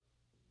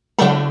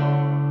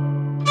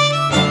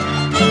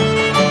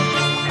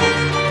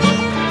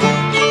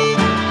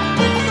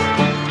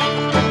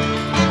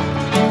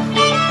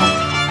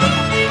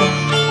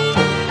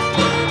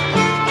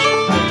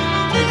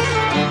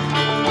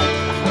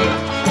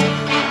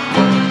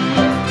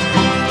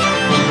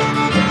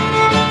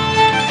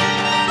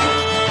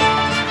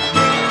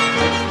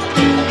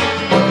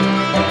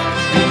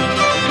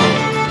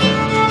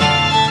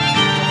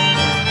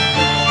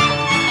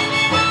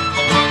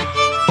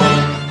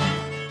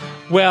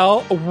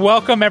Well,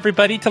 welcome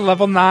everybody to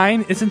level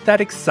 9. Isn't that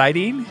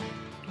exciting?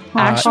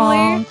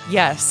 Actually,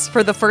 yes.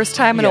 For the first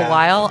time in a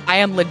while, I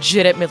am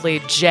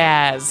legitimately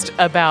jazzed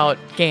about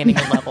gaining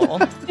a level.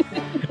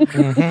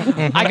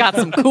 I got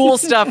some cool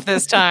stuff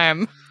this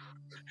time.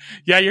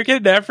 Yeah, you're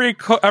getting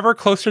ever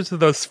closer to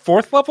those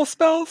 4th level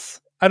spells.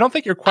 I don't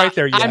think you're quite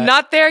there yet. I'm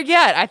not there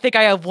yet. I think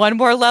I have one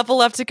more level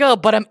left to go,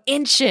 but I'm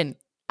inching.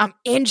 I'm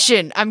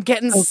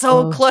getting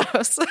so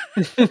close.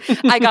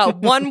 I got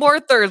one more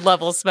 3rd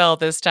level spell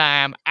this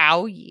time.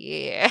 Ow,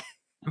 yeah.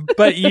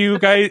 But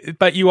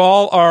you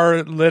all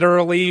are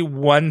literally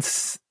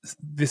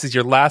this is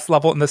your last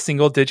level in the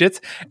single digits.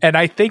 And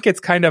I think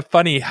it's kind of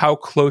funny how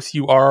close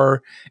you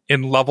are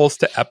in levels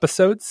to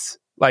episodes.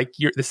 Like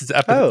this is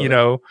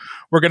episode,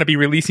 we're going to be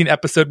releasing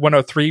episode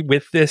 103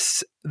 with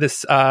this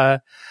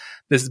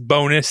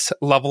bonus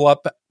level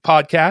up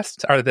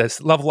podcast or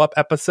this level up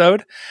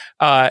episode.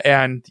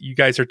 And you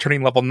guys are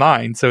turning level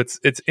 9. So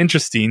it's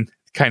interesting,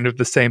 kind of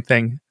the same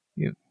thing,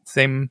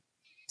 same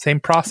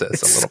process.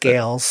 It a little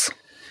scales. bit.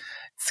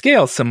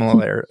 Scales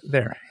similar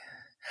there.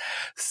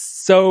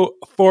 So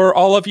for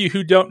all of you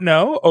who don't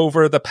know,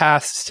 over the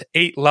past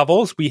 8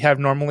 levels, we have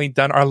normally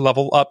done our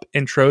level up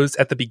intros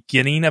at the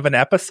beginning of an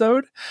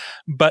episode,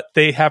 but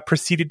they have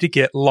proceeded to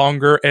get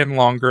longer and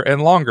longer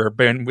and longer.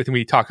 When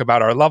we talk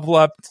about our level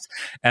ups,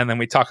 and then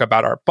we talk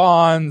about our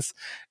bonds,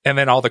 and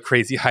then all the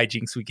crazy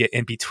hijinks we get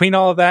in between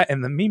all of that,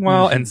 and the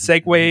meanwhile, and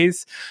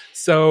segues.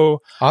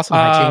 So awesome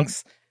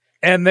hijinks.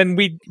 And then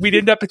we'd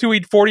end up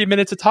doing 40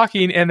 minutes of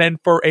talking and then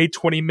for a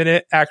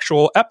 20-minute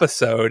actual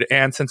episode.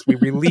 And since we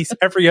release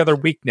every other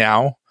week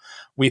now,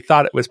 we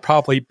thought it was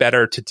probably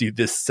better to do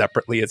this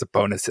separately as a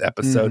bonus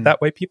episode.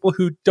 That way people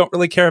who don't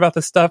really care about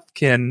this stuff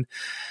can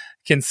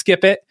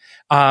skip it.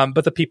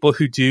 But the people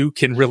who do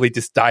can really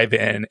just dive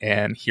in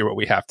and hear what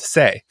we have to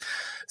say.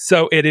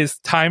 So it is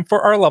time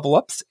for our level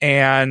ups,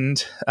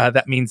 and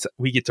that means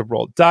we get to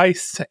roll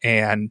dice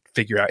and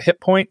figure out hit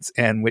points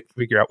and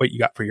figure out what you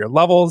got for your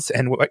levels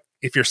and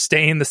if you're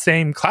staying the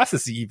same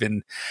classes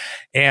even,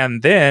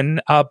 and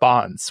then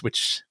bonds,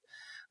 which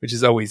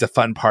is always a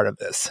fun part of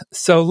this.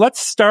 So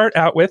let's start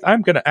out with,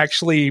 I'm going to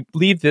actually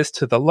leave this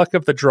to the luck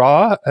of the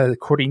draw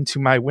according to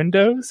my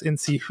windows and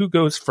see who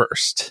goes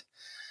first.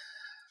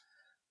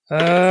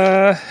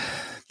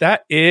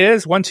 That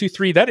is 1, 2,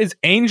 3. That is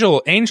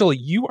Angel. Angel,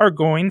 you are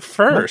going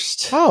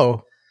first.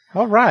 Oh,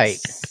 all right.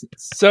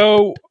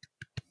 So,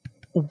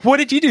 what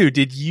did you do?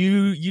 Did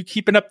you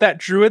keeping up that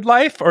druid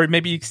life, or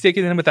maybe you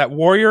sticking in with that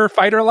warrior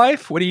fighter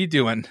life? What are you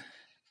doing?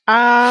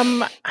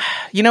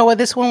 You know what?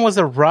 This one was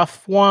a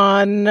rough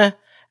one.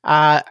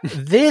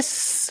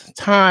 This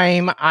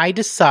time I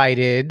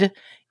decided,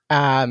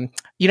 Abraxas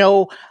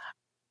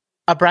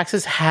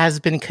has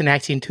been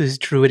connecting to his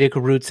druidic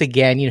roots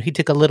again. He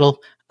took a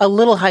little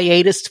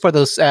hiatus for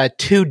those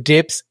 2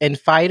 dips in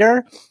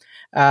fighter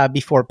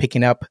before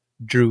picking up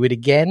druid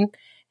again.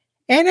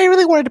 And I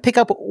really wanted to pick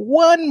up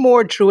one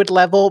more druid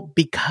level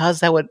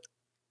because that would,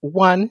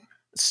 one,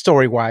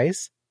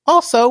 story-wise.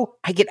 Also,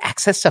 I get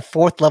access to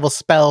 4th level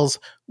spells,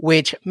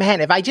 which,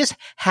 man, if I just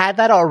had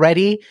that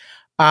already,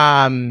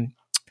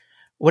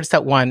 what is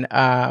that one?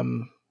 A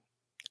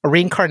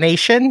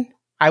reincarnation.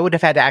 I would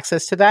have had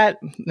access to that,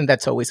 and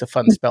that's always a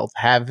fun spell to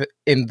have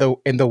in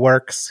the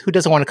works. Who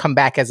doesn't want to come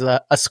back as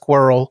a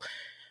squirrel,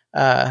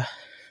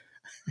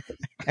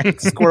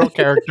 squirrel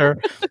character?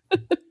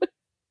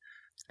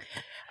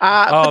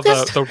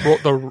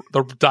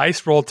 The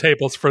dice roll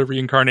tables for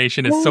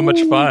reincarnation is so much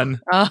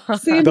fun.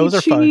 Sandy those are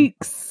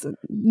Cheeks, fun.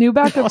 New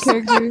backup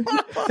character.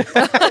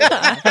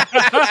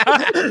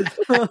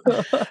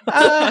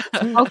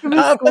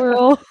 Alchemist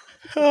Squirrel.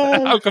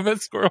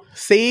 Alchemist Squirrel.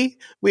 See,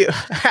 we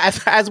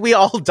as we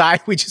all die,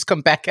 we just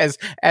come back as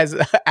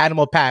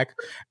Animal Pack.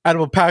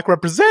 Animal Pack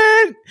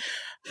represent.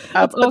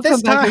 But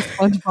this time, as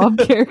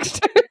SpongeBob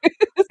characters.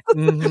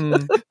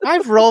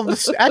 I've rolled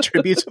the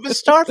attributes of a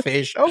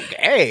starfish.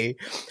 Okay.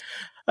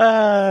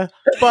 But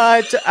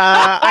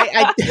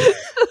I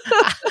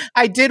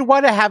did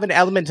want to have an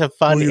element of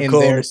fun in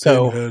there,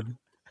 so.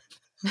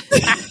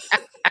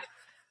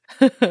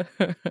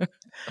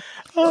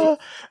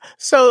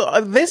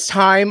 So this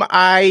time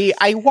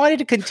I wanted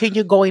to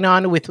continue going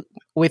on with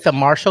the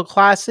martial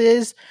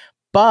classes,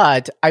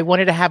 but I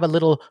wanted to have a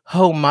little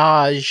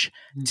homage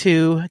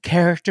to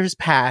characters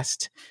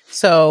past.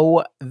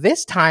 So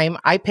this time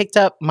I picked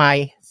up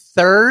my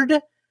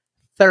third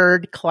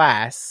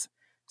class.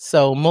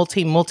 So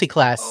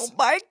multi-class. Oh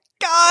my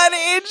God,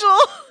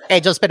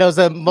 Angel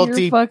Espinosa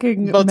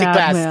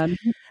multi-class.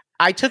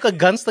 I took a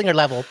gunslinger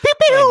level. Pew,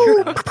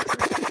 pew.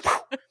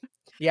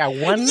 Yeah,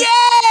 one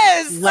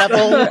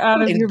level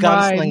in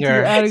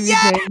gunslinger.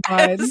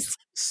 Yes!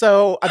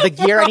 So the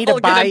gear I need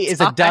to buy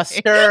is a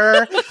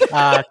duster,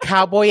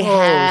 cowboy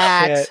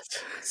hat,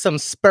 some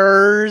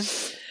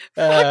spurs.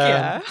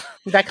 Yeah.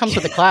 That comes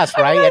with the class,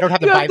 right? I don't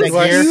have to buy that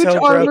gear. You are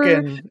so armor.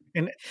 broken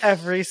in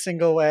every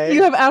single way.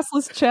 You have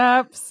assless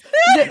chaps.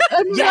 I'm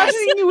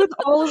imagining you with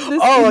all of this.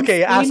 Oh,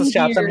 okay. insane Assless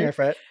chaps. I'm gear. here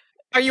for it.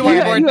 Are you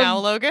on board now,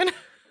 Logan?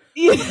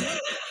 Yeah.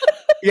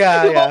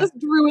 Yeah, You have all yeah. this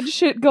druid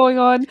shit going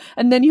on,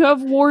 and then you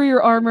have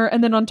warrior armor,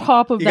 and then on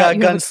top of You that, got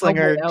you have a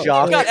gunslinger cowboy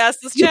jock. You got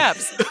assless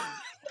chaps.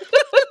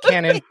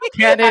 Canon.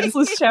 outfit.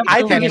 Assless chaps I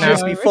over think you Canon should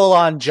just armor. be full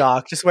on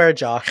jock. Just wear a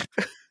jock.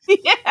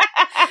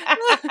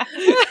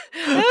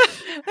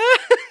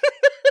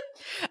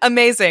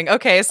 Amazing.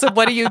 Okay, so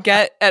what do you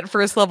get at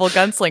first level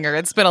gunslinger?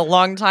 It's been a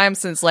long time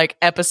since like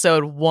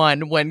episode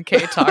 1 when Kay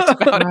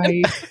talked about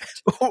it.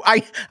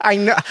 Right. I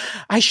know.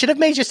 I should have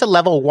made just a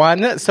level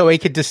 1 so I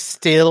could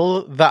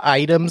distill the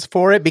items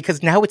for it,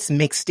 because now it's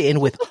mixed in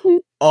with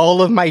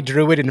all of my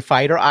druid and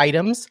fighter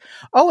items.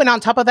 Oh, and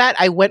on top of that,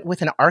 I went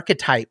with an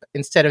archetype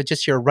instead of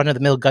just your run of the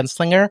mill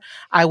gunslinger.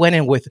 I went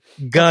in with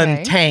gun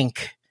Okay.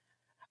 tank.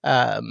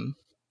 Yes.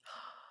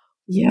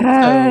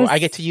 So I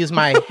get to use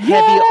my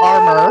heavy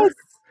armor.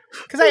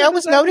 Because I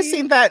was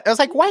noticing that. I was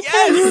like, why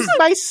can't I use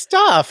my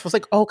stuff? I was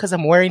like, oh, because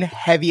I'm wearing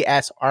heavy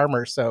ass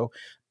armor. So,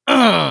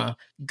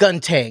 gun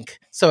tank.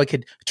 So I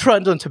could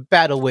trundle into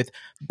battle with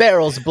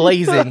barrels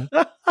blazing,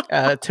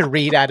 to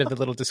read out of the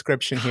little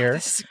description here.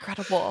 This is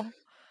incredible.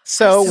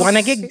 So So when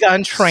I get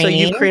gun So training,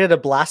 you created a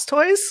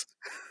Blastoise?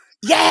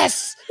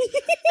 yes!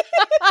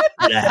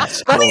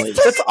 That's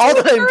all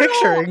that I'm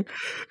picturing.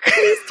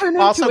 Please turn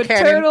Also into a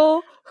canon.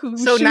 turtle who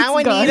So shoots now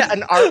I need guns.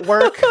 an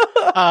artwork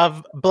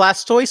of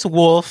Blastoise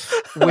Wolf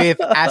with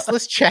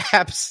assless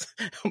chaps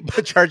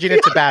charging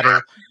into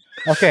battle.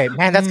 Okay,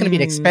 man, that's going to be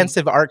an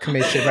expensive art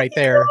commission right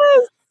there.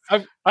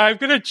 I'm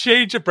going to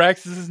change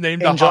Abraxas' name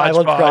to Angel, I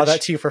will draw Hodgepodge.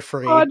 that to you for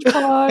free.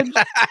 Hodgepodge.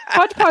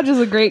 Hodgepodge is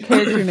a great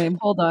character name.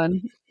 Hold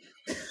on.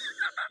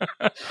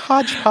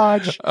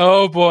 Hodgepodge.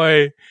 Oh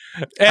boy.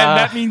 And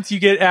that means you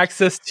get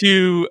access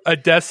to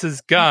Odessa's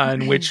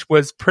gun, which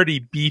was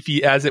pretty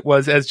beefy as it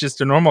was as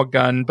just a normal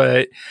gun,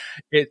 but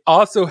it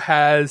also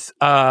has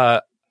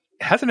an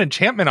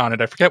enchantment on it.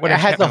 I forget what It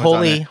has enchantment the was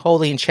on it.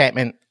 holy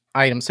enchantment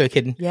item, so it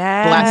can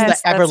Yes,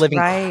 blast the ever living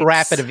that's right.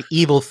 crap out of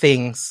evil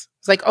things.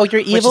 It's like, oh,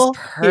 you're Which is evil?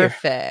 Here,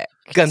 perfect.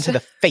 gun to the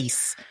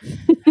face.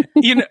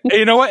 You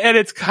know what? And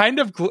it's kind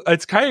of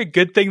a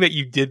good thing that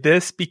you did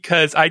this,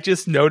 because I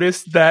just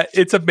noticed that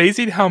it's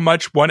amazing how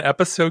much one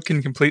episode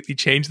can completely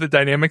change the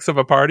dynamics of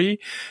a party.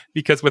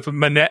 Because with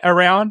Manette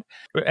around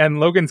and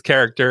Logan's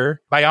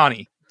character,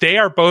 Bayani, they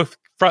are both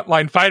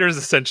frontline fighters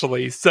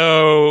essentially.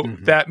 So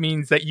that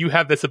means that you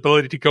have this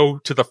ability to go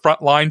to the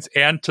front lines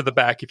and to the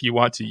back if you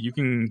want to. You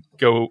can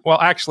go, well,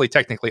 actually,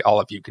 technically all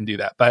of you can do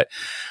that, but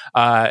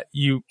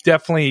you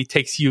definitely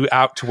takes you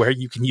out to where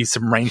you can use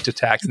some ranged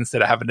attacks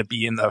instead of having to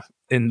be in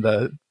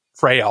the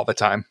fray all the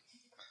time.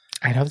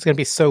 I know it's going to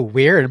be so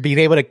weird being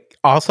able to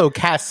also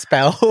cast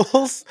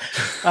spells.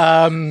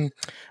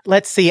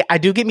 Let's see. I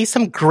do get me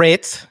some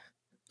grit.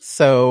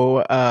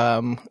 So,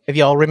 if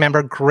y'all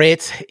remember,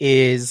 grit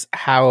is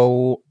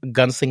how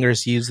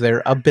gunslingers use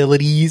their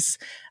abilities.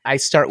 I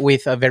start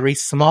with a very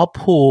small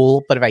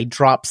pool, but if I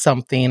drop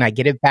something, I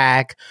get it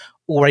back,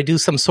 or I do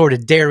some sort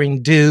of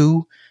daring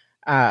do,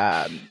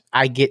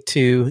 I get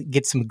to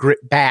get some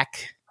grit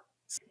back.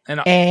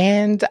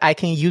 And I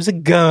can use a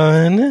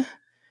gun,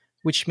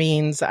 which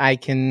means I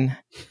can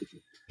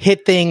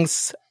hit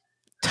things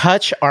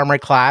touch armor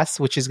class,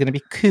 which is going to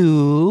be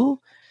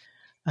cool.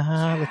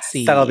 Let's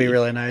see. That'll be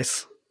really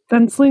nice.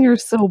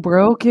 Gunslinger's so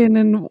broken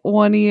in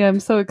 1E. I'm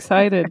so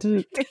excited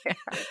to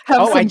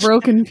have some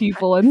broken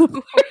people in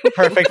the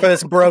Perfect for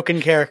this broken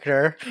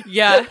character.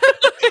 Yeah.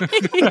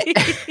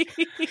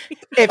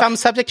 If I'm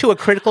subject to a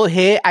critical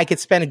hit, I could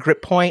spend a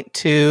grit point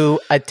to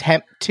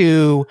attempt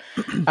to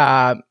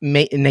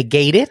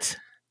negate it.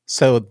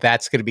 So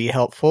that's going to be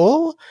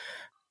helpful.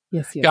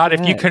 Yes. God,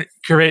 if you can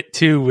crit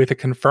too with a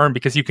confirm,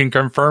 because you can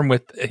confirm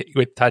with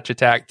touch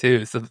attack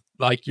too. So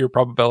like your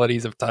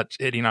probabilities of touch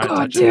hitting on a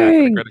touch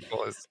attack with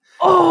critical is.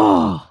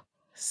 Oh,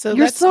 so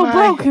you're that's so my...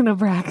 broken,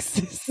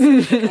 Abraxas.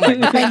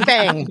 Bang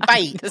bang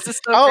bite. This is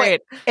so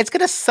great. It's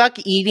gonna suck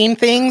eating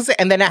things,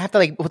 and then I have to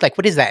like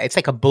what is that? It's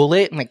like a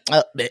bullet. I'm like,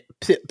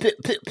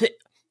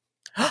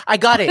 I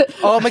got it.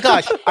 Oh my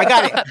gosh, I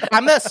got it.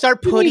 I'm gonna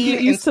start putting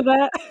get used to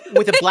that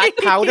with a black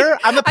powder.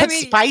 I'm gonna put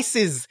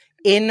spices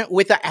in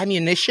with the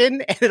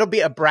ammunition, and it'll be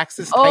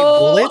Abraxas type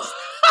bullets,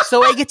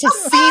 so I get to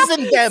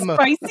season them.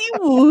 Spicy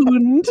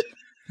wound.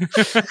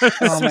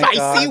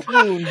 Spicy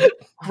wound.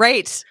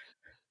 Great.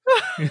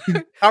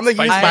 I'm gonna use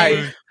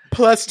my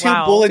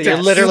 +2 bullets. So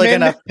you're literally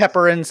gonna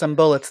pepper in some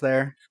bullets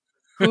there.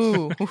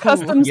 Ooh.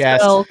 Custom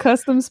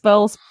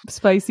spell,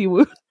 spicy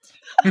wound.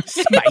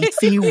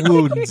 Spicy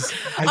wounds.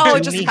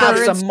 It just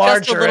burns some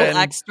margarine. just a little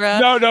extra.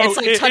 No, it's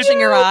like touching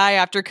your eye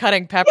after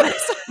cutting peppers.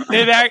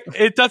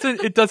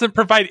 It doesn't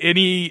provide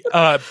any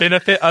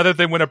benefit other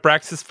than when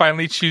Abraxas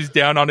finally chews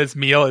down on his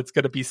meal, it's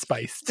going to be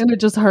spiced, and it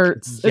just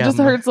hurts. Yum. It just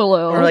hurts a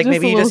little. Or like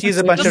maybe you just use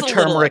a bunch of Just a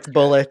little. turmeric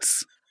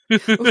bullets.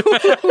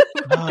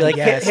 Like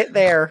hit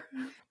there.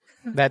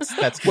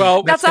 That's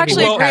well. That's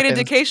actually a great happens.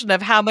 indication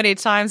of how many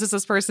times has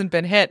this person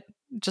been hit.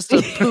 Just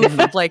a poof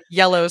of like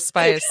yellow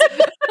spice.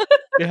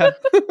 Yeah.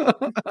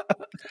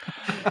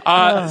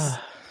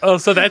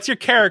 So that's your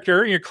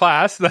character, your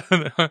class.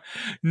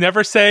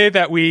 Never say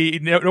that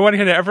no one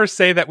can ever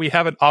say that we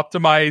have an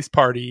optimized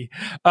party.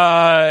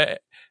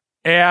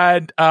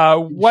 And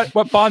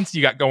what bonds do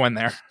you got going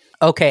there?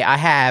 Okay, I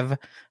have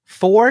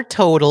 4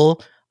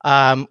 total.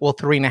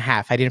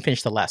 3.5. I didn't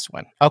finish the last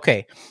one.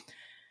 Okay.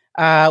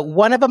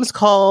 One of them is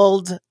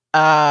called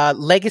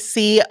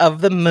Legacy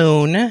of the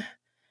Moon.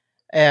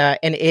 And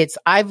it's,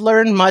 I've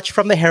learned much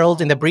from the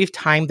Herald in the brief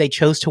time they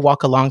chose to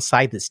walk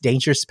alongside this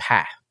dangerous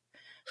path.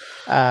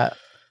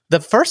 The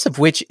first of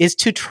which is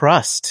to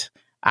trust.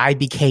 I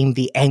became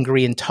the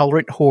angry,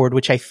 intolerant horde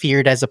which I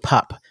feared as a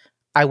pup.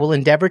 I will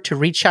endeavor to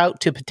reach out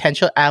to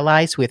potential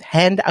allies with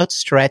hand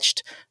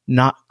outstretched,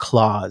 not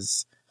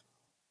claws.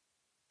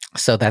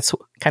 So that's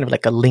kind of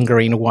like a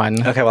lingering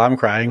one. Okay, well, I'm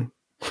crying.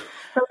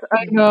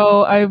 I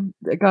know. I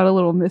got a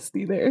little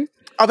misty there.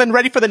 Oh, then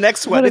ready for the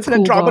next one. It's an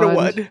Andromeda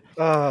one.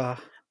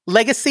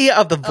 Legacy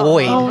of the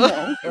Void.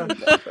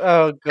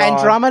 Oh, God.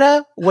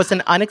 Andromeda was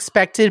an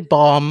unexpected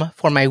balm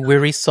for my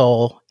weary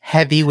soul,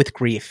 heavy with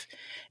grief.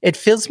 It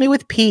fills me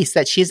with peace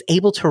that she is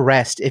able to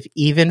rest, if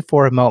even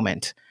for a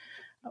moment.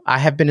 I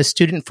have been a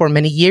student for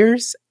many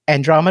years.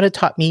 Andromeda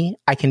taught me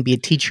I can be a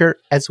teacher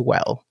as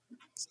well.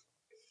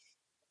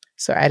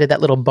 So I added that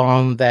little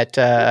balm that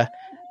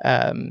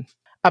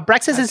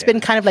Abraxas has been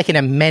kind of like in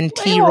a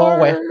mentee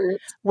role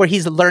where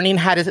he's learning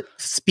how to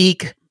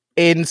speak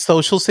in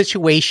social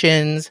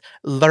situations,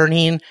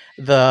 learning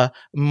the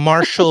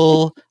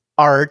martial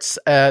arts,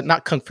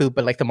 not kung fu,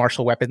 but like the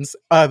martial weapons,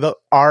 the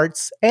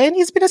arts. And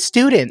he's been a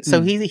student.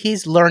 So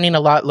he's learning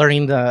a lot,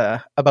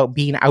 about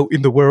being out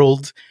in the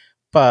world.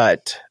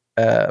 But,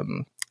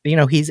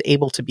 he's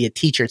able to be a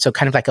teacher. So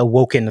kind of like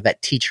awoken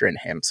that teacher in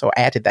him. So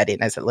I added that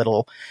in as a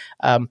little,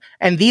 and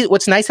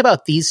what's nice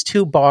about these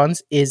 2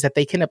 bonds is that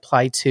they can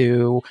apply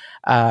to,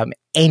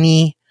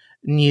 any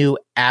new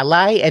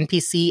ally,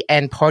 NPC,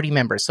 and party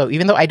members. So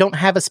even though I don't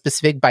have a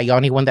specific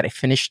Biani one that I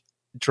finished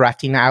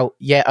drafting out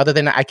yet, other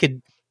than I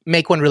could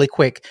make one really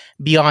quick.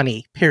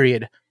 Biani,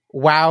 period.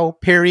 WoW,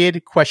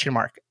 period, question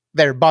mark.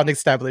 They're bond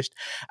established.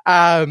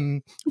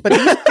 But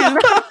these 2...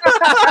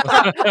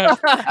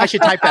 I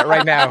should type that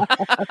right now.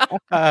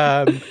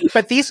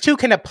 But these 2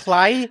 can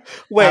apply...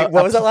 Wait,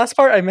 what was that last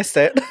part? I missed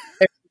it.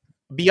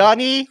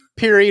 Biani,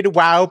 period,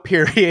 WoW,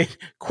 period,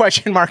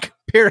 question mark,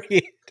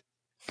 period.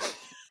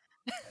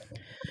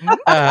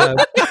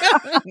 That's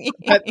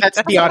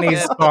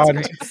Biani's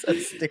bond. So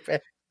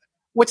stupid.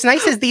 What's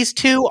nice is these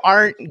 2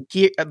 aren't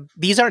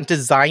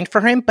designed for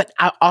him, but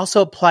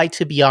also apply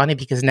to Biani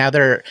because now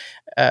they're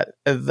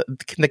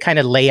the kind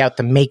of layout,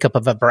 the makeup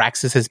of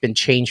Abraxas has been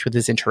changed with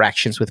his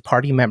interactions with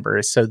party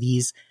members. So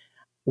these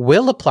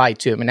will apply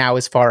to him now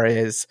as far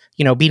as,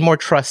 being more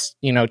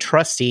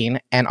trusting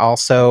and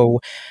also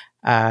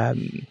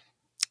having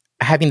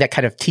that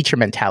kind of teacher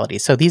mentality.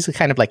 So these are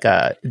kind of like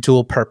a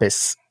dual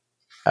purpose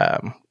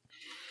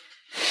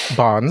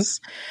bonds.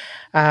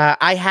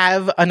 I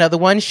have another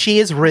one. She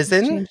is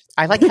Risen.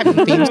 I like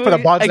having themes for the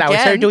bonds now.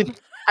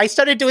 I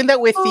started doing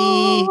that with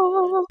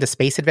the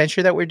space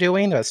adventure that we're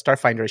doing, the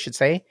Starfinder, I should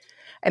say.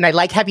 And I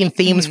like having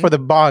themes for the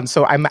bonds,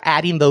 so I'm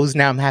adding those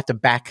now. I'm gonna have to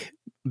back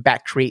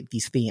create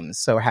these themes.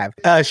 So I have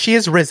She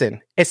is Risen.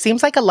 It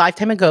seems like a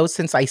lifetime ago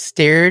since I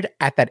stared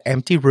at that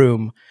empty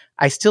room.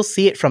 I still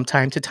see it from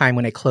time to time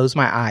when I close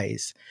my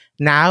eyes.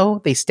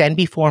 Now they stand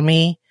before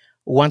me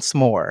once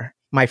more.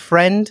 My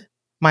friend,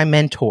 my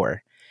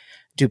mentor.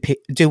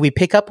 Do we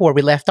pick up where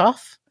we left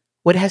off?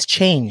 What has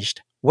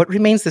changed? What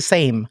remains the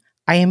same?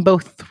 I am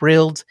both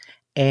thrilled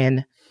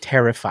and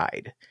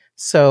terrified.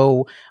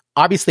 So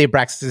obviously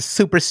Abraxas is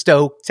super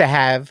stoked to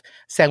have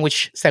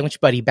Sandwich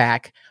Buddy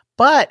back,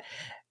 but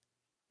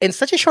in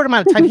such a short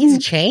amount of time,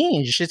 he's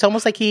changed. It's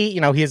almost like he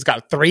has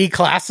got 3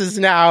 classes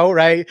now,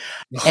 right?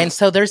 And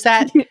so there's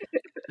that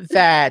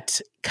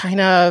kind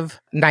of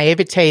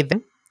naivete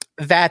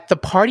that the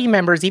party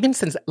members, even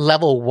since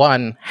level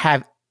 1,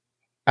 have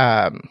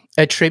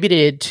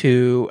attributed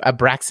to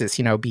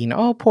Abraxas, being,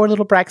 oh, poor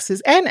little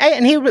Abraxas. And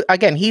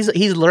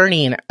he's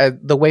learning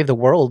the way of the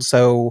world.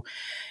 So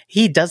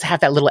he does have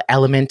that little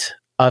element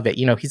of it.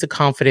 He's a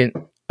confident,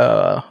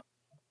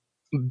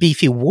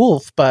 beefy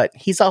wolf, but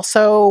he's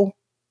also,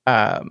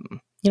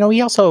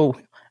 he also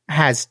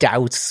has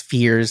doubts,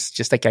 fears,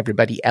 just like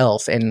everybody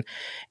else.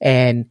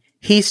 And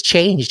he's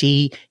changed.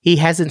 He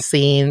hasn't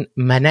seen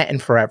Manette in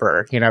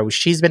forever.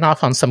 She's been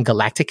off on some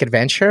galactic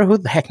adventure. Who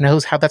the heck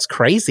knows how that's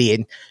crazy?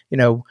 And,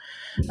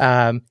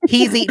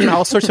 he's eaten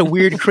all sorts of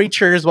weird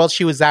creatures while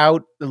she was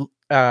out,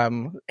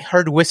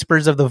 heard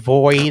whispers of the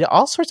void,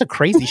 all sorts of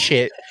crazy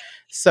shit.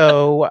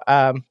 So,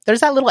 there's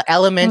that little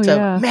element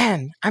of,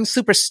 man, I'm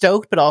super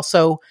stoked, but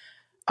also,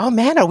 oh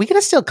man, are we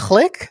going to still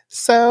click?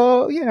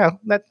 So,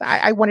 that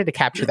I wanted to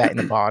capture that in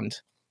the bond.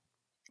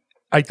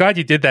 I'm glad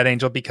you did that,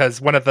 Angel, because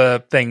one of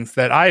the things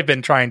that I've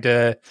been trying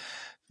to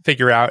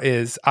figure out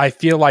is I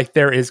feel like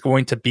there is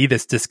going to be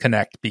this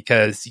disconnect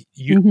because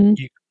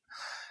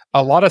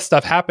a lot of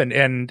stuff happened.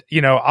 And,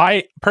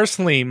 I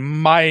personally,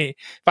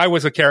 if I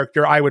was a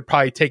character, I would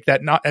probably take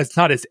that not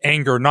as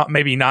anger, not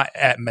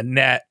at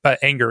Manette, but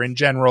anger in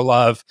general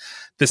of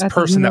this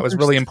person that was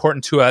really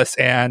important to us.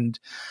 And,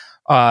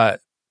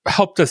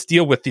 helped us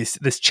deal with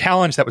this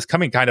challenge that was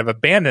coming, kind of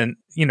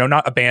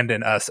not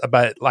abandon us,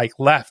 but like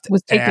left,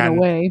 was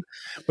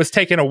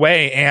taken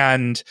away,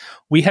 and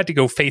we had to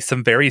go face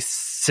some very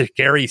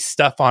scary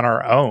stuff on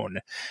our own.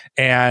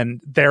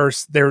 And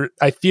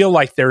I feel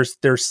like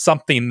there's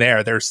something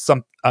there. There's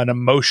an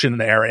emotion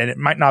there, and it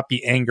might not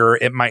be anger,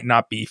 it might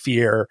not be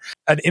fear,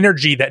 an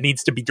energy that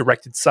needs to be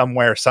directed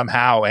somewhere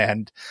somehow.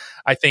 And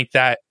I think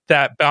that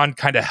bond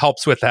kind of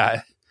helps with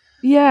that.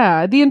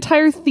 Yeah, the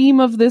entire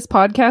theme of this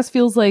podcast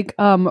feels like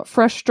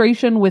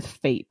frustration with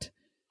fate.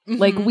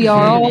 Like we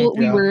are all,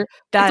 we were.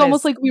 It's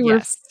almost like we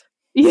were.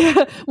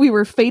 Yeah, we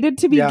were fated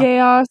to be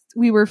chaos.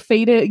 We were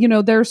fated.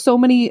 There's so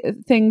many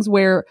things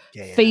where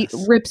fate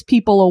rips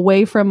people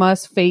away from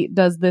us. Fate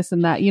does this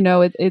and that.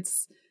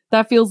 It's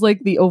that feels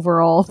like the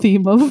overall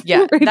theme of.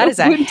 Yeah, that is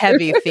a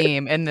heavy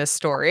theme in this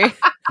story.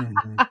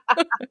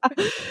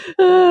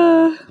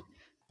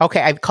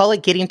 Okay, I call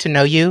it getting to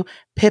know you.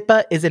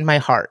 Pippa is in my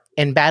heart.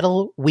 In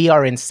battle, we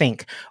are in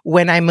sync.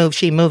 When I move,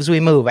 she moves, we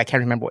move. I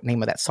can't remember what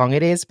name of that song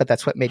it is, but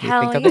that's what made me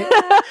think of it.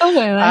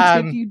 When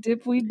I tip, you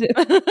dip, we dip.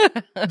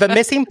 The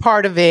missing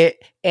part of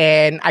it,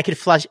 and I could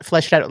flesh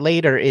it out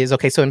later, is,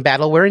 okay, so in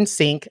battle, we're in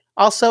sync.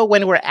 Also,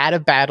 when we're out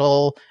of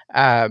battle,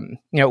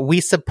 we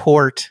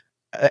support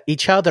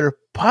each other,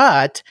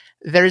 but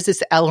there's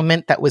this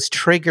element that was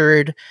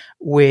triggered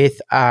with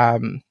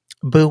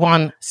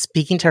Buwan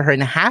speaking to her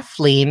in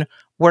Halfling,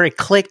 where it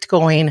clicked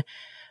going,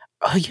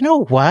 oh, you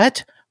know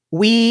what?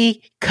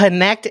 We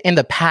connect in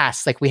the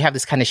past. Like we have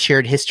this kind of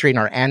shared history in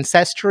our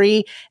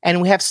ancestry,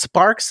 and we have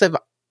sparks of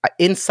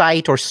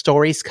insight or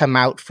stories come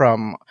out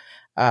from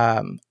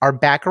our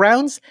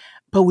backgrounds,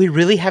 but we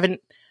really haven't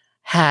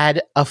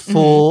had a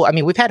full,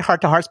 we've had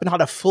heart-to-hearts, but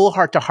not a full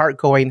heart-to-heart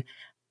going,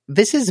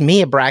 this is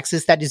me,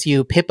 Abraxas, that is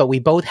you, Pippa. We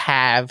both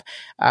have,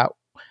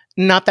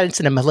 not that it's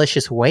in a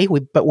malicious way,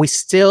 but we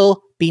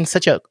still, being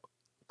such a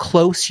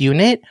close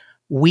unit,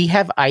 we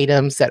have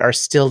items that are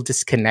still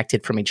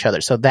disconnected from each other.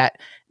 So that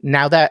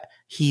now that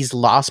he's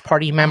lost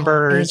party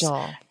members,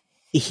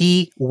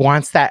 he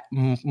wants that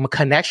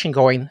connection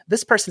going.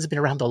 This person's been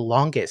around the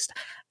longest.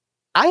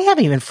 I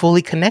haven't even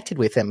fully connected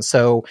with him.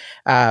 So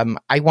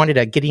I wanted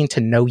a getting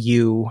to know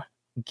you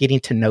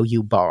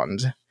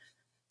bond.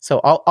 So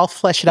I'll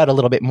flesh it out a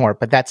little bit more,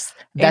 but that's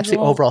the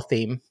overall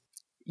theme.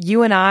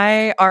 You and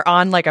I are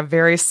on like a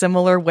very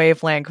similar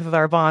wavelength with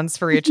our bonds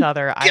for each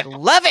other. I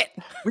love it.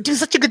 We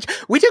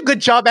do a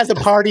good job as a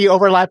party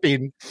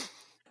overlapping.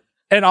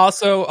 And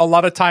also, a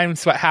lot of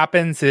times what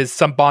happens is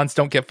some bonds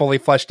don't get fully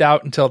fleshed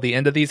out until the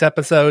end of these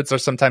episodes or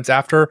sometimes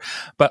after,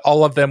 but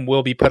all of them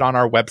will be put on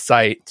our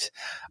website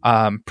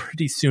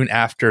pretty soon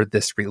after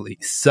this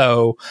release.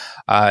 So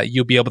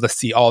you'll be able to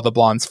see all the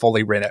bonds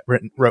fully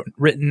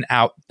written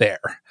out there.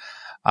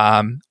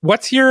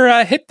 What's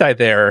your hit die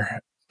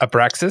there,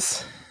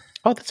 Abraxas?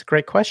 Oh, that's a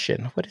great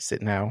question. What is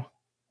it now?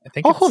 I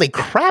think. Oh, holy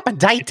crap! A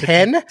die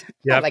 10.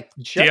 Yeah, like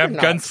damn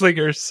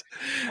gunslingers.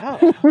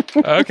 Oh.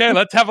 Okay,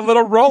 let's have a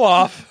little roll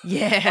off.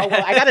 Yeah. Oh,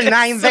 well, I got a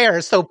 9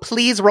 there, so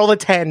please roll a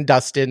 10,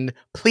 Dustin.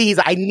 Please,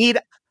 I need.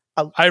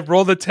 I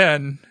rolled a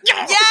 10.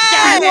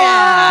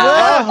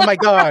 Yeah! Oh my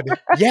god!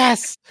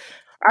 Yes,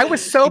 I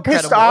was so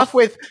pissed off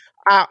with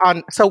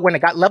So when I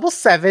got level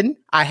 7,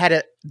 I had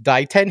a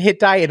die 10 hit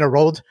die, and I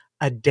rolled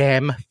a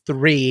damn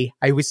 3.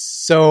 I was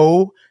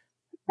so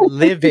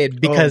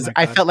livid because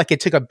I felt like it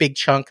took a big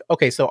chunk.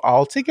 Okay, so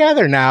all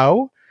together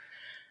now,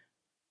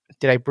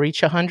 did I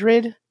breach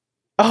 100?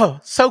 Oh,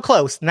 so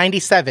close.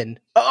 97.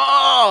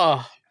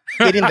 Oh,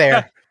 getting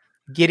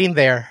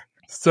there.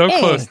 So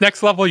close.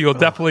 Next level, you'll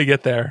definitely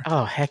get there.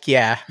 Oh, heck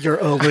yeah.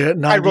 You're over at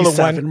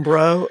 97,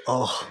 bro.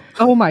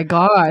 Oh my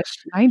gosh,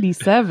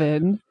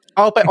 97.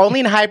 Oh, but only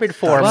in hybrid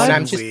form.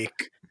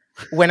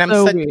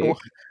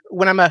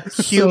 When I'm a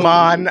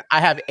human, I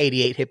have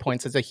 88 hit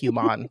points as a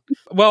human.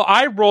 Well,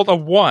 I rolled a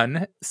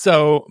 1,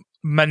 so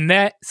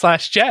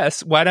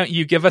Manette/Jess, why don't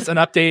you give us an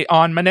update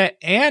on Manette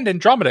and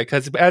Andromeda?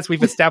 Because as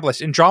we've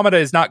established, Andromeda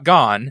is not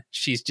gone;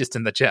 she's just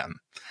in the gym.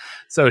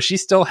 So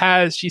she's still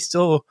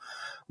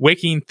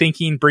waking,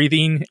 thinking,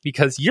 breathing.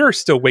 Because you're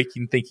still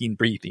waking, thinking,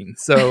 breathing.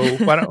 So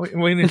why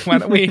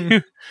don't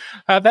we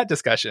have that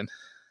discussion?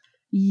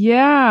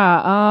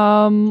 Yeah.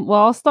 Well,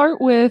 I'll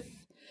start with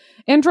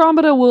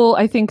Andromeda. Will,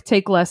 I think,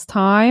 take less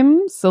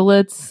time. So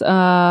let's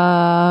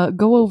go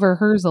over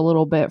hers a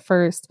little bit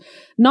first.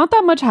 Not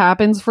that much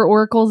happens for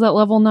oracles at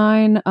level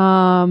 9.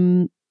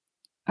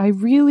 I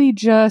really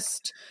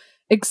just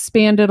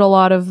expanded a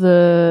lot of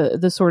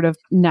the sort of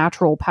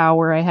natural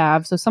power I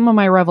have. So some of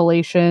my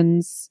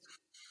revelations,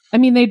 I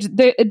mean,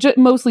 they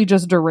mostly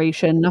just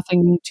duration,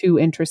 nothing too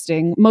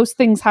interesting. Most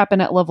things happen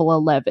at level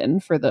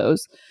 11 for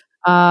those.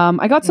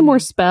 I got some more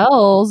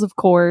spells, of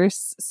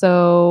course.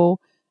 So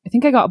I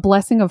think I got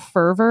Blessing of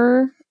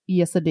Fervor.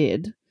 Yes, I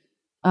did.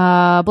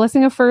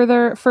 Blessing of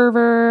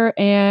Fervor,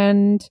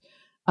 and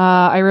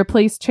I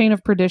replaced Chain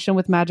of Perdition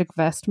with Magic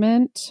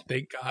Vestment.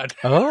 Thank God.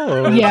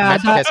 Oh, yeah.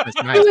 Nice.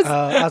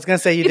 I was going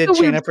to say you did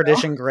Chain of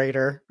Perdition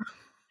greater.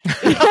 Yeah.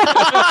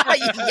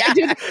 I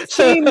did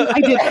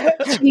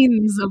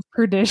Chains of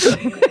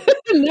Perdition.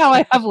 Now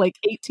I have like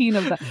 18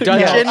 of them.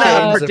 Dungeon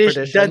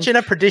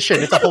of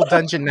Perdition. It's a whole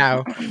dungeon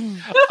now.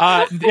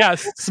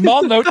 Yes.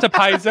 Small note to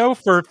Paizo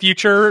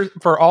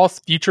for all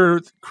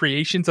future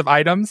creations of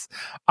items.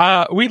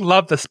 We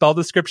love the spell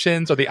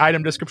descriptions or the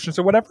item descriptions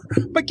or whatever,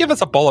 but give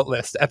us a bullet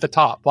list at the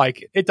top.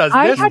 Like it does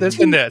this,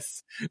 and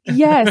this.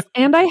 Yes,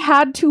 and I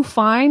had to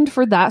find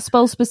for that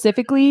spell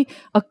specifically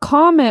a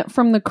comment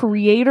from the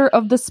creator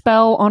of the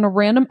spell on a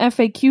random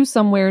FAQ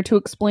somewhere to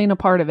explain a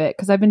part of it,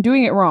 because I've been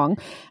doing it wrong,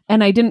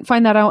 and I didn't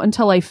find that out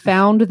until I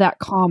found that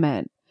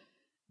comment.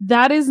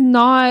 That is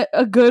not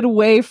a good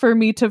way for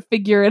me to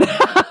figure it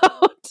out.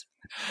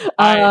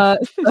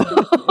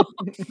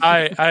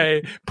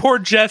 Poor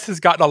Jess has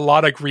gotten a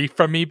lot of grief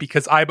from me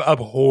because I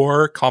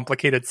abhor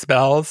complicated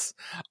spells.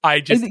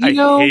 I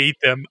hate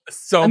them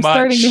so much.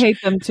 I'm starting to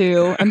hate them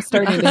too.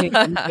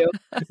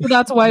 So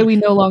that's why we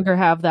no longer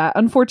have that.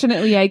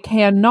 Unfortunately, I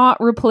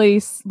cannot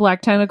replace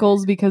Black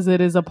Tentacles because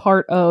it is a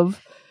part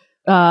of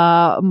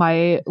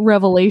my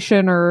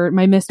revelation, or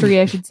my mystery,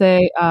 I should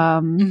say.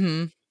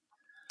 I'm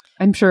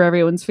sure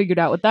everyone's figured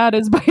out what that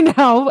is by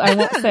now. I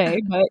won't say,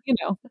 but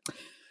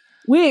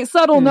we ain't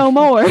subtle no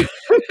more.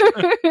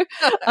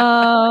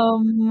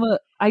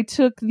 I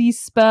took the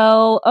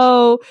spell.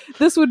 Oh,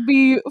 this would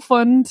be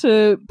fun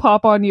to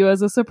pop on you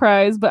as a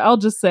surprise, but I'll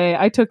just say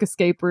I took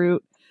Escape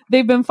Route.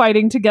 They've been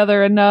fighting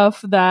together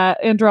enough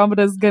that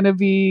Andromeda's gonna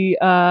be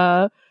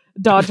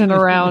dodging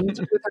around with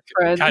her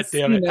friends. God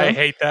damn it. I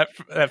hate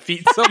that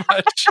feat so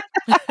much.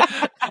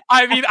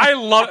 I mean, I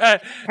love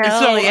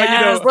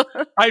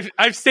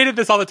I've stated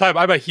this all the time.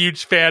 I'm a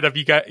huge fan of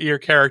your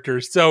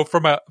characters. So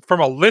from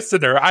a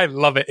listener, I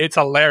love it. It's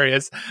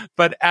hilarious.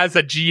 But as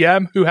a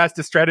GM who has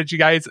to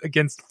strategize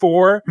against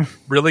 4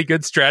 really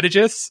good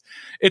strategists,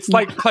 it's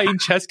like playing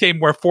chess game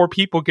where 4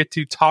 people get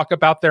to talk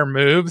about their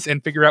moves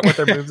and figure out what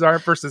their moves are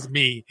versus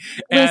me.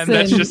 And listen,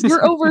 that's just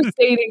you're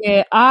overstating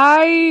it.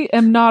 I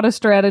am not a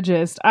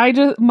strategist.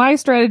 My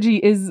strategy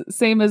is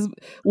same as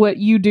what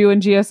you do in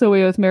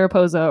GSOE with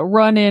Mariposa.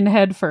 Run in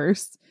head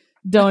first.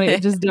 Don't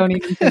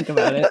even think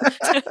about it.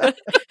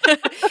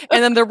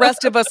 And then the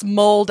rest of us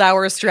mold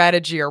our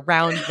strategy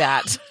around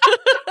that.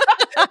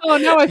 Oh,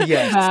 no, I feel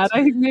bad.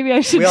 I think maybe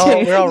I should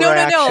change. We're all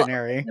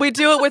reactionary. No. We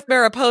do it with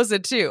Mariposa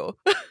too.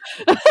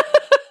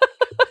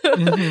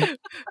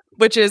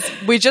 Which is,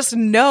 we just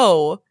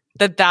know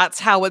that that's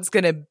how it's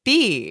going to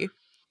be.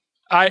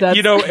 And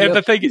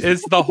the thing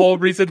is, the whole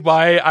reason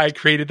why I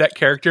created that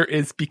character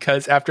is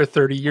because after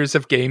 30 years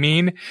of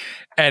gaming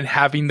and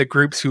having the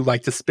groups who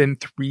like to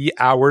spend 3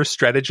 hours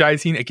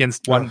strategizing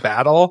against one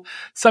battle,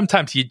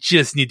 sometimes you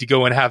just need to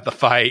go and have the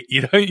fight.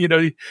 You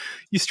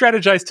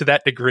strategize to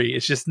that degree.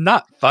 It's just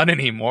not fun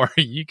anymore.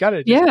 You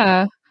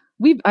gotta.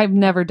 I've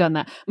never done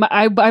that.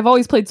 I've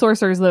always played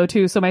sorcerers though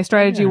too. So my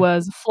strategy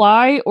was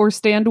fly or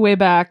stand way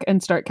back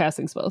and start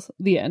casting spells.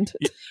 The end.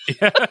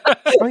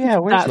 Oh yeah,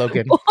 where's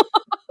Logan?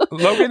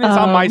 Logan is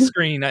on my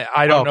screen.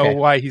 I don't know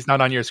why he's not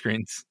on your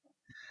screens.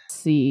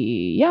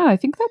 See, yeah, I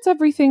think that's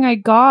everything I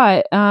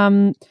got.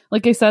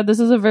 Like I said, this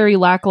is a very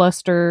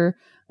lackluster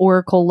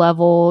Oracle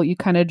level. You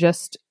kind of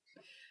just,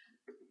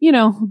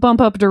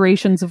 bump up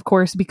durations, of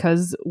course,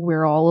 because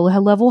we're all a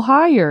level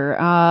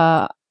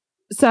higher.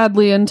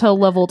 Sadly, until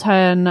level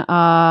 10,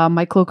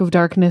 my Cloak of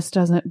Darkness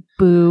doesn't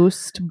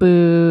boost.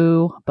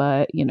 Boo.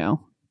 But,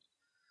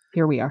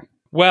 here we are.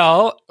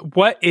 Well,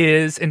 what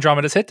is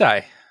Andromeda's hit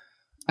die?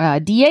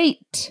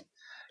 D8.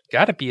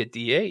 Gotta be a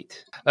D8.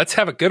 Let's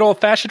have a good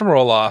old-fashioned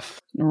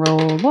roll-off.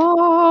 Roll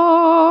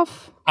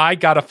off. I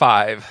got a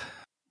 5.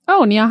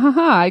 Oh,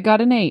 nyahaha, I got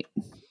an 8.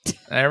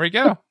 There we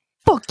go.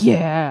 Fuck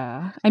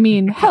yeah. I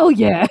mean, hell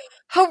yeah.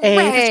 Hooray!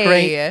 8 is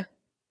great.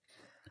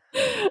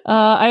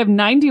 I have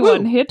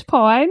 91 hit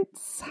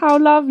points. How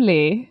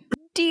lovely.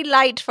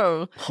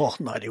 Delightful. Oh,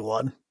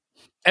 91.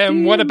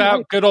 And what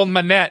about good old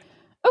Manette?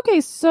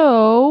 Okay,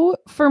 so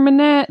for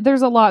Manette,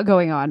 there's a lot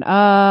going on.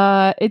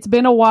 It's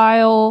been a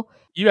while.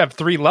 You have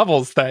 3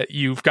 levels that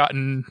you've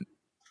gotten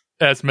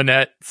as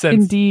Manette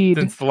since the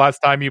last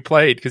time you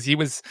played, because you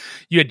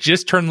had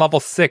just turned level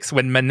 6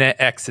 when Manette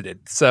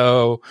exited.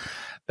 So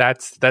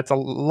that's a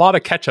lot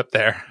of catch up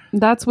there.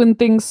 That's when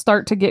things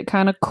start to get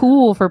kind of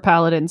cool for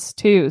Paladins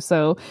too.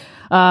 So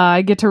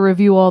I get to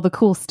review all the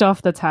cool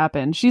stuff that's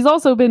happened. She's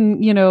also been,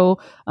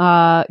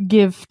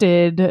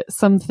 gifted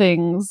some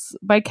things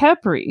by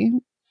Khepri.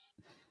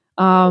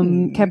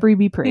 Khepri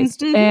be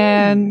praised.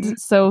 And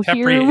so Khepri,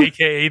 here,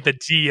 aka the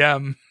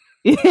GM.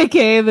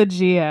 aka the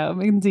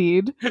GM,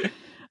 indeed.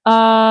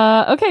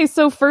 Okay,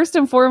 so first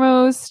and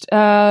foremost,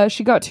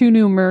 she got 2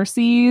 new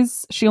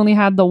mercies. She only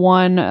had the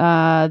one,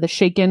 the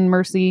Shaken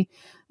mercy,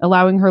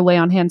 allowing her lay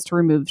on hands to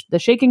remove the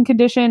Shaken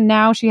condition.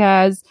 Now she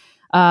has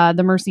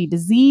the mercy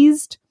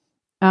Diseased,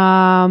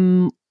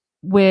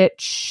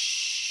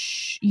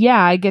 which,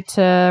 I get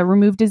to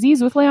remove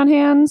disease with lay on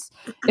hands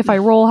if I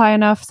roll high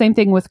enough. Same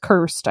thing with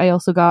Cursed. I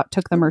also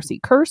took the mercy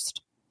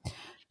Cursed.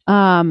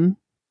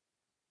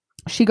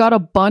 She got a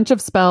bunch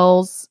of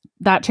spells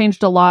that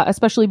changed a lot,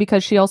 especially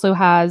because she also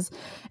has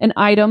an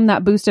item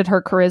that boosted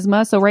her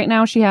charisma. So right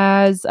now she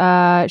has,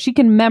 she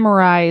can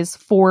memorize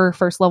 4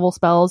 first level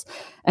spells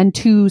and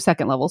 2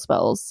 second level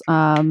spells.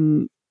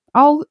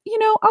 I'll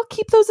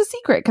keep those a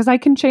secret because I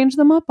can change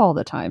them up all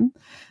the time.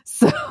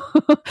 So,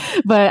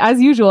 but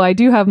as usual, I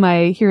do have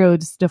my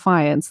Hero's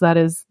Defiance. That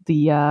is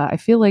the, I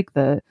feel like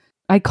the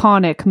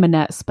iconic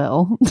Manette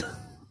spell.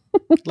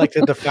 Like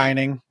the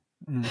defining.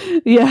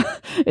 Yeah,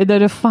 the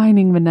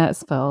defining Manette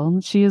spell.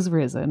 She is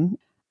risen.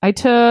 I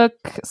took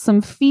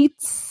some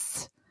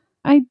feats.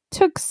 I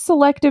took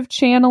selective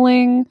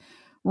channeling,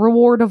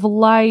 reward of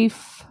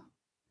life.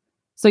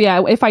 So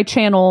yeah, if I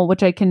channel,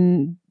 which I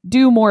can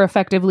do more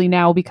effectively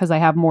now because I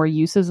have more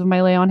uses of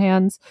my lay on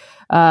hands,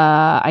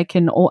 I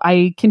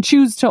can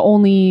choose to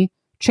only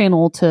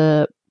channel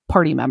to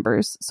party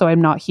members, so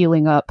I'm not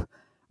healing up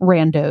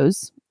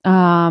randos.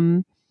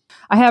 I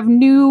have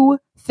new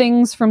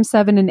things from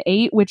 7 and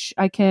 8, which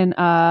I can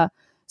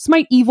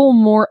smite evil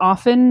more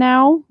often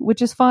now,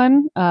 which is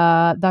fun.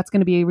 That's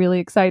going to be really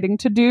exciting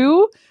to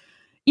do.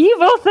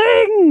 Evil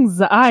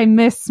things! I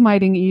miss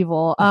smiting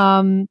evil.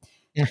 And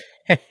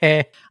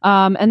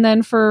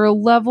then for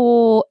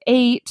level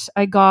 8,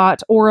 I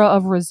got Aura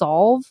of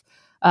Resolve.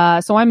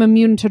 So I'm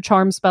immune to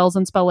charm spells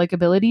and spell-like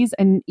abilities,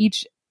 and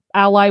each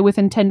ally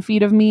within 10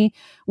 feet of me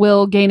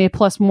will gain a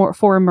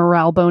 +4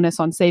 morale bonus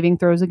on saving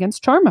throws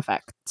against charm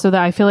effect. So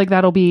that I feel like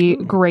that'll be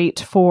great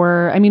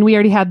for, I mean, we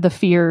already had the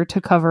fear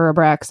to cover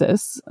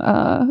Abraxas.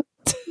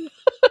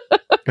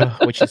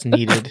 Which is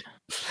needed.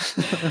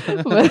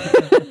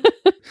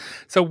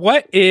 So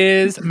what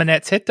is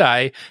Manette's hit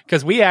die?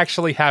 Because we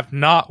actually have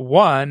not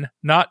 1,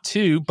 not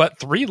 2, but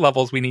 3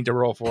 levels we need to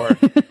roll for.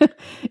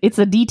 It's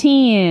a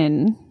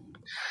D10.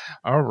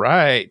 All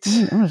right.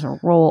 I'm just gonna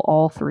roll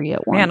all 3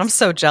 at once. Man, I'm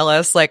so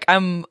jealous. Like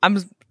I'm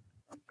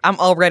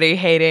already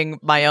hating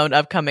my own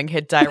upcoming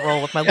hit die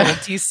roll with my little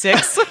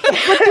D6.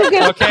 You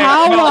get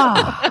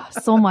power.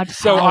 So much power.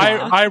 So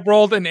I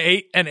rolled an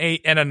 8, an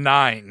 8, and a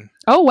 9.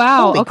 Oh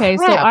wow. Holy okay,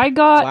 crap. so I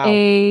got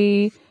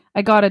Wow.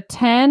 I got a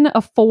 10,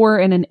 a 4,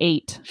 and an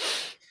 8.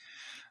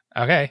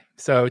 Okay.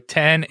 So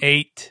 10,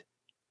 8,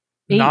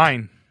 8.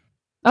 9.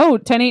 Oh,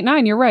 10, 8,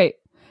 9, you're right.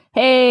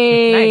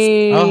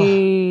 Hey.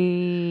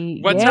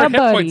 What's yeah, her hit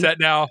buddy. points at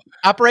now?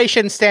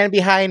 Operation stand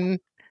behind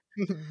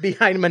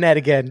Manette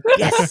again.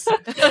 Yes.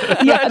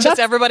 Yeah, Just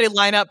everybody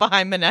line up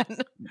behind Manette.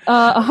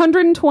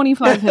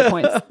 125 hit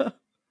points.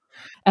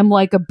 I'm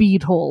like a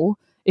beetle.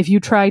 If you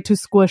try to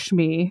squish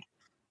me,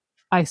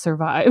 I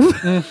survive.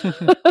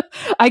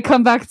 I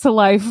come back to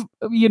life,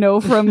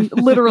 from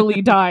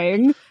literally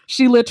dying.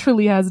 She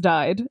literally has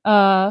died.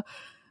 But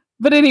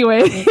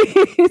anyway,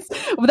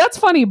 that's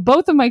funny.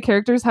 Both of my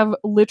characters have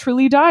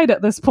literally died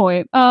at this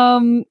point.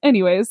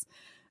 Anyways,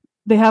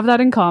 they have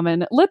that in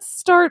common. Let's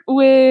start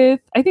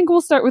with, I think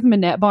we'll start with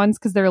Manette bonds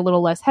because they're a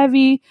little less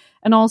heavy.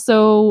 And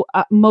also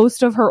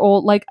most of her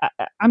old,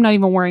 I'm not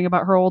even worrying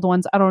about her old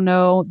ones. I don't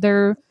know.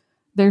 They're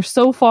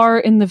so far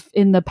in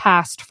the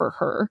past for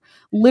her.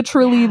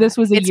 Literally, this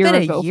was a year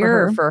ago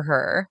for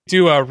her.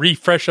 Do a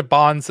refresh of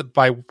bonds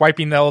by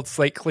wiping the old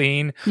slate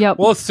clean. Yep.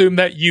 We'll assume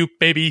that you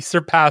maybe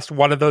surpassed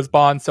one of those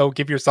bonds, so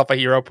give yourself a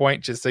hero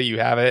point just so you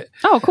have it.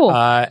 Oh, cool.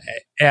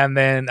 And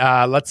then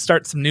let's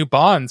start some new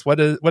bonds.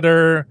 What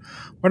are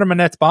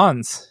Manette's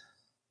bonds?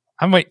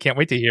 Can't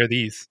wait to hear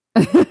these.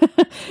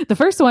 The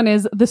first one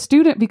is the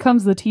student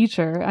becomes the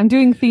teacher. I'm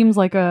doing themes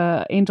like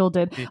Angel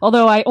did,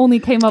 although I only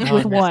came up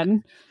with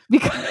one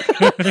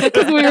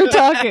because we were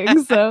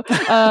talking. So,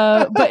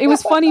 but it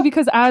was funny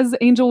because as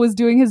Angel was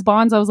doing his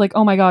bonds, I was like,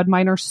 oh my god,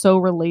 mine are so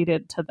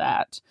related to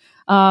that.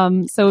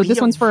 So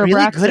this one's for really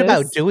Abraxas. Good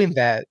about doing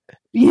that.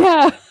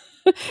 Yeah,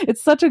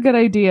 it's such a good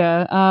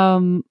idea.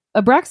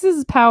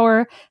 Abraxas'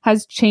 power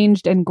has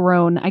changed and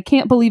grown. I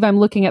can't believe I'm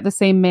looking at the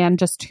same man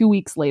just 2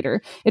 weeks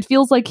later. It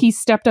feels like he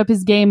stepped up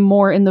his game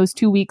more in those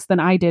 2 weeks than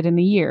I did in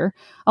a year.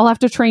 I'll have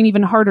to train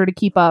even harder to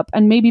keep up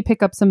and maybe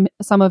pick up some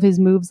of his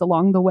moves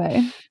along the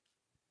way.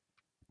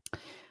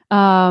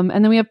 And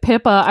then we have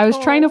Pippa. I was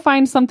trying to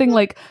find something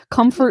like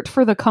comfort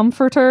for the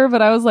comforter,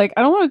 but I was like,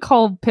 I don't want to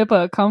call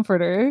Pippa a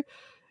comforter.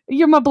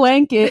 You're my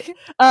blanket.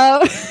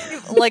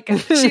 Like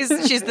she's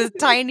the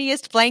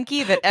tiniest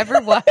blankie that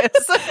ever was.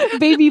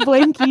 Baby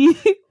blankie.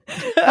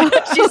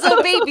 She's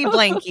a baby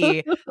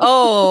blankie.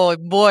 Oh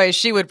boy,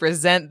 she would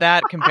resent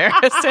that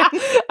comparison.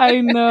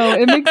 I know.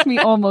 It makes me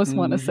almost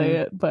want to say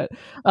it, but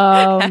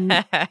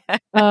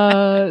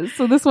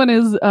so this one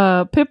is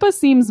Pippa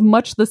seems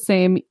much the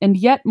same and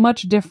yet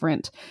much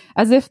different,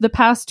 as if the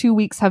past 2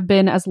 weeks have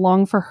been as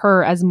long for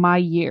her as my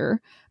year.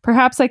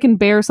 Perhaps I can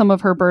bear some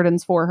of her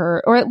burdens for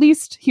her, or at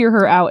least hear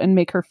her out and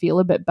make her feel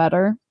a bit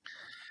better.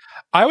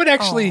 I would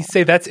actually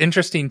say that's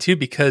interesting too,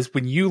 because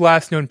when you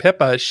last known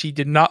Pippa, she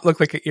did not look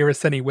like an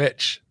Iraseni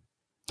witch.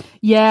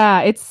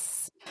 Yeah,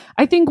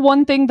 I think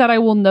one thing that I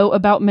will note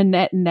about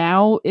Manette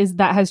now is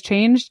that has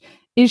changed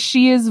is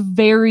she is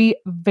very,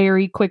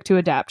 very quick to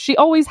adapt. She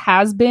always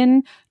has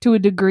been to a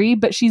degree,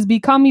 but she's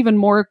become even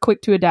more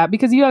quick to adapt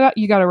because you got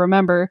to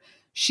remember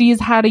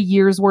she's had a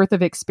year's worth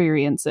of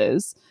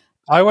experiences.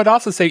 I would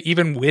also say,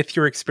 even with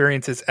your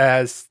experiences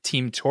as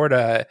Team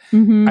Torta,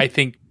 I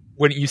think,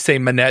 wouldn't you say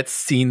Manette's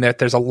seen that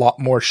there's a lot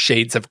more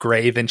shades of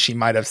gray than she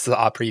might have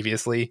saw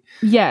previously?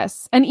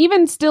 Yes. And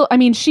even still, I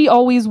mean, she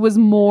always was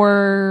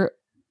more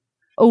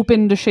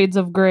open to shades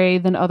of gray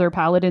than other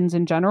paladins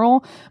in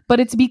general, but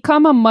it's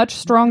become a much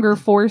stronger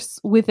force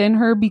within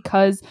her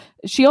because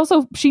she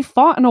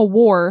fought in a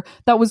war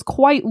that was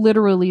quite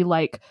literally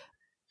like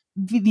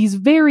these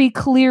very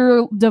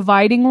clear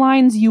dividing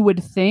lines, you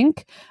would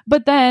think,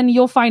 but then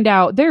you'll find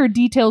out there are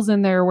details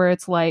in there where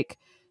it's like,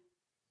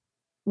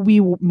 we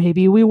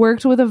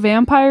worked with a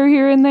vampire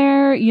here and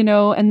there, you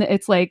know, and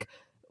it's like,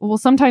 well,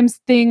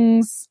 sometimes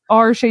things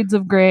are shades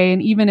of gray,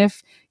 and even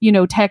if, you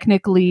know,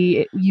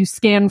 technically you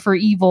scan for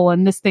evil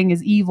and this thing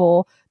is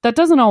evil, that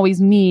doesn't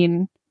always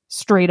mean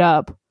straight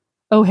up,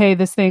 oh, hey,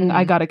 this thing,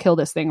 I gotta kill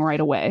this thing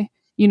right away.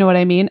 You know what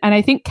I mean? And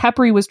I think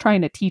Khepri was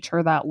trying to teach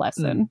her that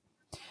lesson.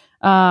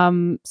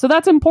 So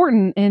that's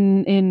important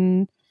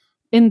in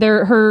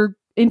her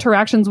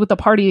interactions with the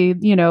party.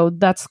 You know,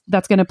 that's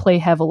going to play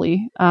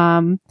heavily.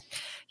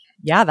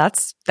 Yeah,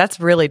 that's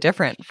really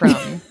different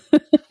from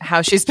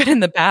how she's been in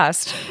the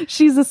past.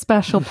 She's a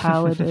special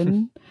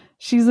paladin.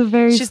 She's a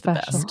very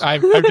special.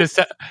 I'm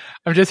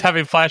just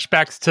having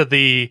flashbacks to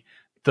the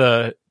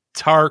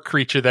tar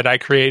creature that I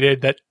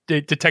created that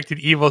detected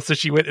evil, so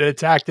she went and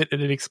attacked it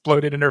and it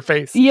exploded in her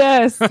face.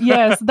 Yes,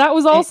 that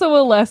was also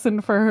a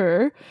lesson for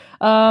her,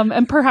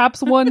 and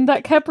perhaps one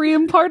that Khepri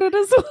imparted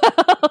as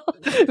well.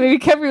 Maybe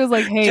Khepri was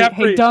like,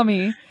 hey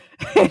dummy,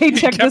 hey,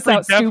 check this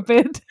out,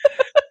 stupid.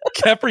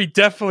 Khepri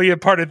definitely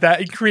imparted that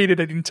and created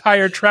an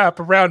entire trap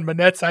around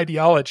Manette's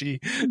ideology.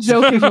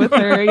 Joking with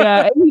her,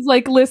 yeah. And he's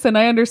like, listen,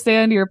 I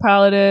understand you're a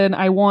paladin.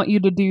 I want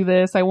you to do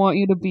this. I want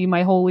you to be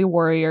my holy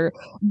warrior.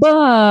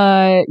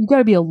 But you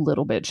gotta be a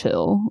little bit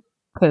chill.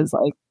 Because,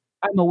 like,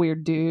 I'm a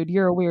weird dude.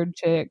 You're a weird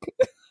chick.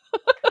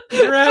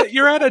 You're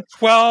at a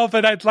 12,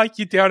 and I'd like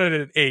you down at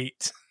an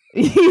 8.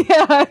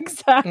 Yeah,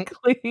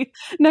 exactly.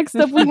 Next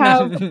up, we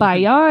have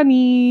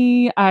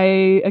Bayani. I,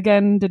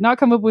 again, did not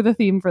come up with a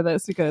theme for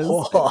this because...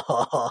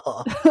 oh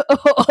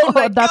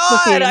my that's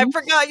God, the theme. I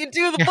forgot you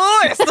do the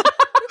voice!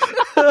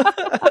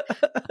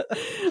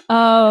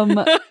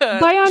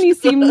 Bayani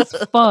seems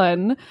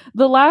fun.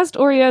 The last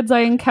Oreads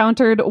I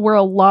encountered were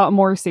a lot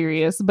more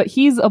serious, but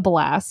he's a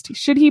blast.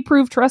 Should he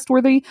prove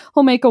trustworthy,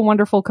 he'll make a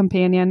wonderful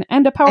companion,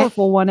 and a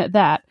powerful one at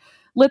that.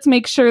 Let's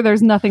make sure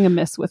there's nothing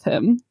amiss with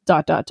him. ...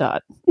 And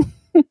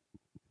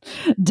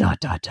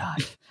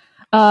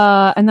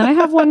then I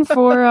have one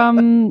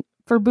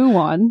for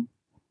Buwan.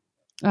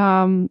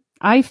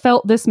 I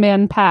felt this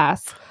man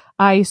pass.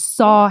 I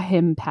saw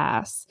him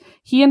pass.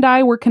 He and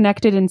I were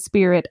connected in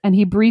spirit, and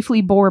he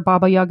briefly bore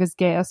Baba Yaga's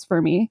gas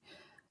for me.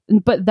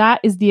 But that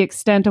is the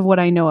extent of what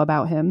I know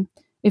about him.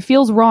 It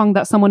feels wrong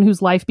that someone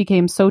whose life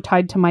became so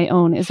tied to my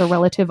own is a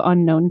relative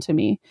unknown to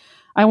me.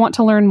 I want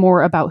to learn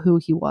more about who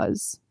he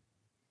was.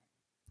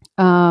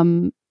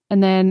 And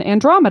then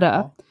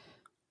Andromeda.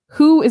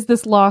 Who is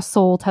this lost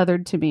soul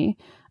tethered to me?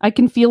 I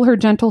can feel her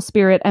gentle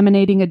spirit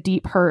emanating a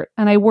deep hurt,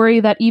 and I worry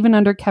that even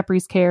under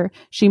Khepri's care,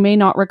 she may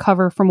not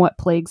recover from what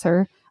plagues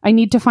her. I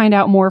need to find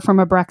out more from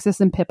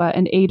Abraxas and Pippa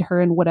and aid her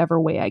in whatever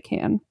way I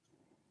can.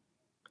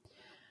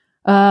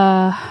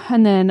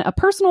 And then a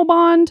personal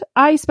bond.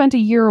 I spent a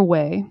year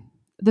away.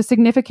 The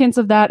significance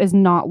of that is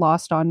not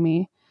lost on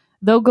me.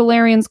 Though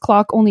Galarian's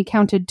clock only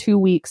counted 2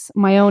 weeks,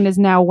 my own is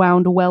now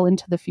wound well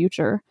into the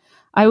future.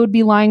 I would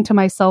be lying to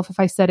myself if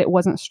I said it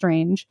wasn't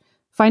strange.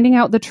 Finding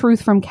out the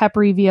truth from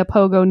Khepri via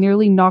Pogo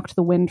nearly knocked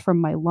the wind from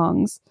my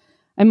lungs.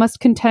 I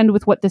must contend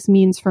with what this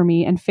means for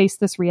me and face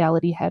this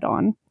reality head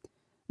on.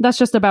 That's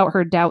just about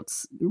her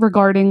doubts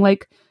regarding,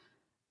 like,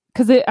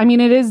 because it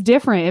is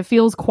different. It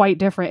feels quite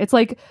different. It's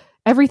like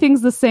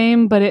everything's the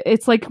same, but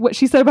it's like what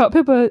she said about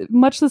Pippa,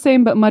 much the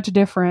same, but much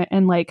different.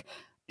 And like,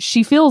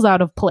 she feels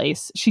out of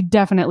place. She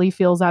definitely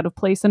feels out of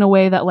place in a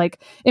way that,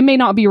 like, it may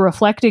not be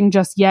reflecting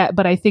just yet,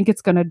 but I think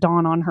it's going to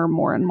dawn on her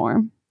more and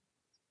more.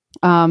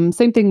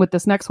 Same thing with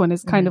this next one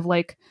is kind of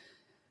like,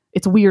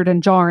 it's weird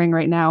and jarring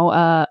right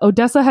now.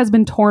 Odessa has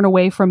been torn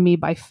away from me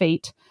by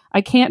fate.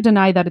 I can't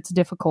deny that it's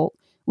difficult.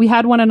 We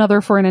had one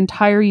another for an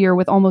entire year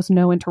with almost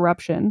no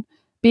interruption.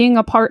 Being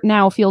apart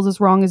now feels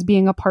as wrong as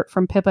being apart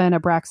from Pippa and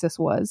Abraxas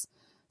was.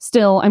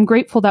 Still, I'm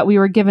grateful that we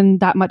were given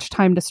that much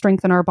time to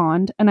strengthen our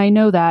bond, and I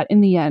know that,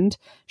 in the end,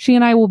 she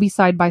and I will be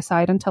side by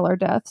side until our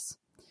deaths.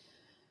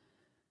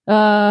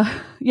 Yeah,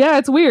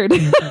 it's weird.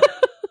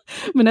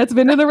 Manette's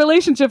been in a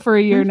relationship for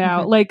a year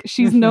now. Like,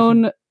 she's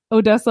known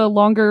Odessa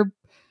longer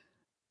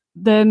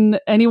than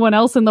anyone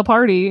else in the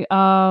party.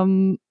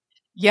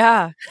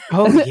 Yeah.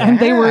 Oh, yeah. And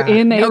they were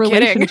in a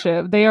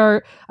relationship.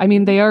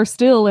 Kidding. They are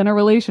still in a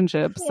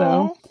relationship,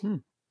 so...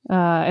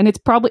 and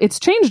it's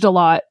changed a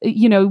lot.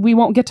 You know, we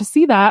won't get to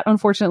see that,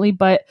 unfortunately,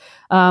 but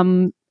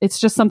it's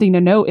just something to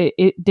note.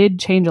 It did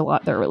change a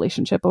lot, their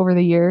relationship over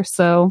the year.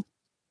 So,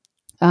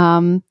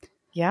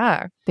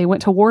 yeah, they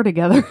went to war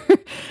together.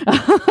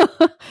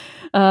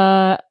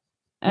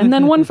 And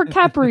then one for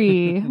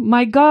Capri,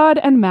 my God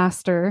and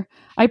master.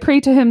 I pray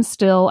to him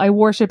still. I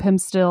worship him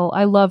still.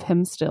 I love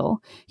him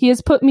still. He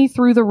has put me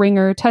through the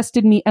ringer,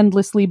 tested me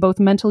endlessly, both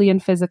mentally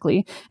and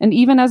physically. And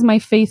even as my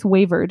faith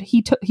wavered,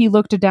 he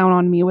looked down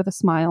on me with a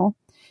smile.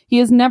 He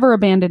has never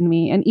abandoned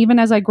me, and even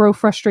as I grow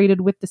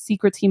frustrated with the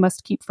secrets he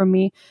must keep from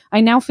me, I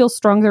now feel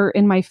stronger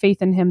in my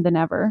faith in him than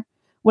ever.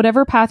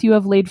 Whatever path you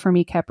have laid for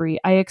me, Khepri,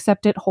 I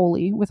accept it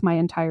wholly with my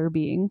entire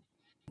being.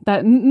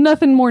 That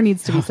nothing more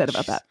needs to be said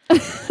about that.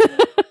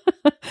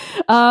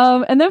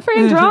 And then for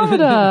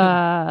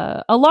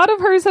Andromeda, a lot of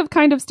hers have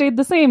kind of stayed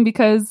the same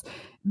because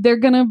they're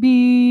going to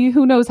be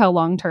who knows how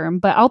long term.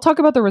 But I'll talk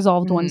about the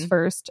resolved ones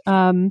first.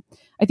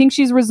 I think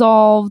she's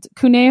resolved.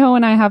 Kuneho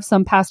and I have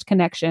some past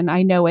connection.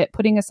 I know it.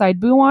 Putting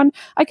aside Buon,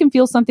 I can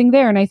feel something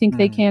there, and I think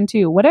they can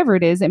too. Whatever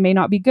it is, it may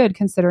not be good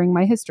considering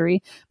my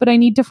history, but I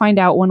need to find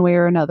out one way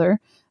or another.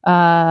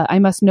 I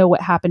must know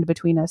what happened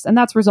between us. And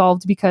that's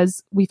resolved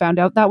because we found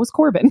out that was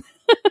Corbin.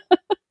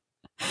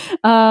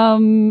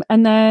 And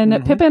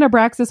then Pippa and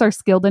Abraxas are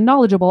skilled and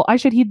knowledgeable. I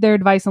should heed their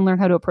advice and learn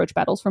how to approach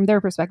battles from their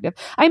perspective.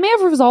 I may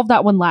have resolved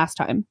that one last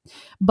time,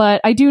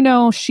 but I do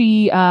know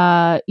she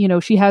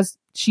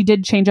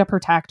did change up her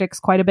tactics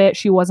quite a bit.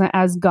 She wasn't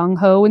as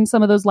gung-ho in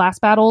some of those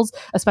last battles,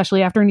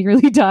 especially after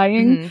nearly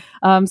dying.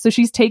 So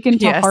she's taken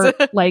to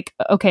heart, like,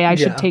 okay, I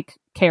should take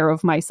care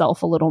of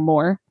myself a little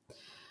more.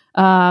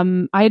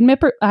 I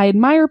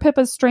admire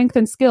Pippa's strength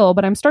and skill,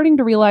 but I'm starting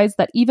to realize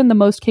that even the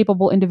most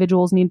capable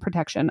individuals need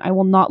protection. I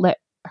will not let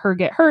her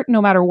get hurt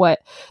no matter what.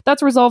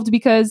 That's resolved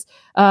because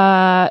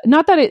not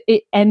that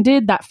it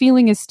ended, that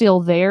feeling is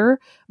still there,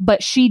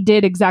 but she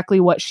did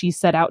exactly what she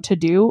set out to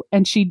do,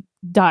 and she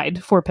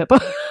died for Pippa.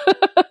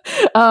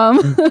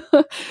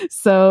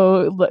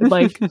 So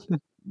like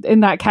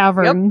in that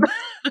cavern,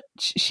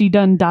 she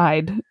done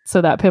died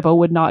so that Pippa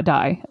would not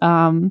die.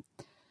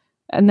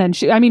 And then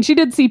she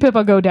did see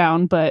Pippa go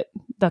down, but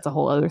that's a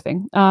whole other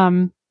thing.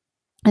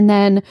 And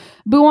then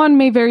Buon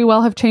may very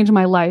well have changed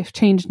my life,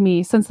 changed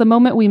me. Since the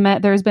moment we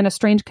met, there has been a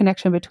strange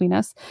connection between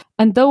us.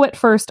 And though at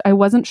first I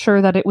wasn't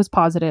sure that it was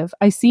positive,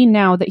 I see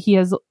now that he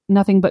has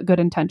nothing but good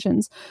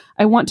intentions.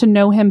 I want to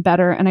know him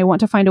better, and I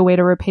want to find a way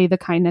to repay the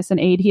kindness and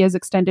aid he has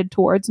extended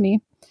towards me.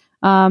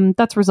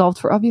 That's resolved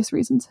for obvious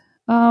reasons.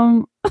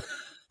 Not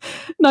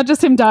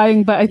just him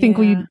dying, but I think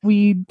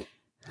we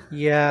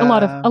a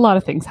lot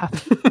of things happen.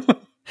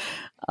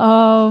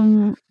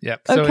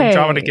 Yep. So okay.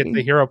 Andromeda gets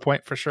the hero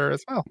point for sure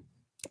as well.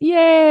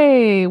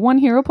 Yay! 1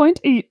 hero point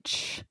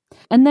each.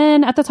 And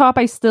then at the top,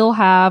 I still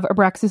have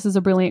Abraxas is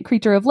a brilliant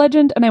creature of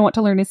legend, and I want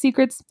to learn his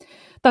secrets.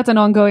 That's an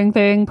ongoing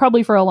thing,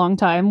 probably for a long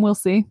time. We'll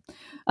see.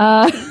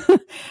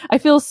 I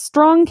feel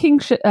strong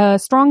kinship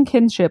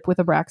with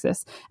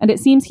Abraxas, and it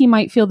seems he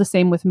might feel the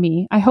same with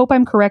me. I hope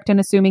I'm correct in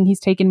assuming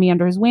he's taken me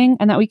under his wing,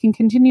 and that we can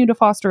continue to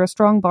foster a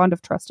strong bond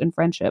of trust and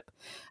friendship.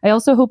 I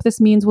also hope this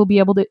means he'll be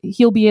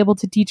able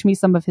to teach me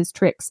some of his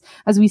tricks,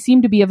 as we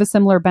seem to be of a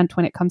similar bent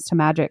when it comes to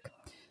magic.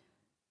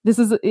 This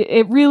is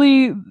it.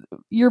 Really,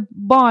 your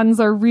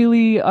bonds are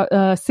really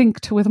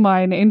synced with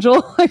mine,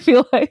 Angel. I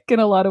feel like in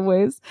a lot of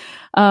ways,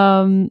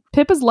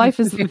 Pippa's life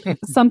is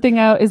something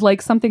out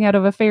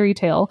of a fairy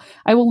tale.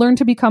 I will learn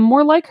to become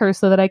more like her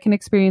so that I can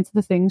experience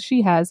the things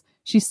she has.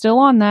 She's still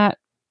on that.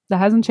 That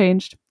hasn't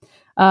changed.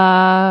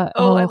 I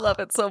love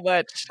it so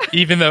much.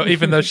 even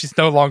though she's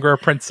no longer a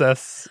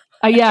princess.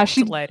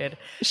 She's delighted.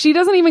 She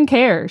doesn't even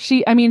care.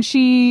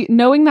 She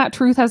knowing that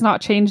truth has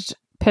not changed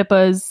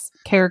Pippa's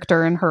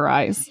character in her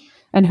eyes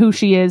and who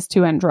she is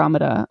to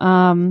Andromeda.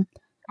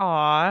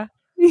 Aww.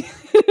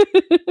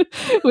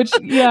 Which,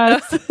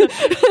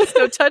 it's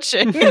so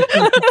touching.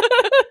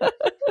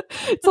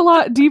 It's a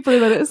lot deeper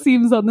than it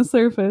seems on the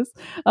surface.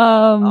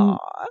 And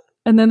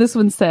then this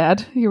one's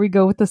sad. Here we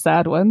go with the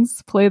sad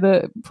ones. Play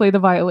the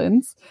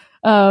violins.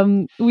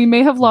 We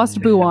may have lost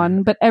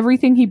Buon, but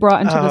everything he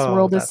brought into this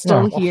world is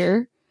still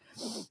here.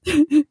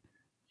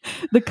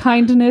 The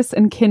kindness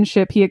and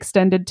kinship he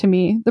extended to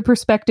me, the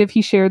perspective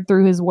he shared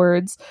through his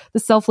words, the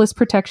selfless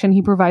protection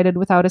he provided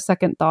without a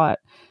second thought.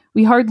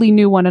 We hardly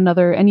knew one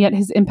another, and yet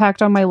his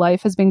impact on my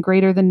life has been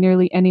greater than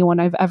nearly anyone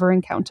I've ever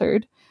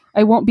encountered.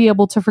 I won't be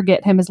able to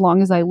forget him as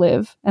long as I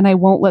live, and I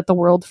won't let the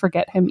world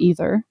forget him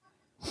either.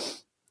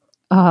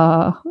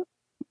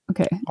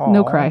 Okay.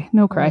 Aww.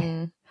 No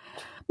cry.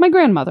 My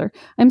grandmother.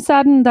 I'm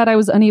saddened that I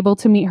was unable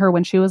to meet her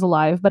when she was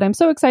alive, but I'm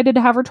so excited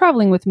to have her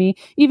traveling with me,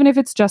 even if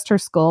it's just her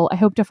skull. I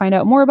hope to find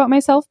out more about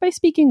myself by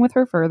speaking with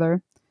her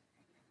further.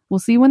 We'll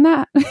see when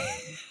that...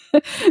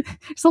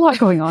 There's a lot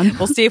going on.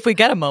 We'll see if we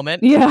get a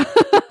moment. Yeah.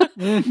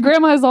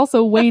 Grandma is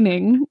also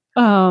waning.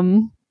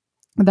 That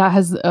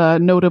has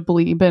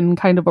notably been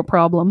kind of a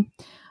problem.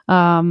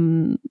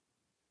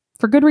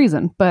 For good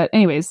reason. But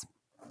anyways...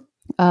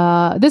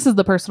 this is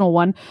the personal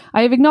one.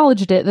 I have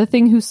acknowledged it, the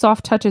thing whose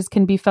soft touches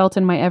can be felt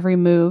in my every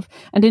move,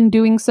 and in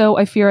doing so,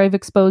 I fear I've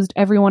exposed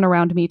everyone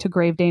around me to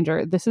grave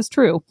danger. This is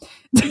true.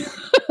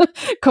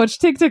 Coach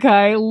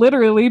Tiktakai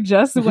literally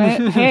just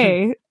went,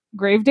 hey,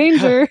 grave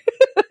danger.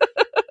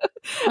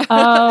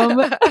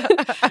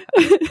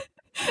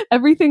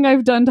 Everything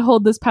I've done to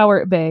hold this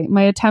power at bay,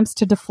 my attempts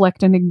to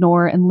deflect and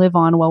ignore and live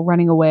on while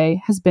running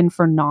away, has been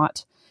for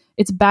naught.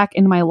 It's back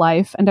in my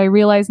life, and I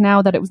realize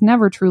now that it was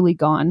never truly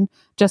gone,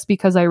 just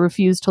because I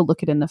refused to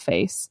look it in the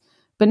face.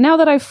 But now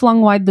that I've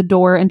flung wide the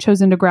door and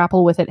chosen to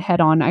grapple with it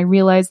head on, I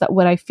realize that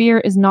what I fear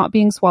is not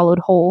being swallowed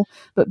whole,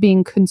 but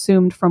being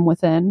consumed from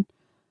within.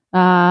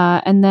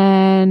 And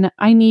then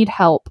I need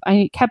help.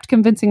 I kept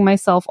convincing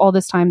myself all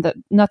this time that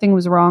nothing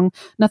was wrong,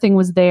 nothing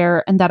was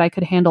there, and that I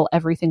could handle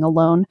everything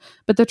alone.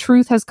 But the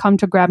truth has come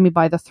to grab me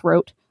by the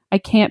throat. I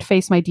can't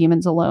face my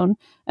demons alone.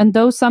 And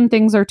though some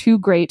things are too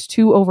great,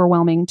 too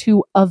overwhelming,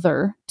 too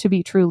other to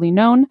be truly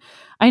known,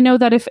 I know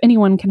that if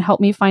anyone can help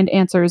me find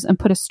answers and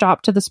put a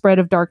stop to the spread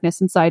of darkness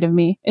inside of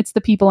me, it's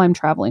the people I'm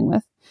traveling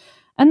with.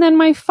 And then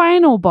my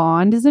final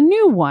bond is a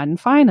new one,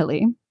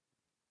 finally.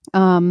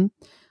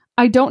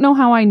 I don't know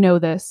how I know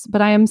this,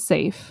 but I am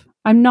safe.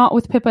 I'm not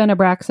with Pippa and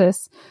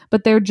Abraxas,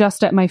 but they're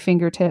just at my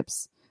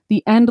fingertips.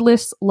 The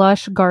endless,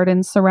 lush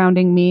gardens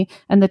surrounding me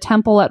and the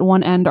temple at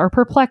one end are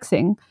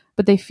perplexing,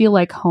 but they feel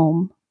like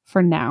home,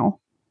 for now.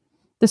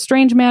 The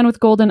strange man with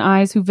golden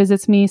eyes who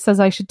visits me says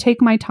I should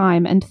take my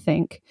time and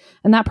think,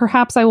 and that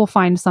perhaps I will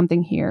find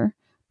something here.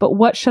 But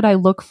what should I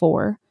look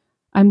for?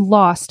 I'm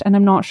lost and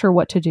I'm not sure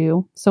what to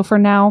do. So for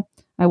now,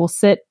 I will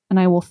sit and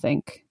I will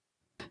think.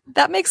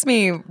 That makes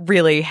me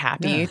really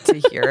happy to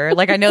hear.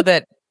 Like, I know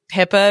that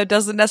Pippa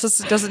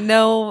doesn't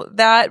know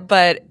that,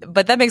 but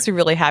that makes me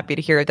really happy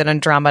to hear that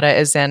Andromeda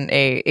is in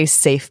a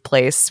safe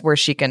place where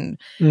she can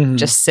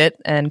just sit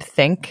and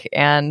think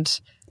and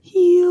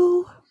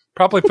heal.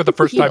 Probably for the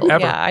first time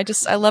ever. Yeah,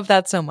 I love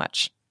that so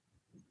much.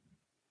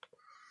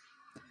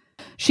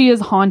 She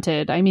is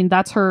haunted. I mean,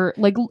 that's her,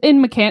 like,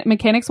 in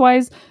mechanics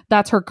wise,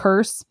 that's her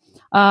curse.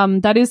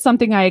 That is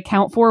something I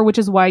account for, which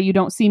is why you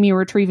don't see me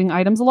retrieving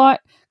items a lot,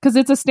 because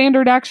it's a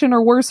standard action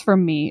or worse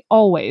from me,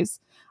 always.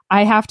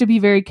 I have to be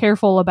very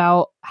careful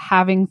about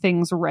having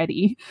things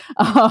ready.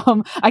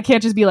 I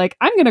can't just be like,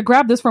 I'm going to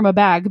grab this from a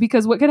bag,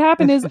 because what could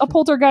happen is a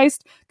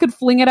poltergeist could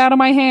fling it out of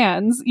my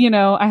hands. You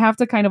know, I have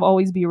to kind of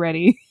always be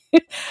ready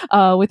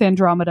with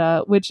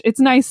Andromeda, which it's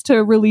nice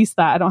to release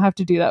that. I don't have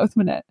to do that with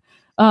Minette.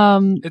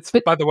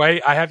 By the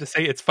way, I have to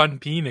say it's fun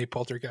being a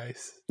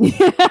poltergeist.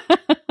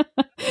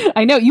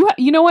 I know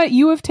you know what?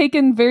 You have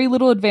taken very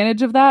little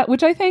advantage of that,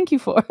 which I thank you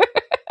for.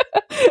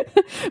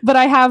 But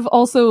I have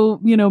also,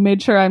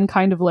 made sure I'm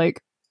kind of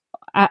like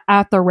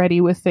at the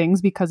ready with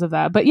things because of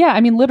that. But yeah,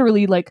 I mean,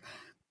 literally, like,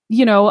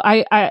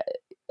 I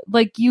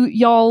like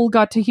y'all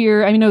got to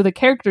hear, I know the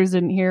characters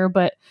didn't hear,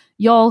 but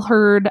y'all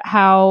heard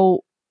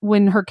how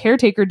when her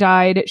caretaker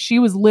died, she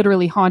was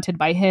literally haunted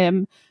by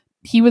him.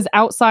 He was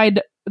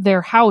outside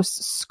their house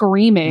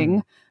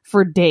screaming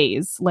for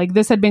days. Like,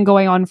 this had been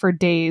going on for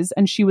days,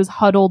 and she was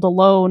huddled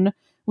alone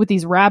with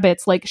these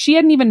rabbits. Like, she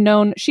hadn't even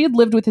known, she had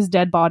lived with his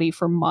dead body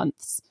for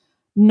months,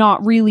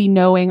 not really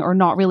knowing or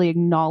not really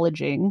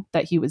acknowledging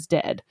that he was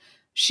dead.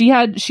 She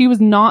was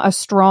not a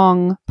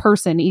strong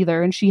person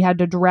either, and she had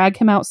to drag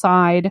him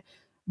outside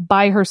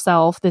by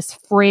herself, this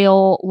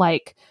frail,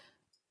 like,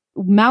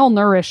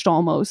 malnourished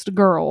almost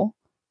girl,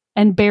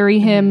 and bury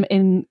him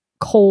in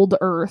cold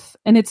earth.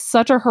 And it's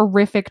such a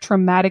horrific,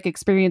 traumatic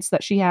experience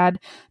that she had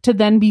to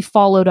then be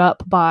followed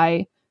up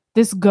by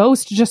this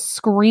ghost just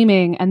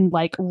screaming and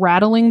like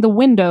rattling the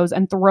windows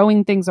and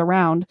throwing things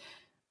around.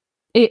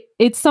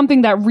 It's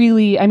something that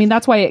really, I mean,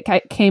 that's why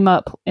it came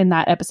up in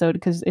that episode,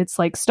 because it's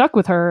like stuck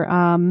with her.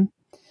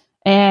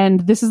 And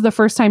this is the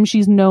first time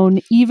she's known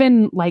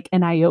even like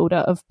an iota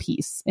of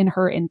peace in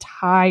her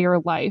entire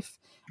life.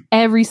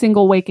 Every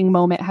single waking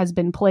moment has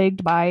been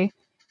plagued by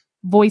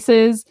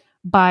voices,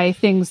 by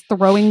things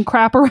throwing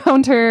crap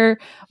around her,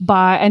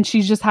 and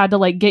she's just had to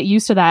like get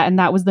used to that, and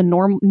that was the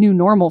new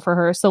normal for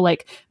her. So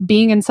like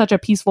being in such a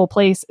peaceful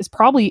place is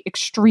probably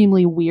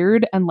extremely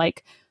weird, and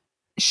like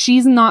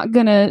she's not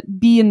gonna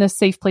be in this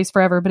safe place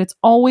forever, but it's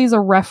always a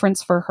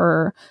reference for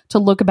her to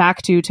look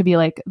back to be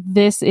like,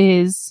 this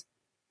is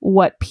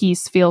what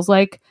peace feels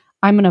like.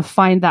 I'm gonna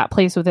find that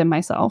place within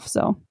myself.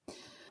 So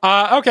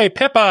okay,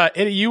 Pippa,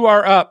 you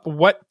are up.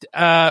 What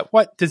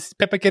does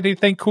Pippa get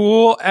anything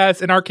cool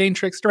as an arcane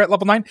trickster at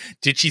level 9?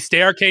 Did she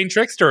stay arcane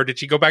trickster, or did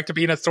she go back to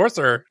being a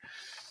sorcerer?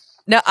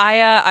 No,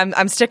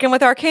 I'm sticking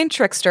with arcane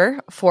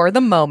trickster for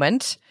the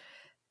moment.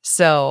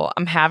 So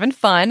I'm having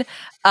fun.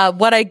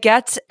 What I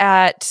get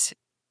at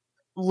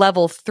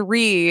level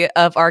 3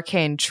 of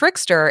arcane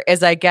trickster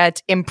is I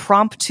get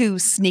impromptu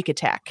sneak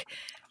attack,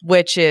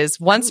 which is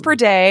once per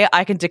day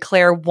I can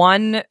declare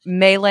one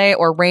melee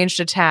or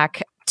ranged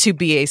attack to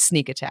be a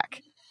sneak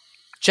attack.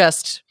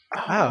 Just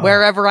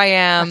wherever I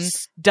am.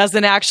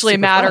 Doesn't actually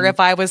matter fun. If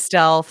I was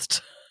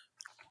stealthed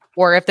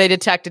or if they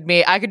detected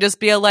me. I could just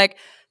be like,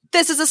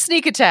 this is a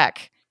sneak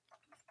attack.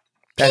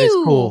 That is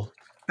cool.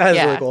 That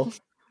is really cool.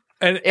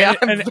 I'm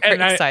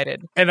very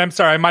excited. And I'm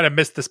sorry, I might have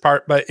missed this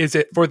part, but is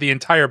it for the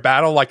entire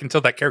battle, like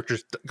until that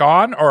character's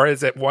gone, or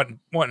is it one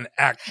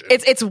action?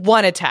 It's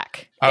one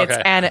attack.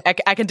 Okay. And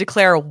I can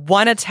declare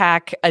one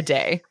attack a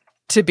day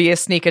to be a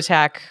sneak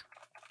attack,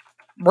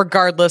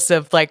 regardless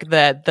of like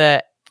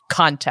the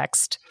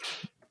context.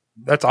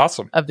 That's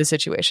awesome. of the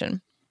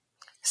situation.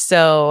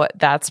 So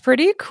that's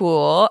pretty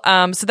cool.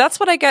 So that's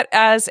what I get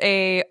as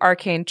a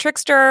arcane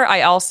trickster.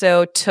 I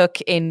also took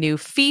a new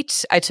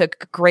feat. I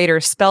took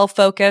greater spell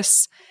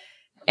focus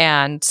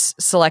and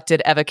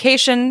selected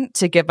evocation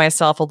to give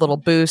myself a little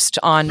boost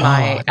on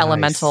my nice.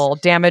 elemental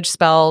damage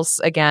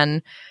spells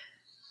again,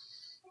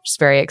 which is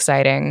very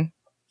exciting.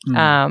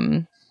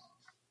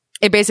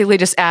 It basically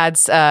just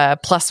adds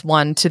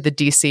 +1 to the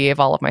DC of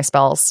all of my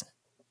spells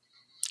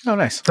Oh,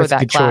 nice. for That's a that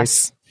good class.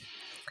 choice.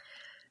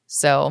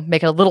 So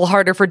make it a little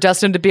harder for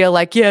Dustin to be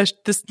like, yeah,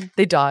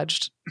 they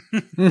dodged.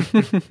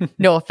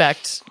 No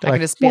effect. I Like,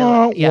 can just be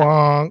wah, like, yeah,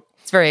 wah.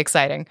 it's very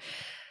exciting.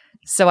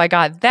 So I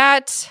got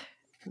that.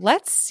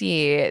 Let's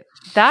see.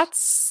 I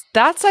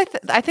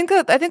think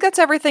that's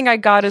everything I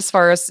got as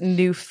far as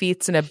new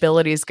feats and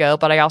abilities go.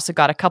 But I also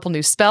got a couple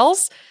new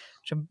spells,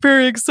 which I'm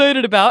very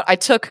excited about. I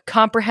took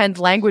Comprehend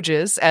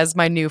Languages as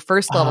my new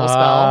first level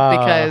spell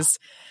because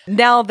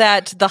now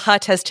that the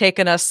hut has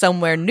taken us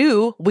somewhere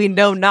new, we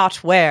know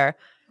not where.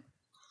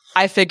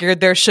 I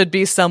figured there should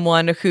be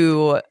someone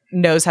who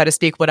knows how to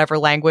speak whatever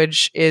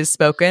language is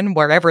spoken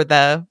wherever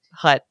the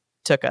hut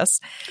took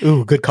us.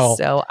 Ooh, good call.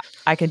 So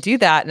I can do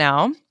that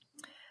now.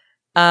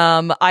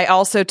 I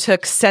also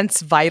took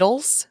Sense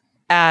Vitals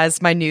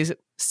as my new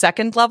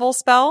second level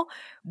spell,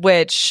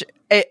 which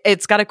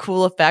it's got a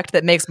cool effect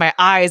that makes my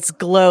eyes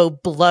glow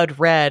blood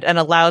red and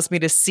allows me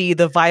to see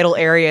the vital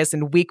areas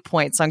and weak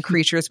points on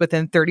creatures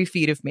within 30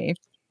 feet of me.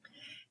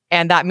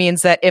 And that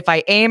means that if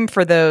I aim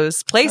for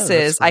those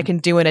places, I can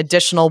do an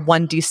additional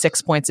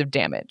 1d6 points of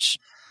damage.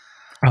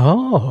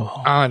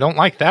 Oh. I don't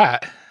like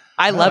that.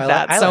 I love I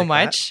that like so that.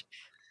 much.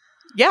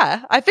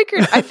 Yeah, I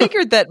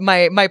figured that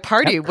my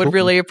party That's would cool.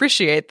 really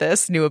appreciate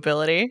this new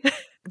ability.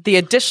 The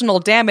additional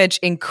damage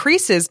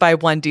increases by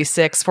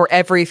 1d6 for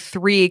every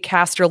 3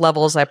 caster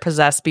levels I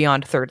possess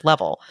beyond 3rd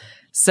level.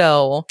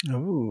 So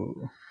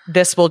Ooh.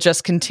 this will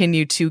just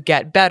continue to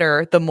get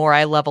better the more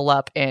I level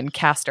up in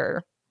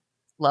caster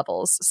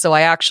levels. So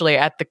I actually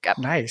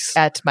Nice.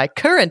 at my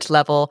current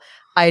level,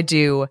 I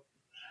do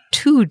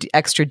 2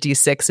 extra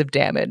d6 of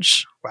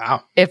damage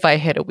Wow. if I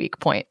hit a weak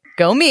point.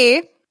 Go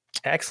me.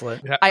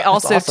 Excellent. Yeah. I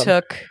also awesome.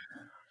 took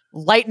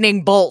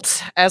Lightning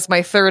Bolt as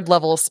my 3rd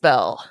level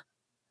spell,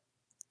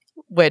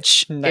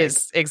 which Nice.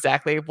 is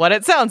exactly what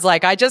it sounds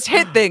like. I just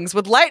hit things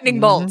with lightning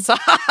bolts. Oh,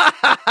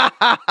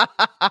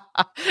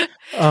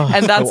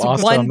 And that's so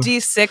awesome.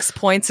 1d6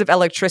 points of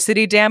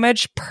electricity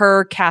damage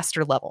per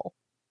caster level.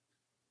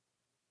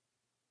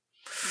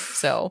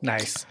 So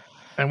Nice.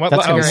 And what,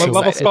 That's gonna be what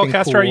level exciting.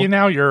 spellcaster are you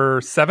now?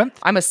 You're 7th?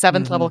 I'm a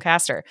 7th level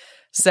caster.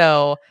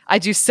 So I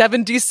do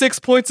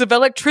 7d6 points of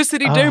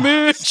electricity Oh,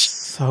 damage.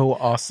 So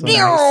awesome.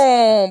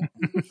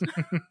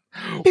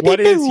 What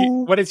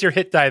is your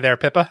hit die there,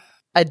 Pippa?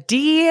 A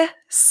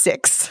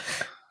d6.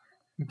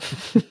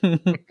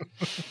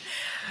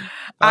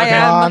 I Okay.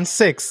 am On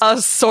 6.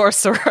 a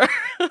sorcerer.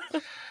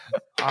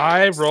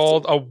 I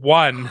rolled a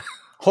 1.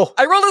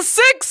 I rolled a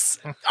 6.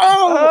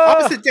 Oh,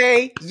 opposite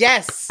day.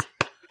 Yes.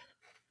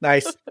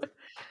 Nice.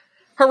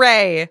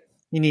 Hooray.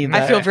 You need I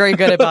that. feel very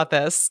good about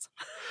this.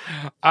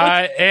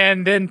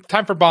 And then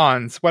time for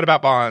bonds. What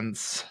about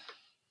bonds?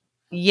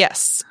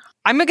 Yes.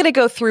 I'm going to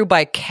go through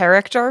by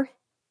character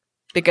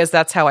because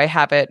that's how I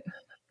have it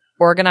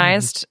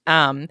organized.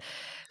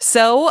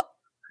 So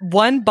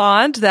one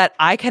bond that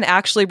I can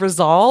actually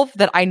resolve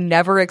that I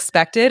never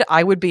expected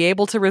I would be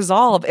able to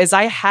resolve is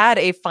I had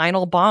a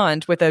final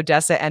bond with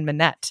Odessa and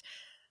Minette.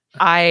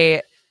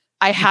 I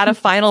had a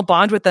final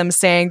bond with them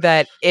saying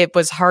that it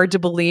was hard to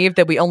believe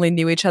that we only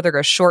knew each other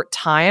a short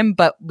time,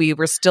 but we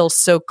were still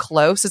so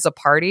close as a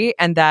party,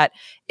 and that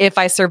if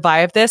I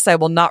survive this, I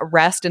will not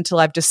rest until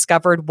I've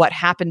discovered what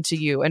happened to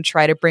you and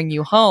try to bring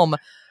you home.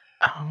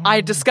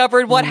 I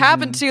discovered what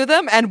happened to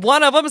them, and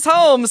one of them's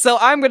home, so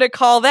I'm going to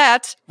call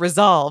that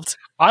resolved.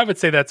 I would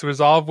say that's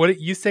resolved.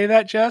 Wouldn't you say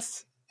that,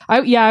 Jess?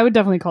 I would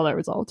definitely call that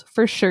resolved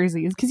for sure.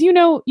 Because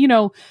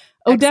Odessa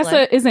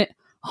Excellent. isn't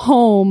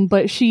home,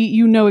 but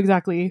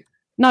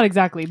not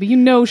exactly, but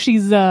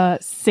she's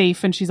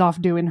safe and she's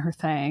off doing her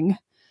thing.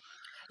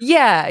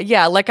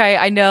 Yeah. Like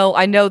I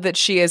know that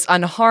she is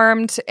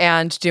unharmed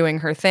and doing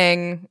her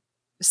thing.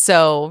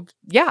 So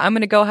yeah, I'm going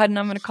to go ahead and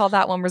I'm going to call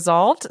that one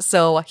resolved.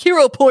 So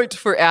hero point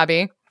for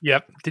Abby.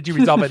 Yep. Did you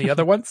resolve any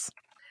other ones?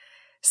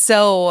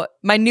 So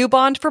my new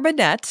bond for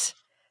Minette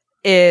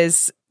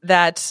is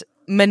that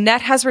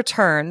Minette has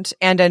returned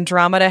and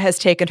Andromeda has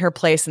taken her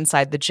place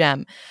inside the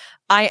gem.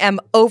 I am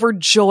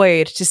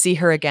overjoyed to see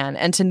her again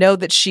and to know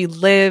that she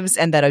lives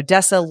and that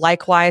Odessa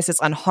likewise is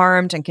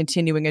unharmed and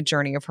continuing a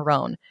journey of her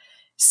own.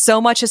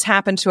 So much has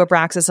happened to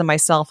Abraxas and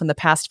myself in the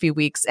past few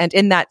weeks, and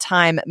in that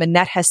time,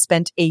 Minette has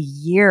spent a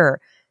year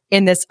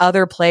in this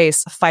other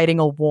place fighting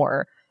a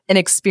war, an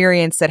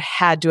experience that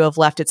had to have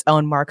left its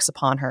own marks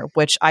upon her,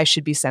 which I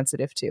should be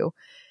sensitive to.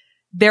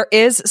 There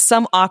is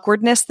some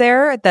awkwardness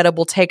there that it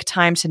will take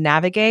time to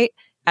navigate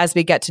as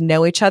we get to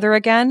know each other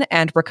again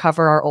and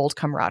recover our old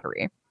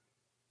camaraderie.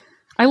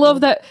 I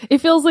love that. It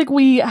feels like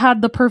we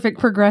had the perfect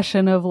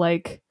progression of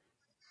like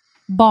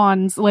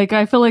bonds. Like,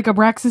 I feel like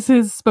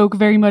Abraxas's spoke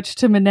very much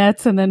to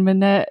Minette's, and then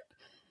Minette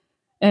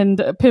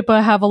and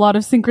Pippa have a lot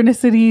of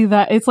synchronicity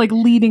that it's like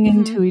leading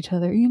into each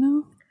other, you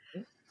know?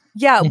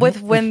 Yeah,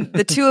 with when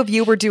the two of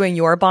you were doing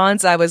your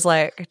bonds, I was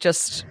like,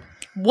 just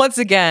once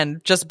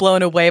again, just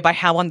blown away by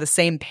how on the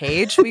same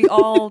page we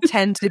all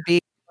tend to be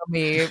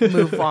when we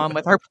move on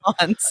with our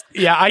bonds.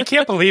 Yeah, I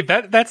can't believe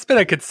that's been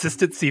a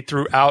consistency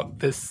throughout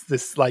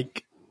this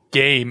like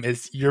game.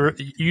 Is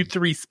you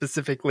three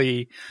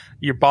specifically,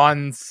 your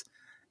bonds.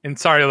 And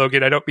sorry,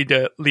 Logan, I don't mean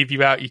to leave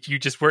you out. You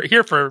just were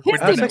here for when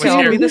That's Minette okay, I'll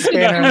was be the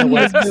spanner in the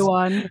works.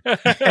 Buon.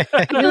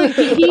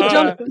 He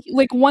jumped,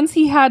 like, once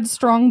he had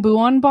strong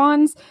Buon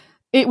bonds,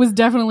 it was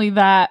definitely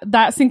that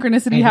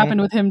synchronicity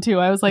happened with him too.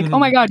 I was like, oh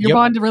my god, your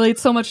bond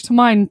relates so much to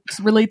mine,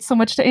 relates so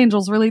much to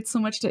Angel's, relates so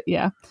much to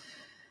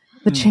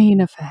the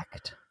chain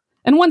effect.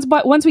 And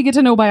once we get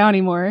to know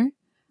Bayani more,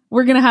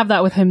 we're gonna have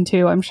that with him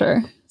too, I'm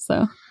sure.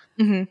 So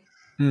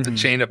the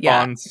chain of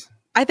bonds.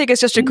 I think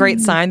it's just a great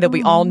sign that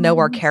we all know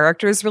our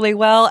characters really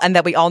well and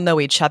that we all know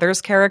each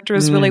other's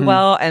characters really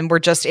well. And we're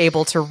just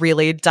able to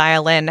really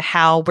dial in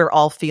how we're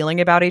all feeling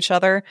about each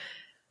other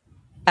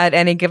at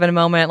any given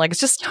moment. Like,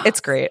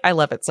 it's great. I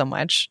love it so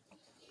much.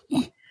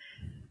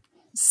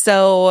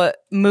 So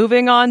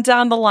moving on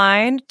down the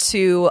line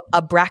to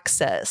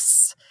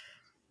Abraxas.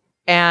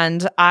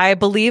 And I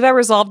believe I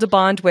resolved a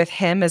bond with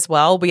him as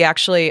well. We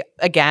actually,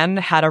 again,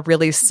 had a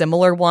really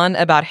similar one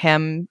about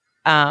him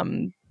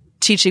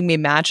teaching me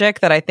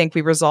magic that I think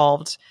we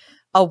resolved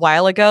a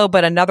while ago.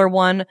 But another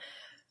one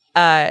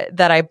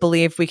that I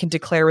believe we can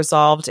declare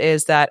resolved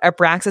is that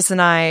Abraxas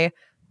and I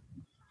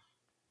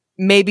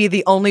may be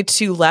the only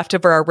two left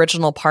of our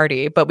original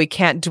party, but we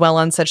can't dwell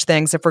on such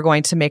things if we're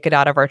going to make it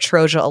out of our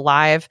Troja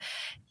alive.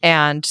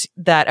 And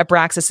that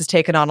Abraxas has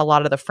taken on a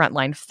lot of the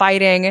frontline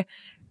fighting,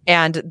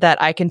 and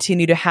that I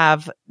continue to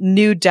have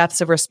new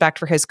depths of respect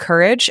for his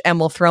courage and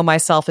will throw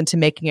myself into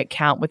making it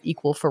count with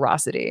equal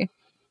ferocity.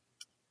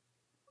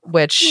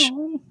 Which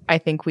I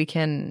think we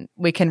can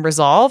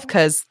resolve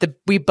because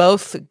we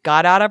both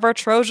got out of our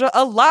Troja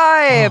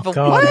alive. Oh,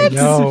 God, I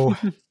know.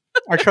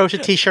 Our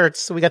Troja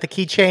t-shirts. We got the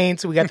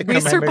keychains. We got the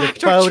commemorative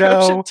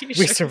photo.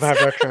 We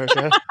survived our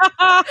Troja.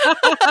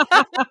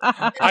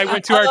 I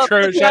went to our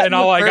Troja and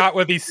all I got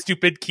were these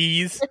stupid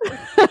keys.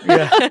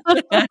 Yeah.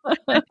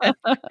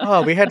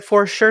 Oh, we had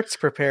 4 shirts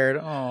prepared.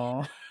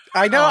 Oh.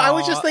 I know. I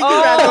was just thinking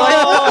that.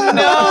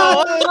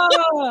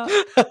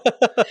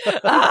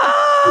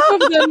 Two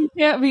of them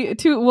can't be.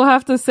 We'll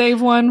have to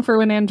save one for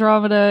when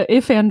Andromeda,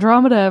 if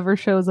Andromeda ever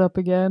shows up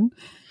again.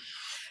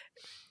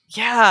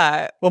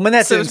 Yeah. Well,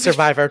 Minette didn't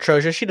survive our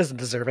Troja. She doesn't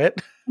deserve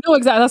it. No,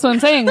 exactly. That's what I'm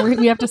saying.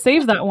 We have to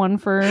save that one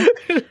for.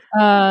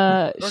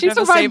 She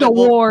survived a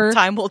war.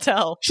 Time will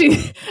tell.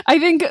 I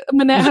think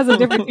Minette has a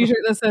different T-shirt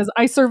that says,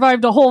 "I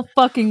survived a whole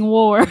fucking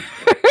war."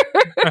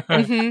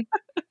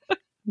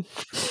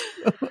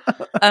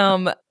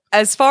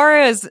 As far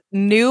as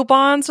new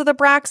bonds with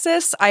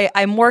Abraxas,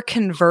 I more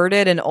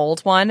converted an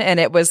old one, and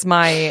it was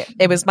my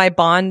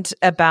bond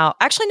about.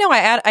 Actually, no,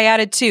 I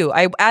added 2.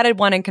 I added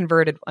one and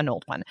converted an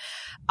old one.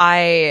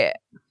 I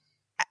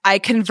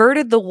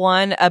converted the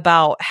one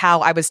about how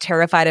I was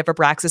terrified of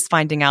Abraxas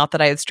finding out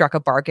that I had struck a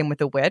bargain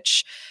with a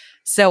witch.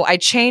 So I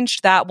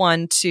changed that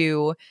one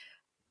to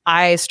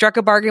I struck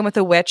a bargain with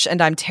a witch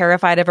and I'm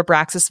terrified of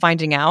Abraxas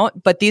finding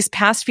out. But these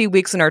past few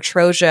weeks in our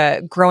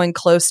Troja, growing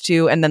close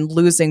to and then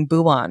losing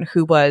Buon,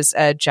 who was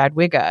a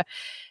Jadwiga,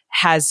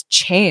 has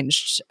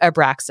changed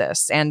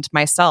Abraxas and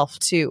myself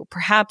too.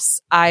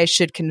 Perhaps I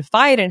should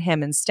confide in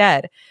him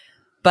instead,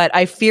 but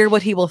I fear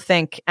what he will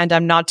think and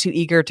I'm not too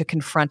eager to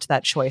confront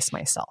that choice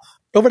myself.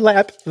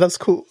 Overlap. That's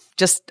cool.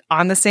 Just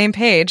on the same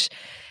page.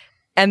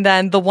 And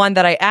then the one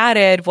that I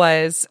added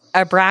was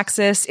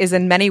Abraxas is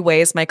in many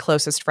ways my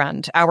closest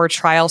friend. Our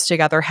trials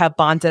together have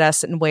bonded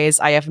us in ways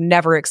I have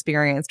never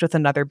experienced with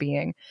another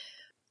being.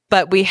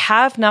 But we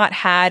have not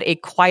had a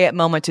quiet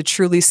moment to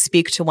truly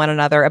speak to one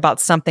another about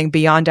something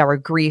beyond our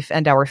grief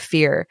and our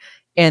fear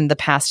in the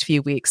past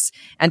few weeks.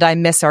 And I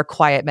miss our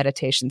quiet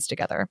meditations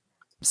together.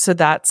 So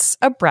that's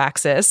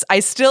Abraxas. I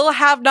still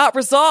have not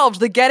resolved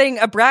the getting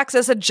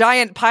Abraxas a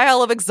giant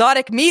pile of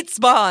exotic meats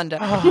bond.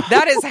 Oh.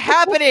 That is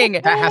happening.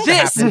 That has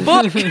this to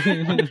book.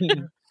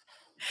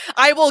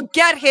 I will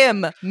get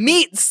him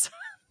meats.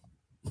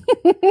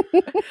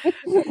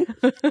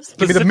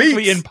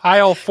 Specifically in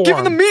pile form. Give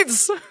me the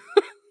meats.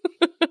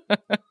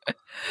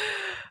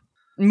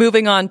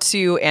 Moving on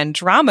to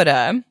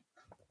Andromeda.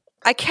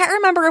 I can't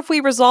remember if we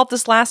resolved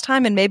this last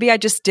time, and maybe I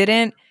just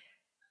didn't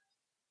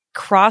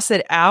cross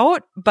it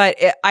out, but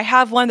I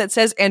have one that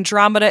says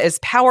Andromeda is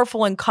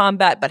powerful in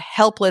combat but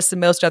helpless in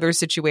most other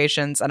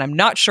situations, and I'm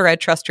not sure I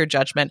trust her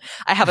judgment.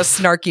 I have a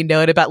snarky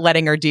note about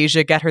letting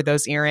Ardisia get her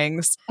those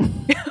earrings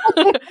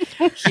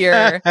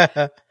here,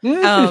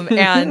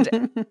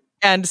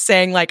 and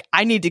saying like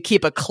I need to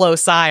keep a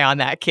close eye on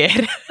that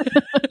kid.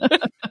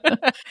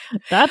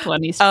 That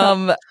one he's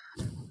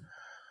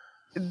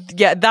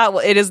yeah,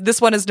 this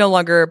one is no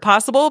longer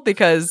possible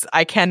because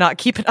I cannot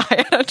keep an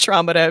eye on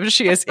Andromeda.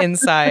 She is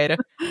inside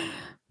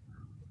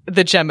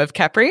the Gem of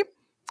Khepri.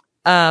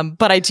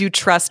 But I do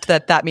trust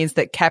that means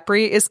that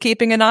Khepri is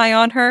keeping an eye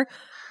on her.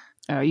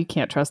 Oh, you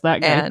can't trust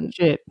that guy. And-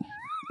 Shit.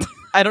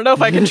 I don't know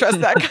if I can trust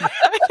that guy.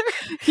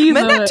 He's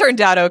Minette turned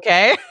out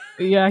okay.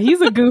 Yeah,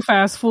 he's a goof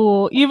ass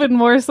fool, even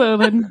more so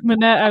than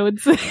Minette, I would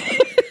say.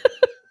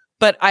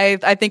 But I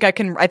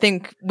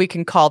think we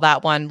can call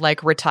that one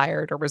like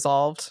retired or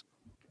resolved.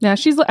 Yeah,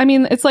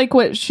 it's like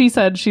what she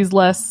said. She's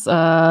less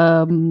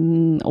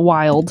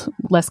wild,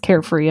 less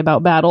carefree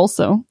about battle.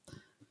 So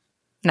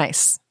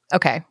Nice.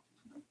 Okay.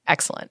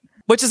 Excellent.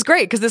 Which is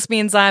great because this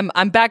means I'm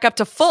back up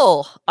to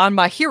full on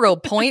my hero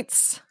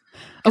points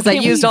because I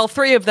used all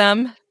 3 of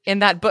them in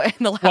that book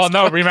in the last. Well,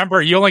 no, book.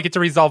 remember you only get to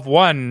resolve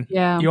 1.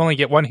 Yeah. You only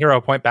get 1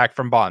 hero point back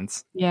from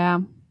bonds. yeah,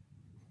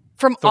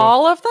 From So-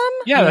 all of them?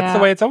 Yeah, that's Yeah. the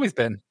way it's always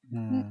been.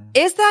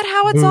 Is that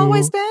how it's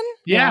always been?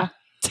 Yeah.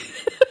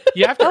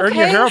 You have to earn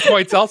your Okay. hero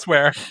points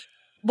elsewhere.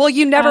 Well,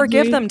 you never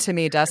give Sadly. them to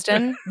me,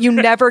 Dustin. You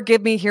never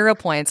give me hero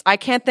points. I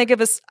can't think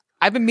of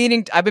I've been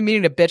meaning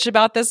to bitch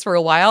about this for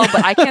a while,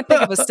 but I can't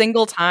think of a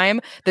single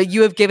time that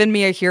you have given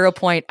me a hero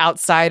point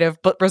outside of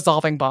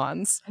resolving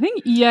bonds. I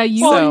think you.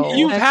 Well, So-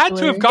 you've had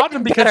to have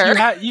gotten them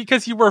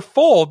because you were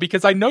full.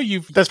 Because I know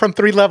you've That's from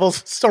 3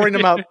 levels, storing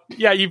them out.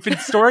 you've been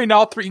storing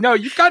all 3. No,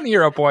 you've gotten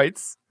hero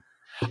points.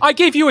 I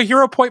gave you a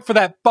hero point for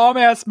that bomb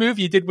ass move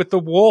you did with the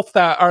wolf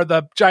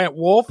the giant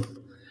wolf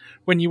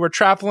when you were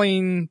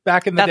traveling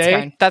back in the That's day.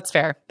 fine. That's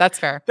fair. That's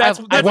fair. That's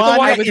I the One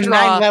one in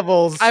 9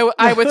 levels.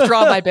 I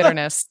withdraw my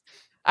bitterness.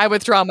 I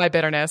withdraw my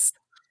bitterness.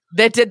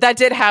 That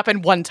did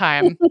happen one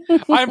time.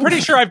 I'm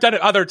pretty sure I've done it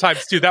other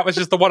times too. That was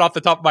just the one off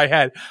the top of my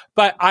head.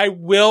 But I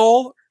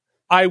will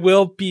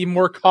be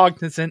more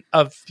cognizant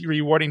of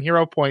rewarding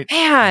hero points.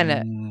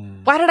 Man,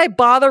 why did I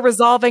bother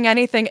resolving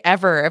anything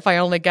ever if I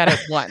only get it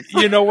once?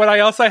 You know what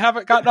else I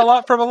haven't gotten a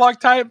lot from a long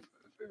time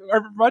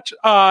or much?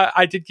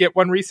 I did get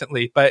one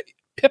recently, but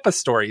Pippa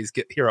stories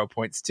get hero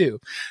points too.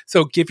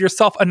 So give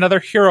yourself another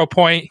hero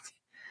point.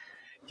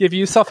 Give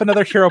yourself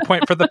another hero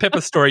point for the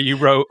Pippa story you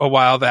wrote a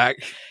while back.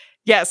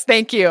 Yes,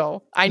 thank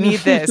you. I need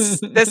this.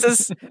 This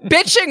is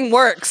bitching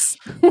works.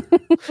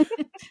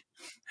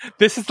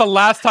 This is the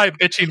last time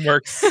bitching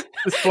works.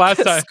 This is the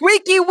last time.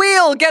 Squeaky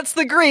wheel gets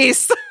the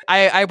grease.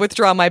 I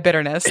withdraw my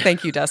bitterness.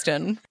 Thank you,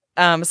 Dustin.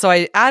 So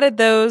I added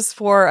those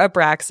for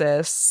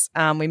Abraxas.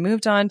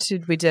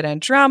 We did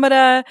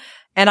Andromeda,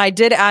 and I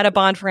did add a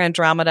bond for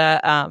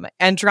Andromeda.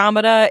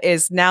 Andromeda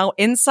is now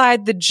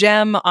inside the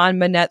gem on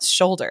Minette's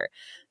shoulder.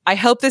 I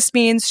hope this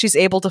means she's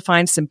able to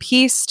find some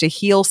peace to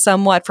heal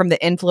somewhat from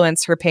the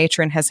influence her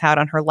patron has had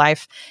on her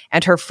life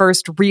and her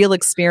first real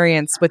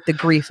experience with the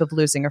grief of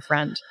losing a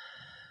friend.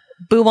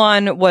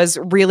 Buon was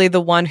really the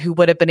one who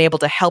would have been able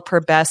to help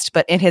her best,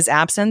 but in his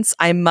absence,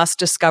 I must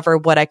discover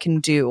what I can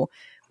do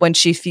when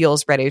she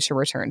feels ready to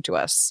return to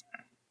us.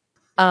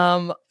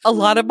 A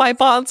lot of my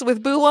bonds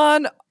with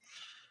Buon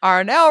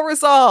are now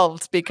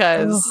resolved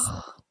because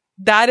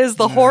that is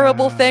the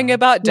horrible thing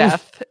about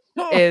death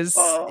is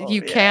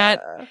you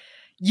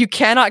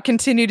cannot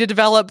continue to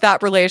develop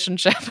that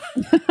relationship.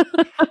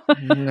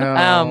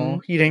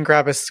 No, you didn't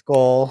grab his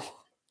skull.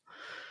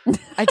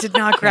 I did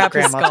not grab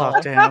his Grandma skull.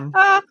 talked to him.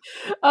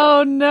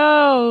 Oh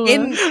no!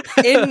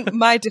 In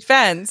my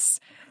defense,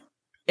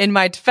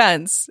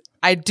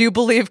 I do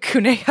believe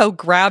Cuneo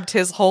grabbed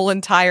his whole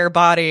entire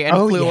body and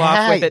flew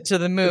off with it to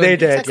the moon. They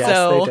did, yes,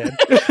 So they did.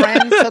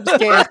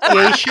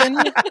 Transubstantiation.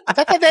 Is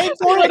that the name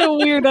for What it? a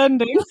weird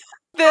ending.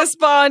 this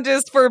bond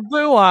is for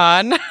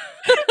Buon.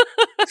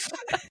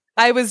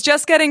 I was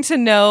just getting to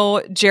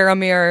know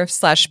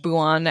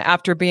Jaromir/Buon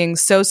after being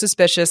so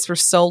suspicious for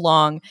so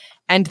long,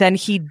 and then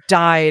he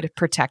died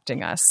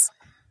protecting us.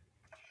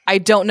 I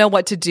don't know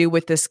what to do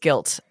with this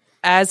guilt.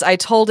 As I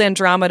told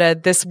Andromeda,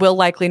 this will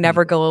likely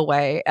never go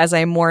away as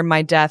I mourn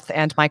my death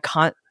and my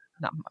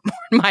not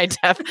mourn my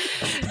death.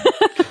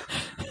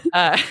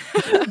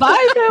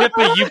 Bye,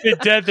 Pippa, you've been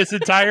dead this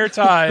entire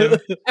time.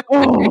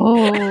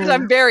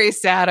 I'm very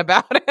sad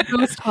about it.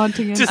 Ghost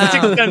haunting. Just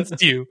sixth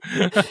sensed you.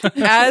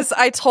 As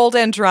I told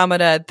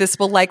Andromeda, this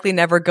will likely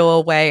never go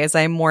away as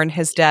I mourn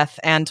his death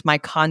and my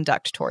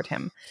conduct toward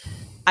him.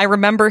 I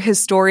remember his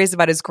stories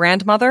about his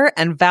grandmother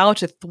and vow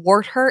to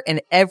thwart her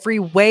in every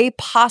way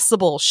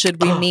possible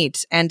should we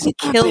meet and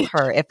kill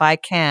her if I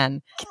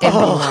can in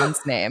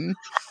Buon's name.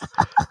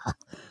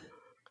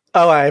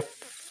 Oh, I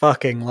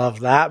fucking love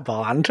that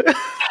bond.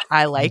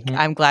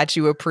 I'm glad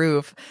you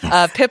approve.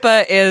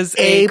 Pippa is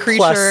a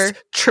creature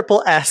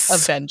triple S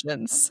of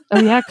vengeance. Oh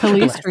yeah,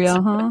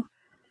 Calistria, huh?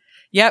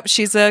 Yep,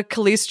 she is a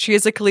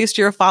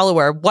Calistria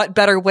follower. What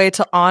better way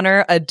to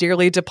honor a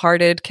dearly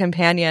departed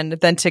companion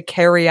than to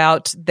carry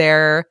out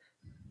their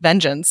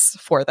vengeance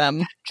for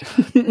them?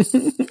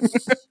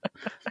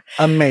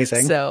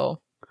 Amazing. So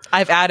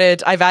I've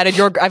added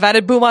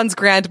Buon's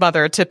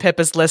grandmother to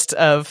Pippa's list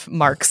of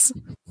marks.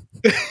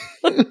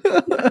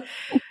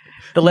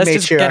 The list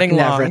is getting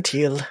long.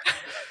 Navratil.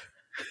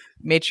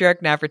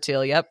 Matriarch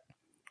Navratil, yep.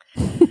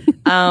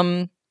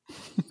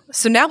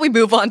 So now we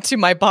move on to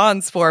my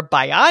bonds for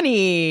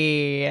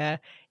Bayani.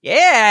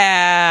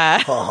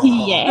 Yeah. Oh.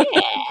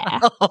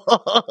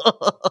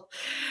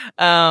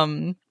 Yeah.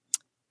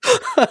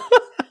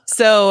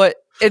 So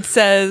it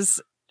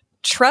says,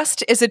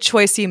 trust is a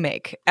choice you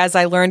make, as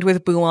I learned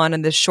with Buon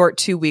in the short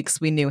 2 weeks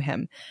we knew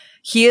him.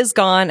 He is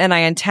gone, and I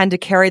intend to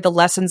carry the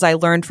lessons I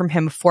learned from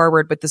him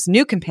forward with this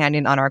new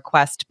companion on our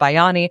quest,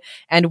 Bayani,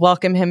 and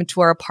welcome him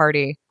to our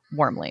party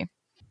warmly.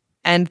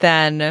 And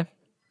then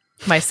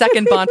my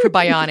second bond for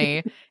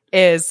Bayani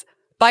is,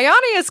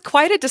 Bayani is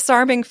quite a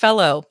disarming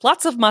fellow.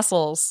 Lots of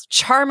muscles,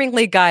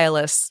 charmingly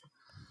guileless,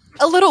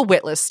 a little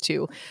witless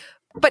too.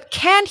 But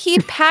can he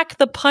pack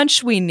the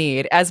punch we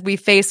need as we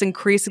face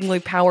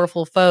increasingly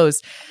powerful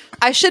foes?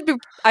 I should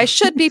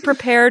be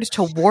prepared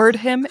to ward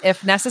him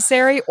if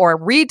necessary or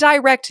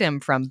redirect him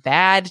from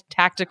bad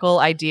tactical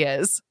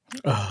ideas.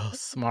 Oh,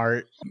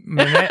 smart.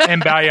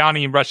 And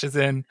Bayani rushes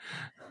in.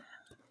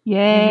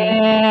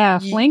 Yeah,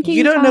 flanking.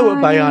 You don't know what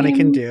Bayani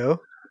can time. do.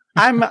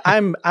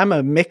 I'm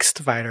a mixed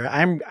fighter.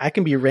 I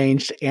can be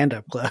ranged and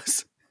up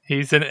close.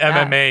 He's an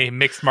MMA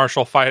mixed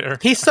martial fighter.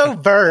 He's so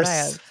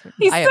versed.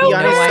 He's I have so no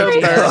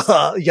Bayani's idea.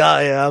 so Yeah,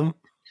 I am.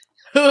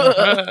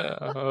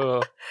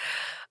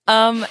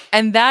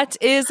 And that's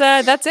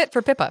it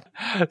for Pippa.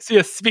 So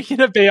yeah,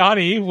 speaking of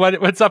Bayani,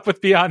 what's up with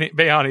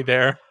Bayani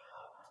there?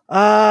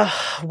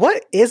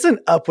 What isn't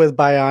up with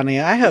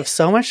Bayani? I have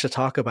so much to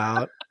talk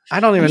about. I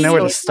don't even know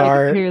where to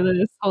start. Hear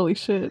this? Holy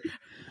shit!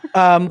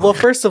 Well,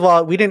 first of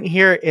all, we didn't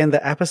hear it in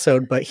the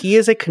episode, but he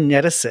is a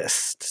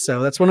kineticist.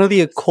 So that's one of the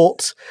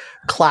occult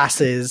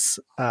classes.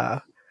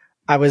 I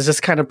was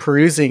just kind of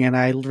perusing and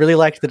I really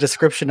liked the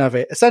description of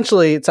it.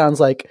 Essentially, it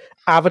sounds like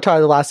Avatar: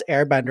 The Last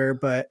Airbender,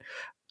 but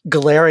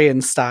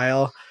Galarian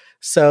style.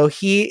 So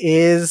he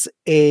is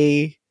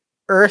a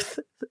earth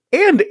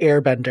and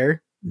airbender,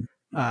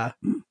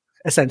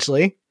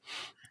 essentially.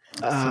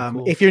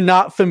 cool. If you're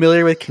not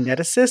familiar with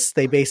kineticists,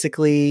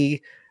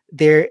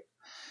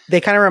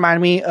 they kind of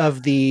remind me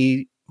of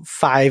the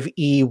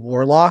 5e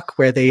Warlock,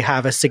 where they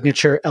have a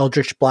signature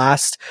Eldritch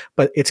Blast,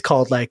 but it's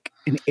called like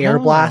an air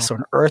blast or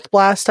an earth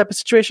blast type of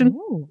situation.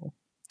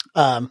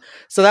 So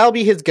that'll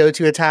be his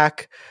go-to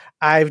attack.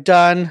 I've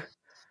done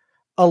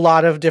a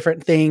lot of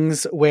different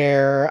things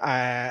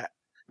where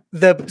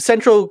the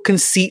central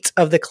conceit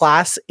of the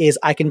class is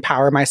I can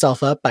power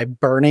myself up by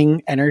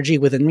burning energy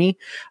within me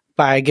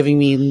by giving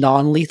me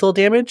non-lethal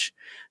damage.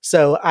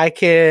 So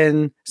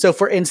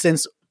for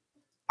instance,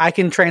 I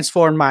can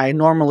transform my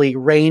normally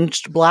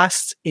ranged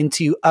blasts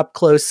into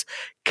up-close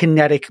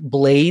kinetic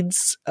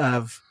blades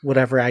of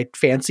whatever I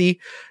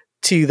fancy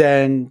to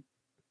then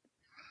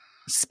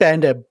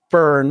spend a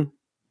burn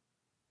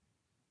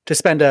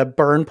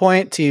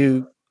point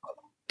to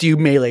do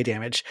melee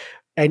damage.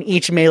 And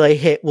each melee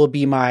hit will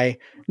be my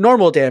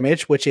normal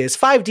damage, which is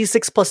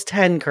 5d6 plus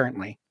 10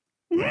 currently.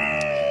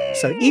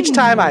 So each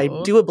time I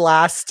do a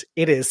blast,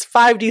 it is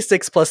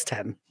 5d6 plus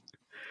 10.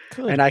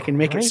 And I can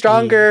make it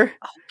stronger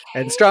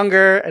and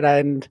stronger.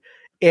 And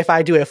if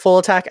I do a full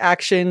attack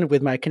action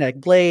with my kinetic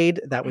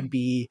blade, that would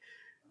be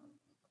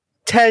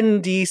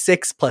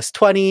 10d6 plus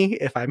 20.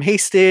 If I'm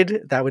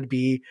hasted, that would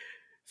be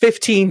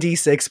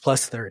 15d6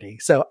 plus 30.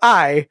 So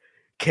I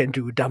can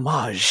do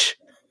damage.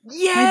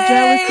 Yay! My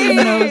jealousy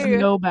knows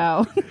no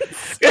bounds.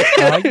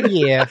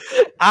 Yeah.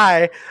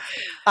 I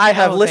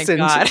have Oh, thank listened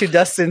God. to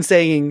Dustin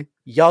saying,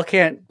 y'all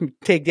can't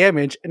take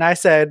damage. And I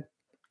said,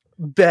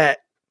 bet.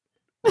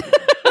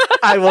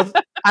 I will.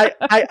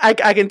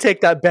 I can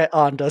take that bet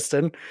on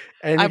Dustin,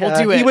 and I will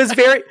do it.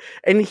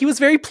 He was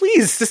very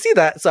pleased to see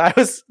that.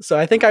 So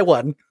I think I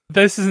won.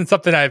 This isn't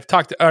something I've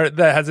talked or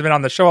that hasn't been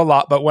on the show a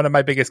lot, but one of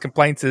my biggest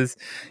complaints is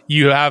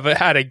you have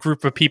had a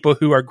group of people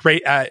who are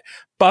great at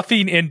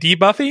buffing and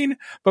debuffing,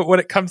 but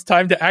when it comes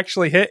time to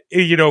actually hit,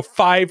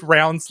 5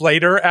 rounds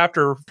later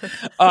after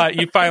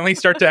you finally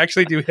start to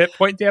actually do hit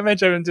point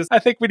damage, I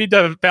think we need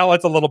to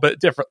balance a little bit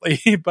differently.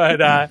 But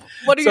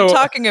What are you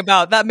talking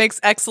about? That makes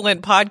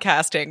excellent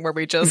podcasting where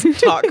we just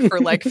talk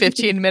for like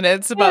 15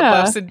 minutes about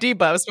Yeah. buffs and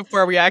debuffs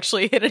before we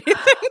actually hit anything.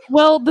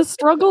 Well, the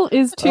struggle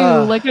is too,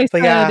 like I but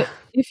said, yeah.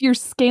 if you're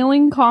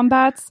scaling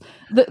combats,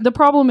 the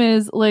problem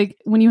is like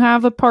when you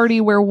have a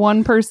party where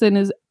one person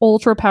is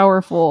ultra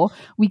powerful,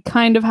 we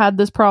kind of had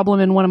this problem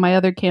in one of my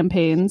other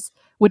campaigns,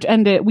 which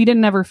ended, we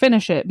didn't ever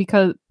finish it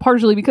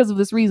partially because of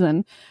this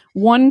reason.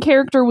 One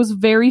character was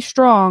very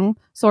strong,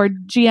 so our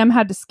GM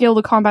had to scale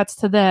the combats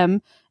to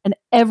them, and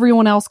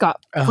everyone else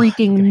got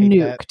freaking I hate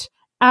nuked. that.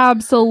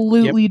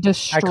 Absolutely I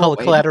destroyed. call it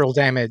collateral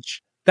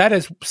damage. that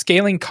is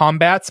scaling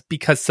combats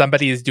because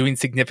somebody is doing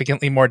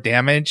significantly more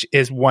damage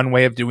is one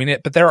way of doing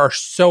it, but there are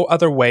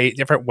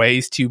different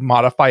ways to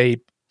modify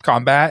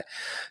combat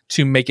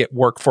to make it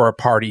work for a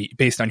party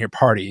based on your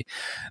party.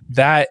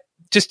 That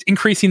just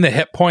increasing the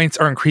hit points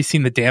or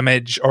increasing the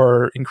damage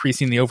or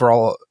increasing the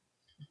overall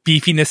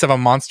beefiness of a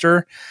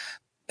monster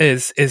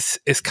is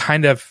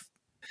kind of,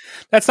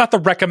 that's not the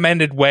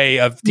recommended way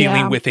of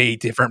dealing with a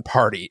different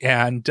party.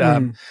 And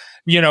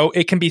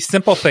it can be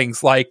simple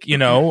things like,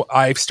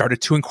 I've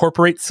started to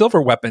incorporate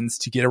silver weapons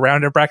to get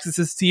around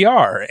Abraxas's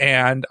CR,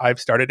 and I've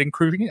started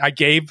I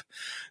gave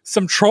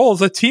some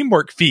trolls a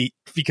teamwork feat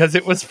because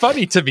it was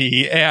funny to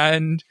me,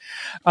 and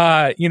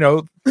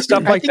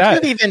stuff like that. I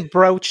think you've even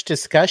broached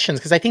discussions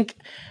because I think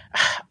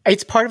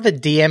it's part of the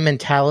DM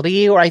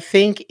mentality, or I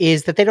think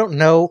is that they don't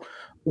know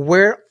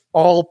we're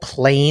all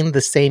playing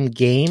the same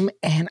game,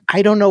 and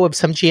I don't know if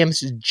some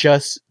GMs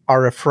just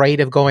are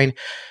afraid of going,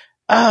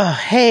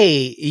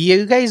 hey,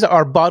 you guys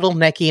are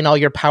bottlenecking all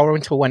your power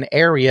into one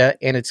area,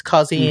 and it's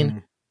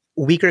causing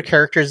weaker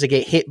characters to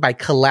get hit by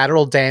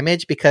collateral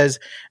damage because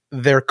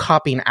they're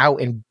copying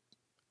out and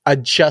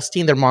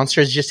adjusting their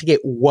monsters just to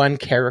get one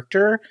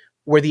character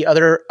where the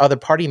other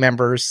party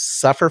members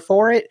suffer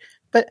for it.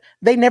 But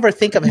they never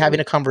think of having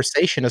a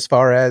conversation as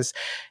far as,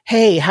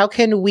 hey, how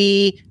can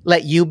we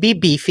let you be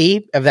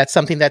beefy, if that's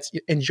something that's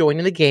enjoying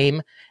the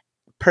game,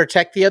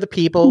 protect the other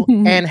people,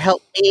 and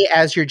help me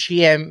as your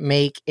GM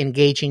make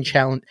engaging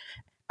challenge.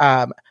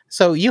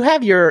 So you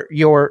have your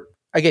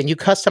again, you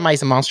customize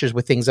the monsters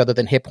with things other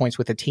than hit points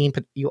with a team,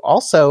 but you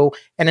also,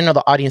 and I know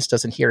the audience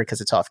doesn't hear it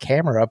because it's off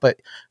camera, but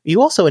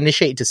you also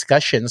initiate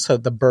discussions so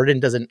the burden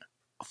doesn't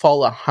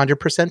fall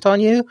 100% on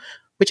you,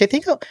 which I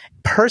think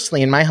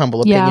personally, in my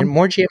humble opinion,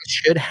 more GMs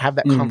should have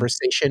that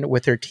conversation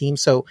with their team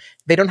so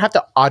they don't have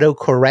to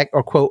autocorrect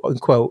or quote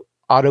unquote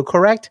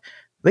autocorrect.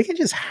 They can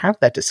just have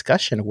that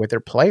discussion with their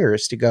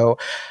players to go,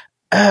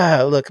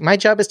 look, my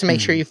job is to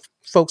make sure you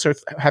folks are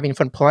having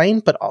fun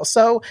playing, but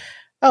also,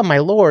 oh my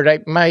lord,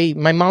 my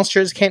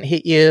monsters can't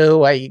hit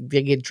you. They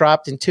get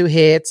dropped in 2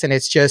 hits, and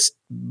it's just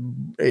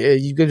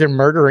you guys are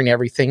murdering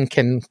everything.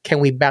 Can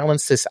we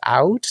balance this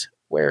out?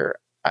 Where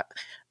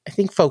I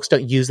think folks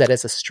don't use that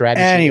as a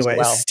strategy. Anyway, as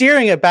well.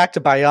 Steering it back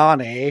to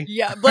Bayani.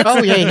 Yeah.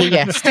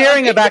 Yeah.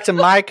 Steering it back to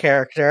my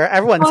character.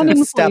 Everyone's Fun going to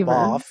and step flavor.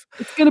 off.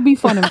 It's going to be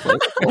fun and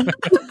flavorful.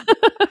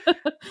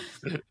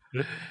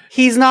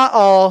 He's not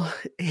all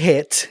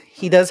hit.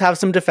 He does have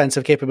some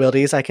defensive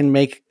capabilities. I can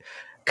make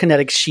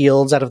kinetic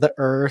shields out of the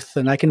earth,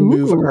 and I can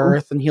move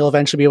earth, and he'll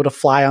eventually be able to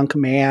fly on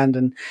command,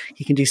 and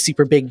he can do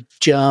super big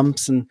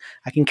jumps, and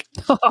I can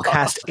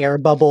cast air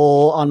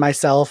bubble on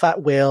myself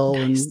at will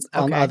and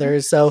on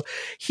others. So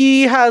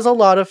he has a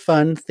lot of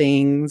fun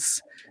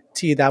things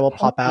that will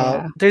pop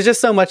out. There's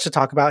just so much to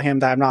talk about him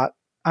that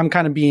I'm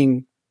kind of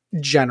being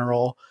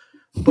general,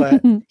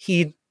 but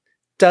he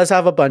does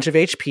have a bunch of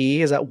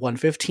HP, is at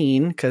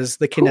 115 because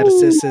the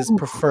kineticist's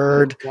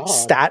preferred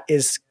stat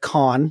is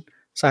con.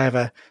 So I have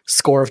a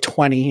score of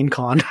 20 in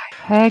con.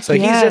 Heck so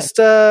yeah.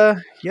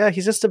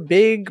 he's just a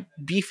big,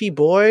 beefy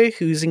boy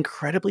who's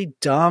incredibly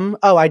dumb.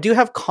 Oh, I do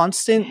have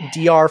constant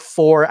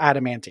DR4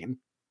 adamantine.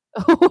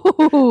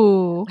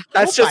 Ooh.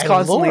 That's just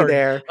constantly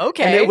there.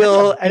 Okay.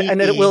 And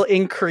it will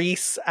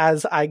increase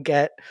as I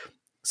get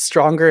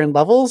stronger in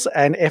levels.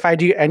 And if I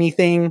do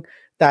anything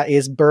that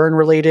is burn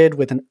related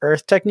with an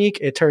earth technique,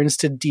 it turns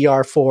to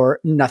DR4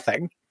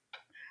 nothing.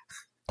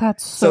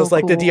 That's so it's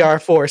like the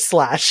DR4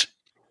 slash.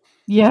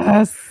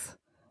 Yes.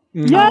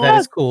 Yes. That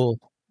is cool.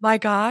 My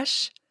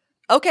gosh.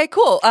 Okay,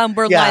 cool.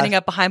 We're lining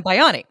up behind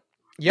Bayani.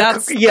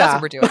 That's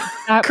what we're doing.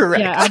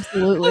 Correct. Yeah,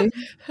 absolutely.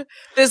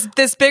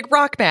 This big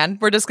rock man,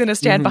 we're just going to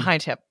stand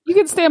behind him. You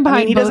can stand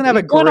behind he doesn't have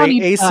a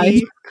great AC.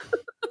 Side.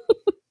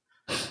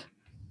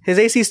 His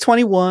AC is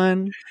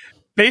 21.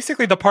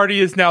 Basically, the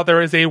party is now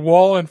there is a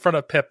wall in front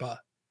of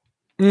Pippa.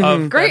 Great.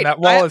 And that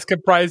wall is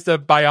comprised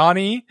of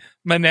Bayani,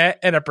 Manette,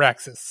 and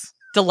Abraxas.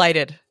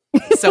 Delighted.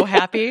 So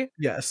happy.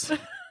 Yes.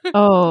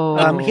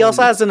 Oh. He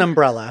also has an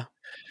umbrella,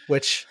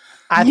 which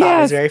I thought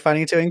was very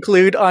funny to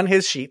include on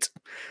his sheet.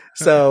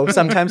 So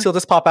sometimes he'll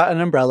just pop out an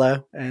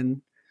umbrella,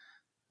 and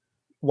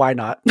why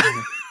not?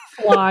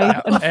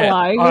 Fly and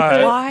fly.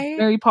 Why?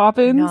 Mary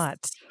Poppins.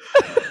 Not.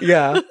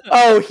 Yeah.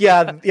 Oh,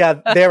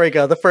 yeah. There we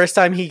go. The first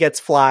time he gets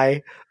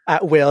fly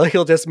at will,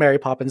 he'll just Mary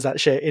Poppins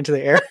that shit into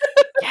the air.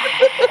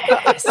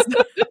 Yes.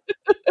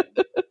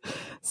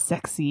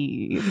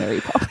 Sexy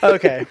Mary Poppins.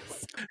 Okay.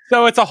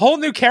 So it's a whole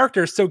new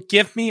character. So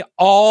give me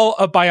all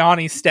of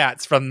Bayani's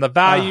stats from the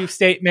value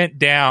statement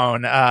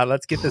down.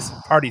 Let's get this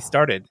party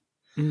started.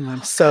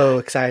 I'm so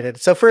excited.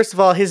 So first of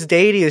all, his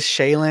deity is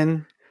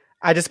Shaylin.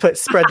 I just put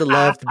spread the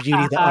love, the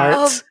beauty, the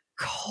art.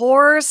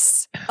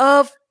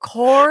 Of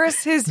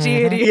course, his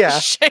deity is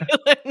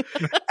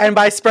Shaylin. And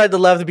by spread the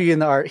love, the beauty,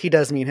 and the art, he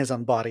does mean his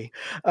own body.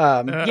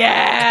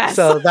 Yes.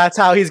 So that's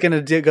how he's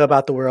going to go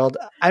about the world.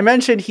 I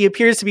mentioned he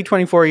appears to be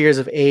 24 years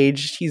of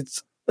age.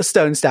 He's a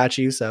stone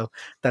statue, so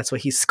that's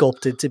what he's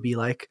sculpted to be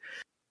like.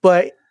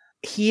 But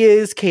he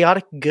is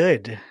chaotic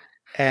good.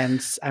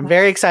 And I'm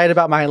very excited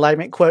about my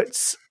alignment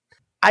quotes.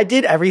 I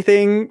did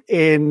everything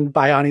in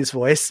Bayani's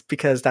voice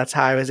because that's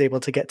how I was able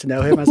to get to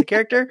know him as a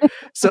character.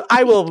 So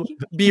I will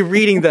be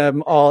reading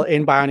them all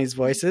in Bayani's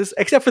voices,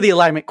 except for the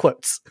alignment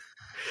quotes.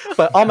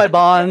 But all my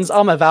bonds,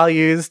 all my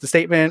values, the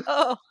statement,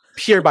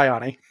 pure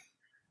Bayani.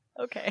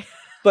 Okay.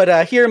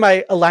 But here are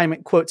my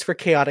alignment quotes for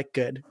chaotic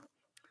good.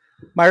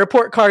 My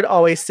report card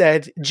always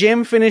said,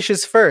 Jim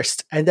finishes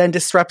first and then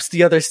disrupts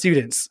the other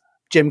students.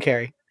 Jim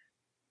Carrey.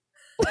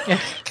 Okay.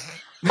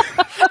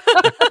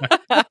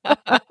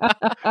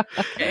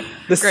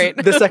 Great.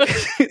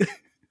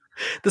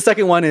 The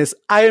second one is,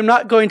 I am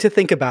not going to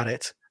think about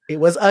it. It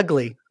was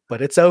ugly,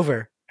 but it's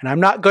over, and I'm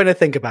not going to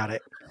think about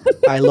it.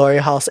 By Laurie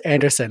Halse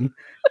Anderson,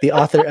 the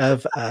author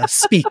of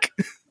Speak.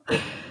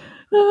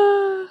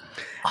 And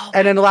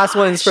then the last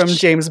one is from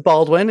James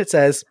Baldwin. It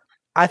says,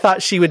 I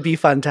thought she would be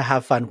fun to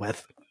have fun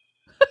with.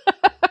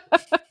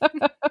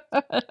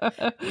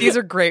 These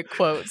are great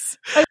quotes.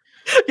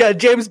 Yeah,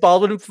 James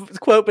Baldwin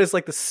quote, but it's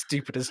like the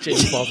stupidest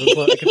James Baldwin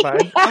quote I could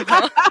find.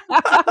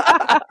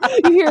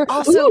 You hear,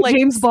 Also, "Ooh, like-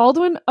 James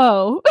Baldwin?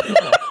 Oh.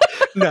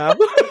 No.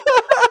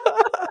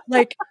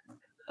 Like,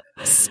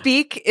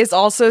 Speak is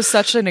also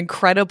such an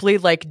incredibly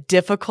like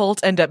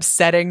difficult and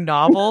upsetting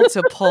novel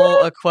to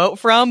pull a quote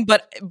from,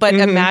 but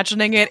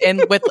imagining it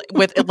in with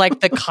like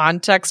the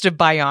context of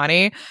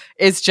Bayani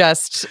is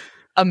just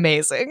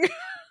amazing.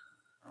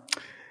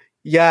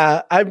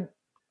 Yeah, I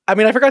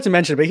mean, I forgot to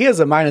mention, but he has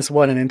a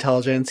 -1 in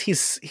intelligence.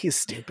 He's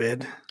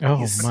stupid. Oh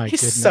he's, my he's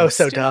goodness.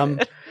 so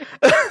dumb.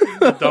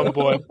 Dumb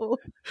boy.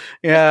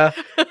 Yeah,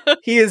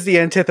 he is the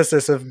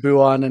antithesis of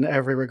Buon in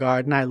every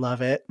regard, and I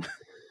love it.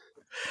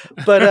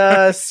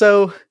 But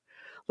so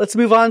let's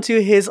move on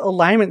to his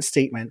alignment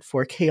statement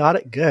for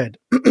chaotic good.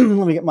 Let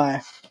me get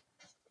my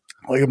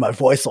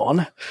voice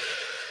on.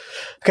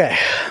 Okay.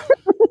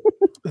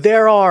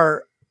 There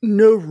are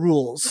no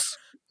rules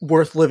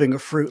worth living a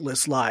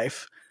fruitless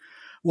life.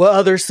 What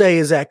others say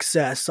is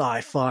excess,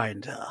 I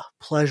find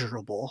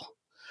pleasurable.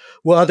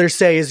 What others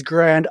say is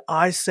grand,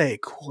 I say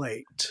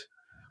quaint.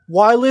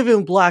 Why live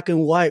in black and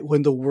white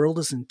when the world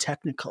is in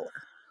technicolor?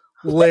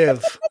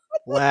 Live,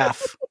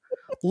 laugh.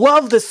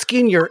 Love the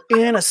skin you're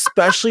in,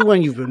 especially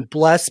when you've been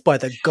blessed by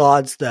the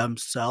gods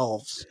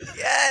themselves.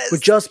 Yes.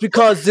 But just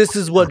because this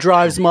is what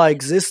drives my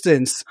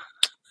existence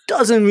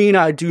doesn't mean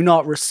I do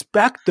not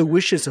respect the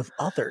wishes of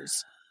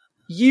others.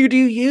 You do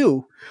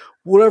you.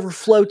 Whatever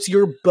floats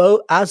your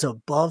boat, as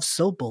above,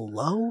 so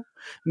below.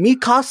 Mi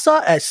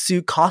casa as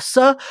su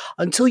casa,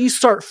 until you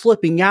start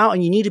flipping out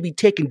and you need to be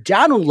taken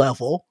down a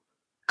level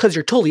because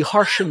you're totally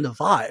harshing the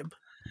vibe.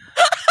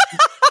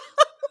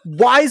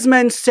 Wise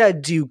men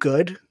said do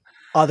good.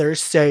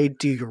 Others say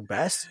do your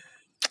best.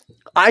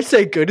 I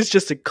say good is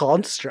just a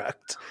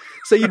construct.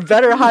 So you'd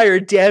better hire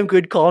a damn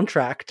good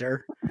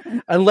contractor.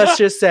 And let's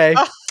just say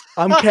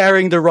I'm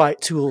carrying the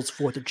right tools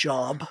for the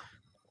job.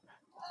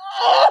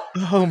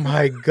 Oh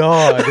my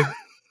god.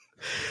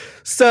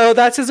 So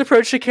that's his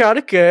approach to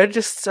chaotic good.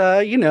 Just,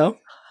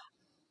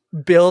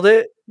 build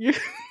it.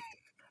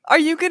 Are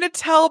you going to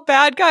tell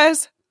bad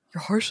guys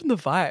you're harsh in the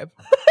vibe?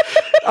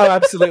 Oh,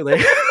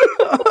 absolutely.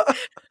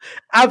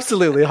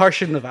 Absolutely.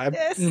 Harsh in the vibe.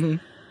 Yes.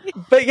 Mhm.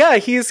 But yeah,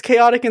 he's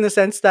chaotic in the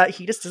sense that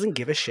he just doesn't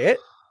give a shit,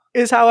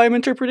 is how I'm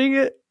interpreting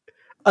it.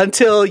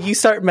 Until you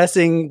start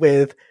messing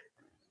with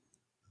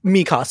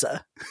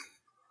Mikasa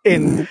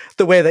in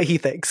the way that he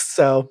thinks.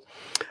 So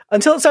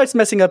until it starts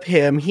messing up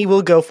him, he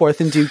will go forth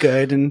and do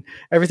good, and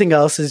everything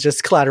else is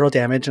just collateral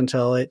damage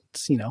until it,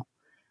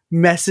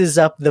 messes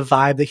up the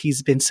vibe that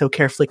he's been so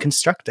carefully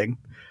constructing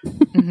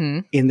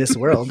in this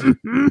world.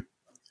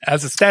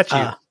 As a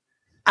statue.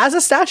 As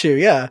a statue,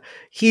 yeah.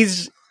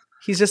 He's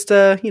just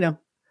a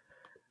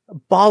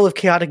ball of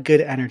chaotic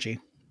good energy.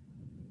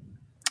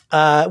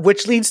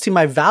 Which leads to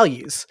my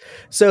values.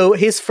 So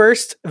his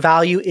first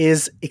value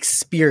is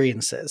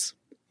experiences.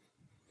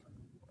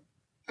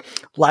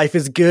 Life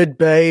is good,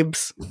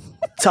 babes.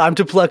 Time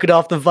to pluck it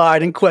off the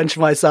vine and quench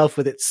myself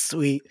with its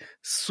sweet,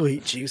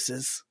 sweet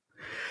juices.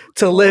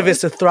 To live is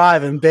to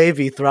thrive, and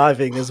baby,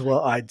 thriving is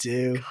what I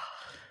do.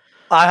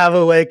 I have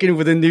awakened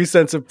with a new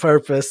sense of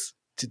purpose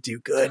to do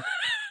good.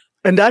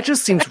 And that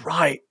just seems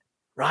right?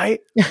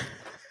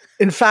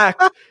 In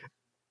fact,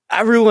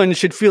 everyone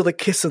should feel the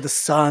kiss of the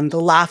sun, the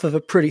laugh of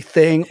a pretty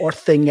thing or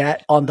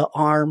thingette on the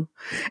arm,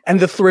 and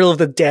the thrill of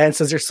the dance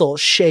as their soul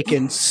is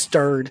shaken,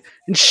 stirred,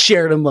 and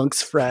shared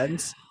amongst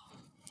friends.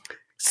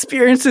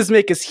 Experiences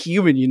make us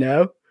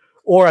human,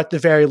 or at the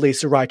very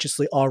least, a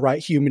righteously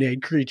all-right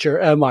humanoid creature.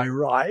 Am I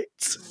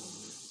right?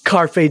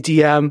 Carpe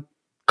diem,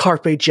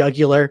 carpe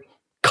jugular,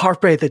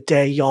 carpe the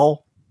day,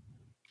 y'all.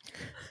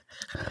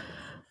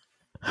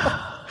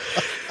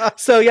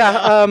 So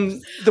yeah,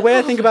 the way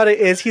I think about it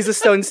is he's a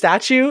stone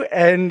statue,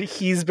 and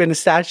he's been a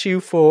statue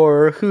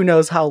for who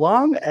knows how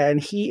long,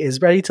 and he is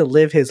ready to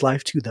live his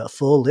life to the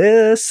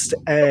fullest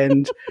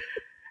and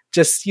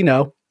just,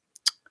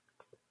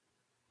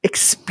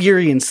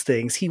 experience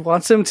things. He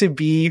wants them to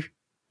be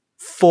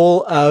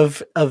full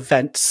of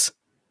events,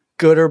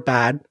 good or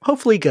bad,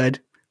 hopefully good,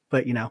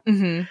 but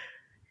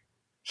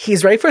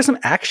he's ready for some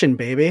action,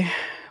 baby.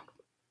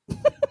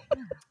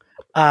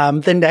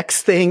 The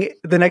next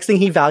thing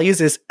he values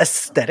is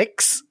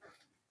aesthetics,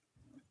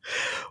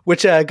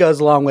 which goes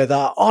along with,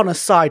 on a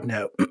side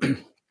note,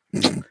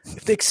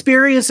 if the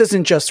experience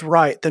isn't just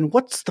right, then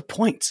what's the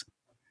point?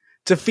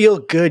 To feel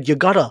good, you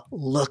gotta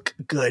look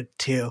good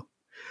too.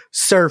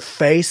 Serve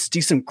face,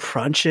 do some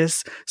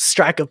crunches,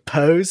 strike a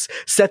pose,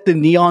 set the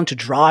neon to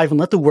drive, and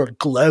let the world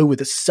glow with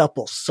the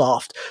supple,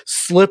 soft,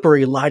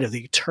 slippery light of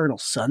the eternal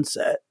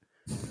sunset.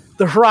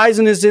 The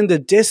horizon is in the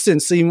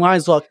distance, so you might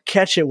as well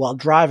catch it while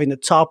driving the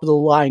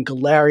top-of-the-line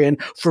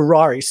Galarian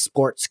Ferrari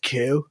sports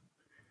coup.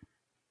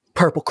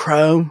 purple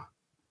chrome,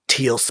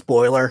 teal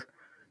spoiler,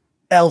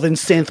 elven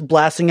synth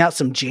blasting out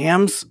some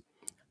jams.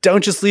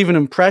 Don't just leave an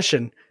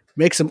impression,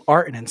 make some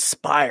art and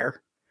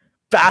inspire.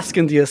 Bask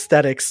in the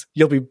aesthetics,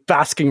 you'll be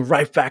basking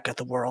right back at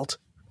the world.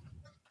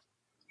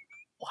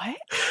 What?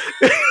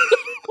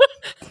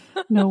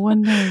 No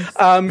one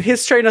knows.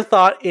 His train of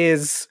thought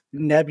is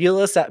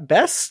nebulous at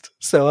best,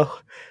 so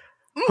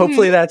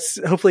hopefully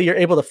you're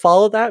able to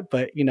follow that.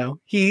 But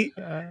he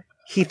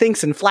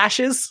thinks in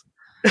flashes.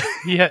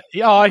 He has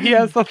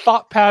the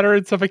thought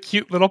patterns of a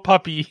cute little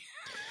puppy.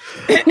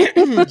 He's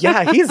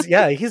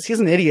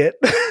an idiot.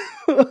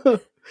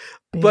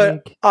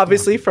 But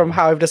obviously, from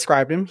how I've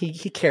described him,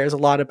 he cares a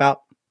lot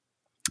about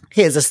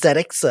his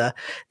aesthetics, the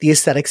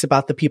aesthetics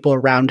about the people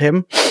around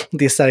him,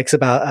 the aesthetics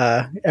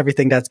about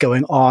everything that's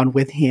going on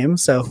with him.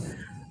 So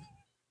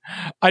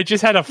I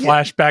just had a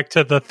flashback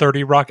to the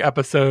 30 Rock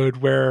episode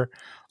where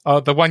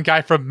the one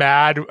guy from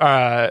Mad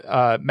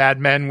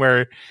Men,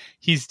 where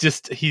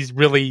he's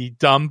really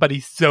dumb, but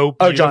he's so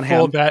beautiful. John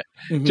Hamm.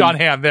 John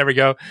Hamm, there we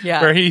go.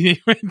 Yeah. Where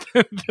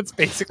that's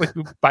basically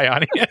who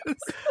Biani is.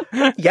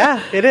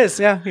 Yeah, it is.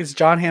 Yeah, he's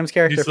John Hamm's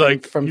character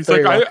from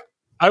 30 Rock.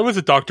 I was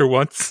a doctor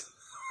once.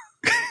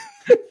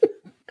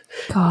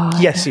 God.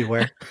 Yes, you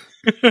were.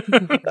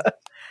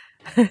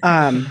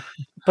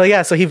 But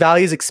yeah, so he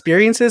values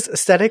experiences,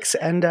 aesthetics,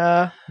 and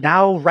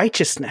now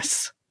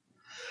righteousness.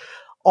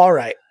 All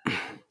right.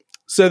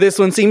 So this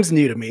one seems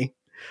new to me,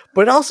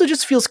 but it also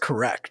just feels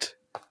correct.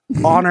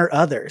 Honor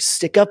others.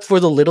 Stick up for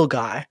the little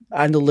guy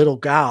and the little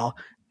gal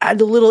and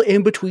the little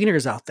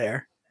in-betweeners out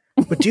there.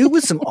 But do it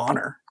with some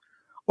honor.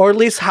 Or at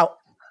least how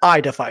I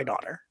define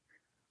honor.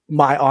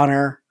 My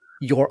honor,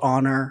 your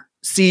honor.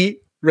 See,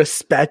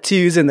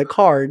 respetu's in the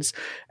cards.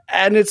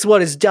 And it's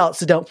what is dealt,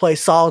 so don't play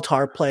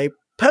solitaire, play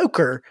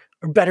poker,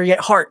 or better yet,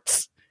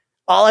 hearts.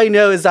 All I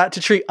know is that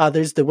to treat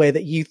others the way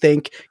that you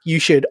think you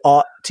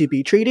ought to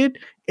be treated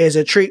is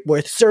a treat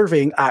worth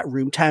serving at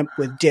room temp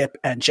with dip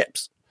and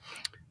chips.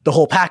 The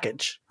whole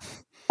package.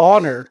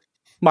 Honor,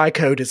 my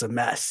code is a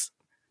mess.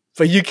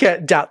 But you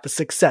can't doubt the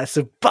success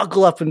of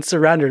buckle up and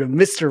surrender to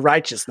Mr.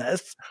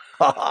 Righteousness.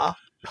 Oh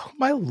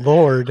my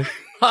lord.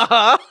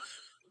 God.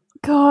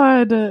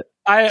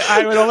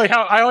 I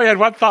only had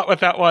one thought with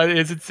that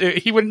one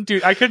he wouldn't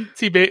do. I couldn't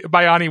see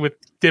Biani with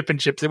dip and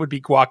chips. It would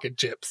be guac and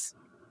chips.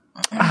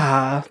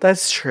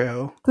 That's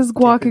true. Does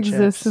guac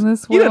exist in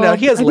this world? You don't know.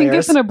 He has I think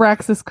layers. it's an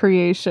Abraxas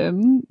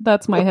creation.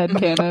 That's my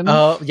headcanon.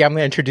 Oh, yeah, I'm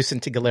going to introduce him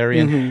to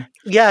Galarian. Mm-hmm.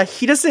 Yeah,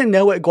 he doesn't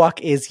know what guac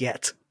is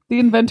yet. The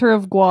inventor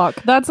of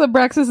guac. That's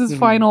Abraxas'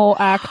 final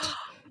act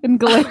in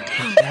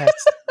Galarian. Yes.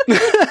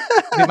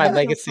 Be my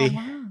legacy.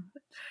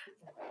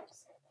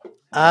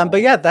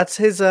 But yeah, that's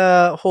his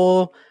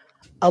whole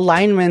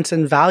alignment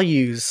and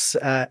values.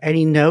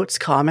 Any notes,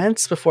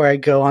 comments before I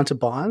go on to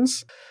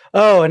bonds?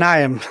 Oh, and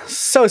I am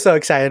so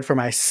excited for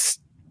my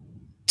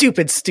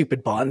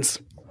stupid bonds.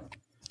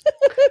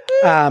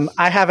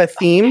 I have a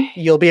theme.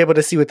 You'll be able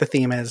to see what the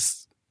theme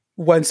is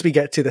once we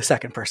get to the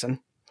second person.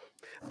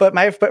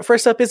 But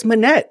first up is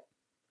Manette.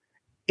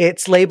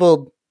 It's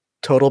labeled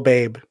Total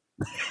Babe.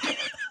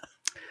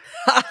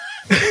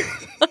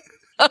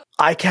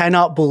 I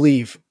cannot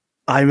believe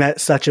I met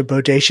such a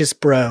bodacious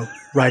bro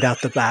right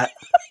out the bat.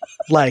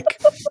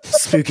 Like,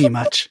 spooky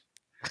much.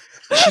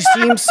 She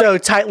seems so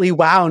tightly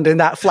wound in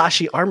that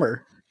flashy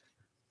armor.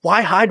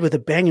 Why hide with a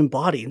banging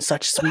body and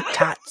such sweet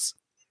tats?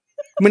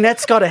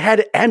 Manette's got a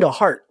head and a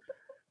heart.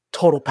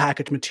 Total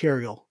package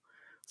material.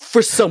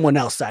 For someone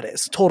else, that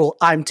is. Total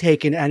I'm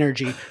taking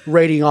energy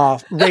radiating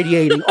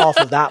off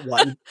of that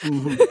one.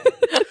 Mm-hmm.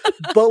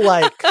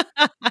 But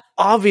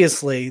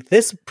obviously,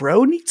 this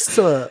bro needs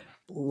to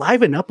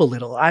liven up a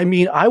little. I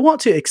mean, I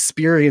want to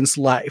experience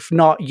life,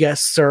 not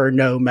yes sir,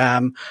 no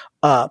ma'am,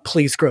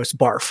 please gross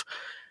barf.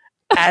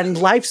 And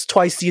life's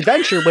twice the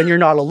adventure when you're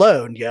not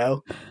alone,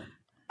 yo.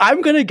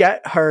 I'm gonna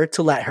get her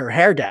to let her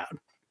hair down.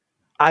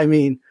 I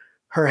mean,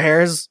 her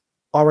hair's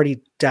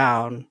already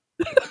down,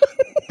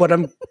 but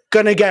I'm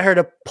gonna get her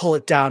to pull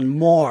it down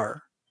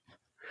more.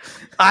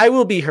 I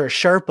will be her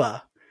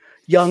Sherpa.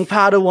 Young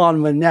Padawan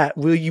Manette,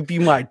 will you be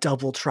my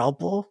double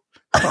trouble?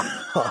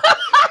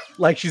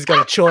 Like she's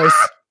got a choice.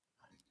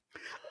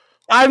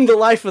 I'm the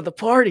life of the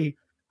party,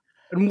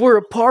 and we're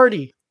a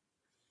party,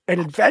 an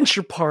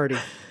adventure party,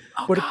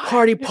 but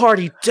a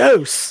party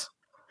dose.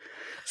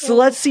 So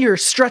let's see her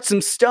strut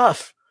some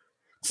stuff.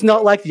 It's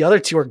not like the other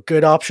two are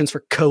good options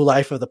for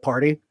co-life of the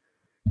party.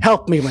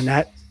 Help me,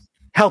 Manette.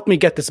 Help me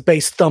get this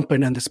bass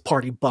thumping and this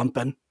party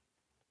bumping.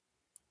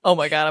 Oh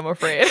my god, I'm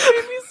afraid.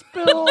 Made me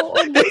spill.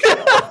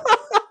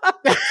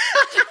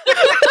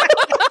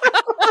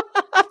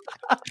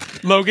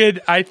 Logan,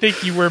 I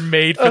think you were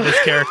made for this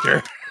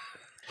character.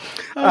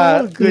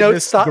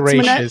 Goodness thoughts,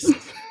 gracious.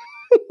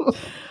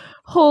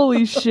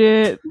 Holy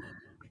shit.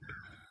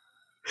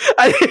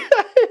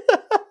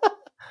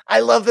 I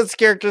love this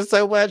character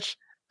so much.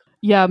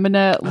 Yeah,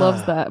 Minette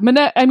loves that.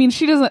 Minette, I mean,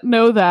 she doesn't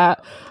know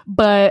that,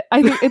 but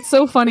I think it's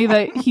so funny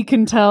that he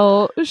can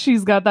tell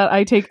she's got that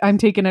I'm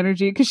taking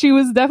energy, because she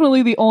was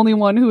definitely the only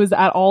one who was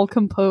at all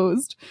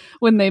composed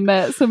when they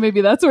met. So maybe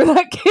that's where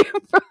that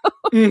came from.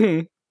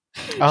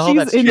 Mm-hmm. Oh, She's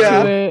that's into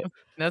true. it.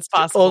 That's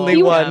possible.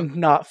 Only one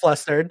not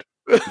flustered.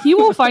 He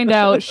will find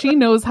out. She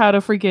knows how to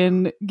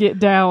freaking get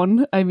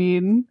down. I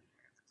mean,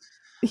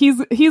 he's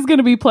going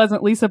to be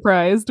pleasantly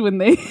surprised when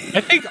they.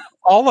 I think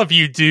all of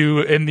you do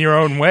in your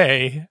own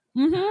way.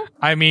 Mm-hmm.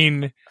 I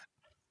mean,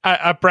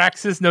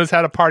 Abraxas knows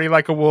how to party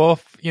like a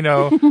wolf. You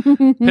know,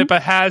 Pippa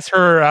has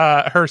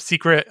her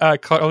secret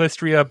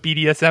Calistria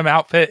BDSM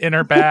outfit in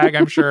her bag,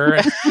 I'm sure.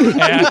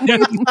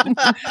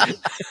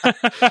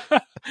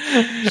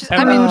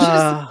 I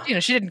mean, she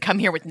just, she didn't come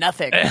here with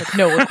nothing, with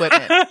no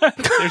equipment.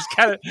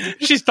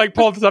 She's like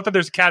pulling this up, and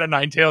there's a cat of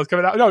nine tails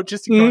coming out. No,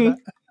 just ignore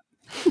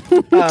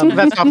that.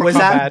 That's not Was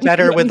that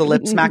better with the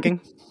lip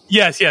smacking?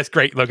 Yes,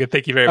 great, Logan.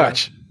 Thank you very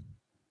much.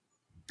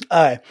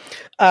 All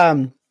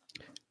right.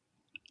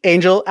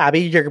 Angel,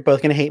 Abby, you're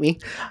both going to hate me.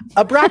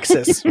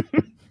 Abraxas.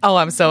 Oh,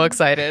 I'm so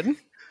excited.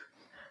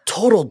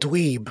 Total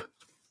dweeb.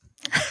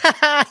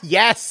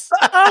 Yes.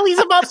 Oh, he's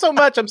above so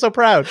much. I'm so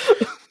proud.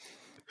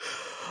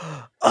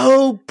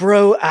 Oh,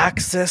 bro,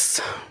 Axis.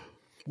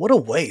 What a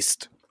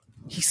waste.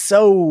 He's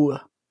so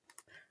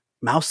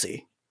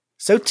mousy.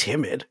 So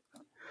timid.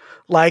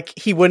 Like,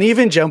 he wouldn't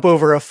even jump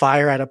over a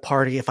fire at a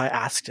party if I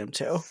asked him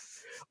to.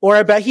 Or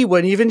I bet he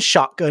wouldn't even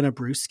shotgun a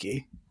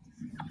brewski.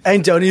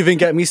 And don't even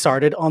get me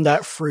started on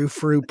that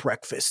frou-frou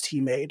breakfast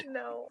he made.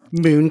 No.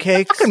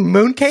 Mooncakes. Fucking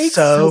mooncakes?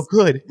 So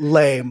good.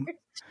 Lame.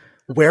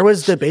 Where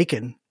was the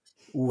bacon?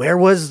 Where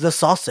was the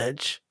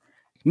sausage?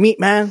 Meat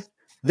man,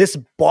 this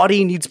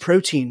body needs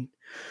protein.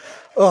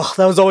 Ugh,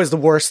 that was always the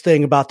worst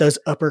thing about those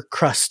upper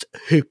crust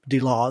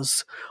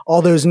hoop-de-laws.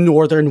 All those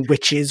northern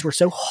witches were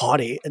so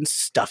haughty and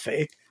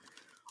stuffy.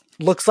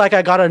 Looks like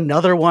I got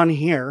another one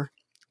here.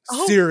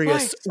 Oh,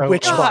 Serious my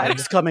witch God.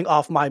 vibes coming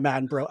off my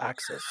man, bro,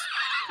 Axis.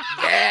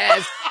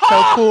 Yes.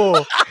 So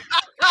cool.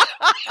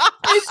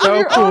 So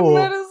Your own cool.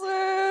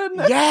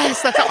 medicine.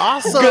 Yes, that's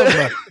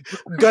awesome.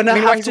 Gonna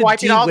Meanwhile, have he's to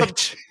wiping all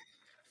de-witch.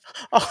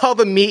 all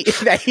the meat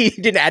that he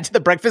didn't add to the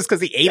breakfast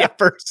because he ate it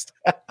first.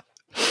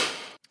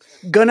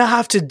 Gonna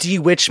have to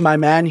de-witch my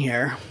man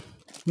here.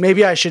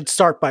 Maybe I should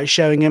start by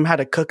showing him how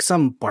to cook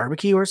some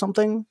barbecue or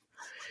something.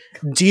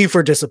 D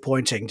for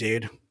disappointing,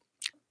 dude.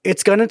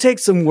 It's gonna take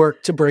some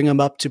work to bring him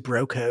up to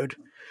bro code.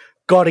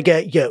 Gotta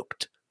get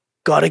yoked.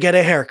 Gotta get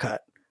a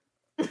haircut.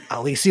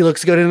 At least he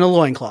looks good in a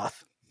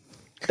loincloth.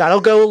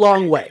 That'll go a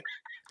long way.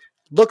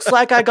 Looks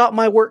like I got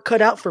my work cut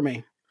out for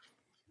me.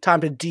 Time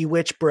to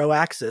de-witch bro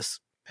Axis.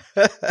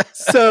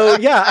 So,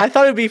 yeah, I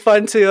thought it'd be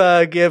fun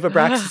to give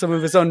Abraxas some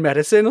of his own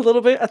medicine a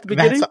little bit at the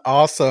beginning. That's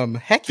awesome.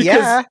 Heck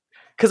yeah.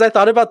 Because I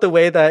thought about the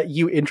way that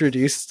you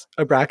introduced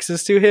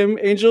Abraxas to him,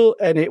 Angel,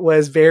 and it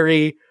was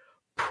very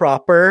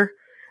proper.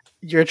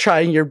 You're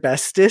trying your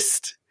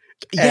bestest.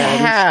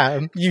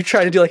 Yeah. You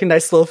try to do like a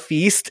nice little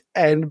feast,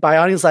 and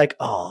Bioni's like,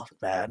 oh,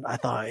 man, I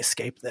thought I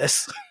escaped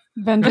this.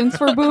 Vengeance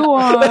for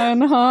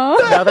Buon, huh?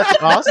 No, that's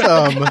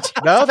awesome.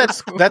 No,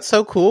 that's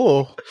so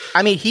cool.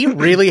 I mean, he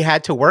really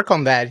had to work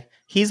on that.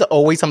 He's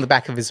always on the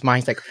back of his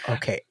mind. He's like,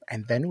 okay,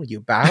 and then when you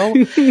bow,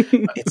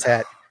 it's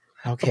at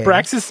okay.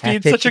 Abraxas being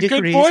at such a 50 good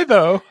degrees. boy,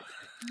 though.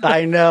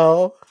 I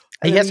know.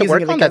 He has to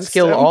work on that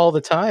skill all the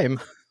time.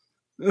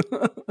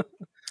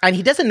 And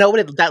he doesn't know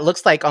what that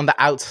looks like on the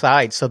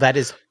outside, so that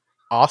is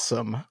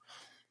awesome.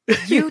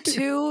 You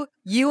two,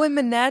 you and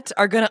Minette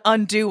are going to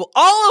undo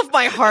all of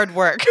my hard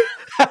work.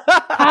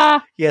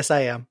 Yes,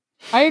 I am.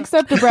 I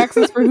accept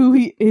Abraxas for who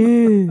he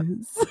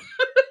is.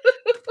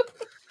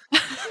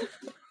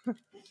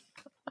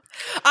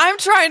 I'm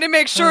trying to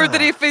make sure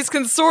that if he's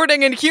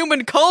consorting in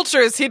human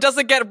cultures, he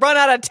doesn't get run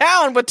out of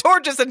town with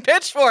torches and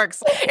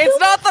pitchforks. It's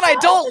not that I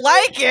don't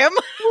like him.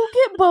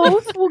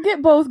 We'll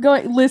get both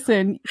going.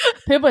 Listen,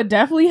 Pippa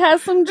definitely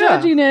has some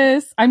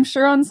judginess. I'm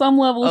sure on some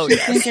level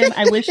she's thinking,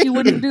 I wish he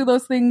wouldn't do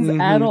those things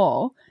at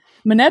all.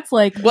 Minette's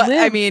like,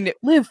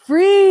 live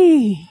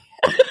free.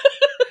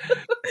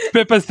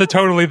 Pippa's the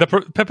totally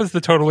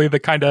the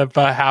kind of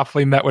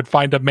halfling that would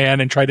find a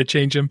man and try to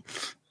change him.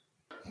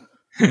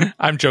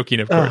 I'm joking,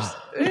 of course.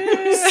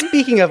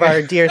 Speaking of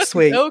our dear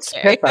sweet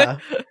Okay.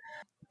 Pippa,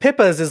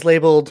 Pippa's is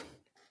labeled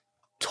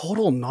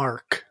total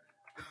narc.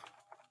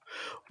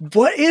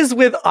 What is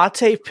with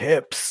Ate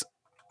Pips?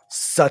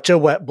 Such a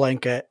wet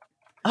blanket.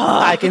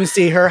 I can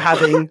see her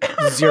having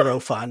zero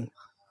fun.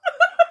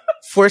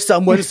 For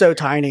someone so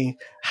tiny,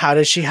 how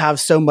does she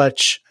have so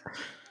much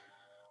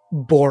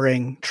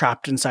boring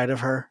trapped inside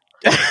of her?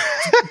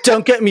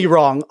 Don't get me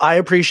wrong. I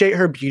appreciate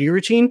her beauty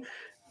routine.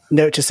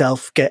 Note to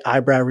self, get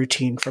eyebrow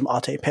routine from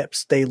Ate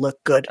Pips. They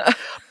look good.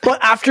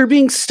 But after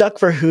being stuck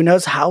for who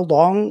knows how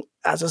long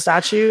as a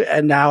statue,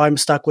 and now I'm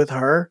stuck with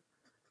her,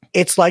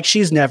 it's like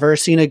she's never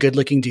seen a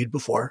good-looking dude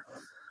before.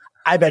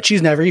 I bet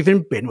she's never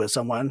even been with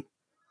someone.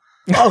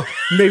 Oh,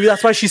 maybe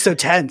that's why she's so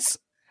tense.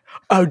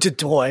 Oh,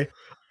 Dedoy.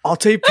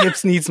 Ate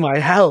Pips needs my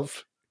help.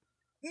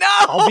 No,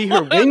 I'll be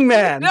her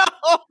wingman. No.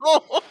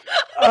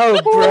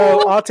 Oh,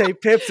 bro, Alte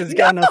Pips is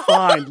gonna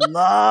find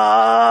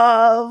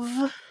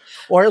love,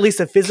 or at least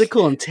a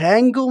physical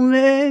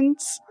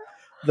entanglement.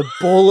 The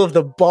bull of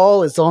the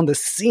ball is on the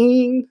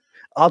scene.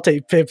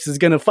 Alte Pips is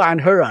gonna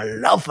find her a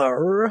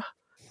lover.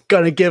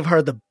 Gonna give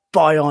her the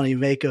Bioni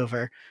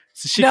makeover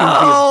so she can be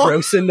a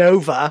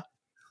Brosanova.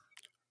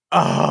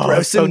 Oh,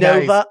 Brosanova, so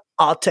nice.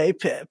 Alte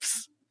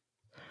Pips.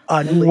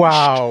 Unleashed.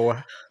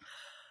 Wow.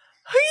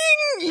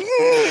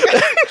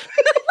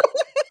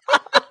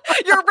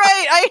 You're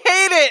right. I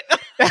hate it.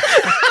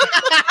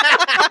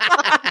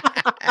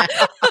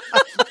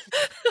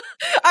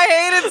 I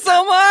hate it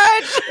so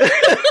much.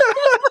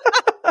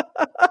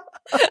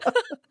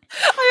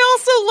 I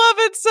also love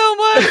it so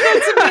much.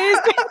 That's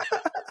amazing.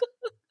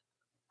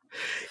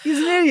 He's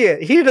an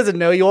idiot. He doesn't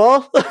know you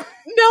all. No,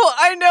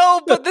 I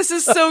know, but this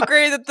is so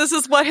great that this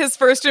is what his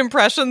first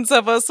impressions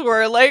of us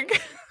were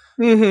like.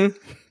 Mm-hmm.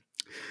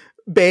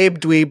 Babe,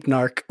 dweeb,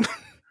 narc.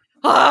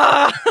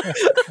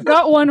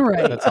 Got one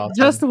right. That's awesome.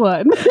 Just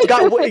one.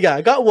 got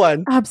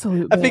one.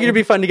 Absolutely. I figured it'd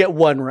be fun to get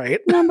one right.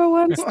 Number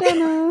one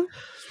stunner.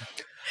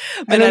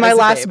 And then my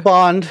last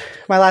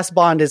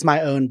bond is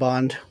my own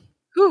bond.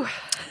 Whew.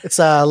 It's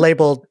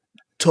labeled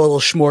Total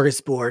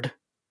Smorgasbord.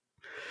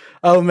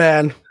 Oh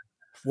man,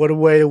 what a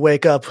way to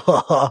wake up.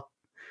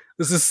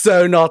 This is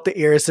so not the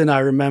Irison I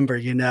remember,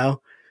 you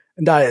know?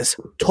 And that is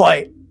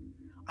tight.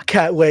 I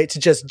can't wait to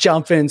just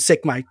jump in,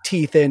 sink my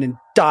teeth in, and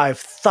dive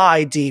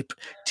thigh deep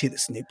to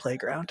this new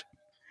playground.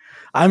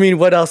 I mean,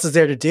 what else is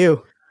there to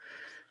do?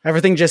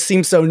 Everything just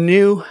seems so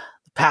new.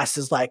 The past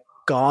is like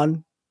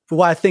gone. But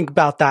why think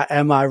about that,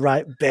 am I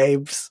right,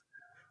 babes?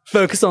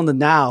 Focus on the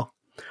now.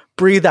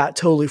 Breathe that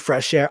totally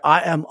fresh air.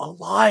 I am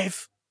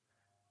alive.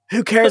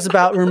 Who cares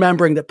about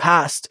remembering the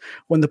past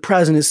when the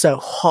present is so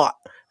hot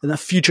and the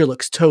future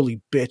looks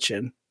totally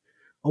bitchin'?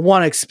 I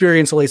want to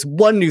experience at least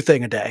one new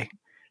thing a day,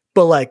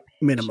 but like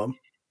minimum.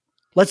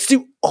 Let's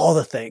do all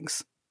the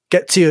things.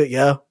 Get to it,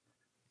 yo.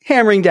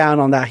 Hammering down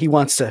on that, he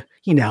wants to,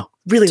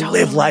 really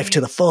live life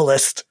to the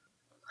fullest.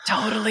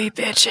 Totally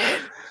bitchin'.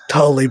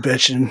 Totally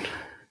bitchin'.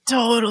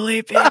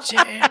 Totally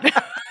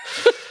bitchin'.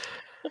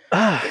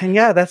 And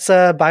yeah, that's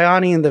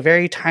Bioni in the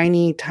very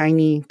tiny,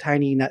 tiny,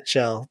 tiny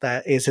nutshell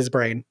that is his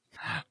brain.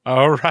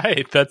 All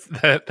right, that's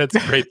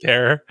great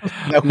there.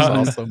 That was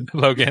awesome.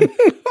 Logan.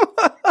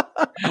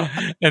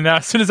 And now,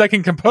 as soon as I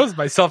can compose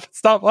myself and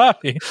stop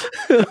laughing,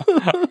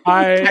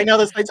 I know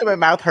the sides of my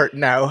mouth hurt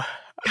now.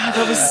 God,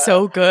 that was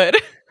so good.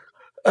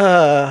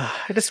 I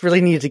just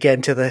really needed to get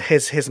into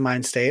his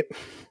mind state.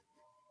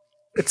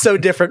 It's so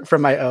different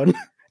from my own,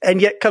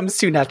 and yet comes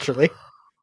too naturally.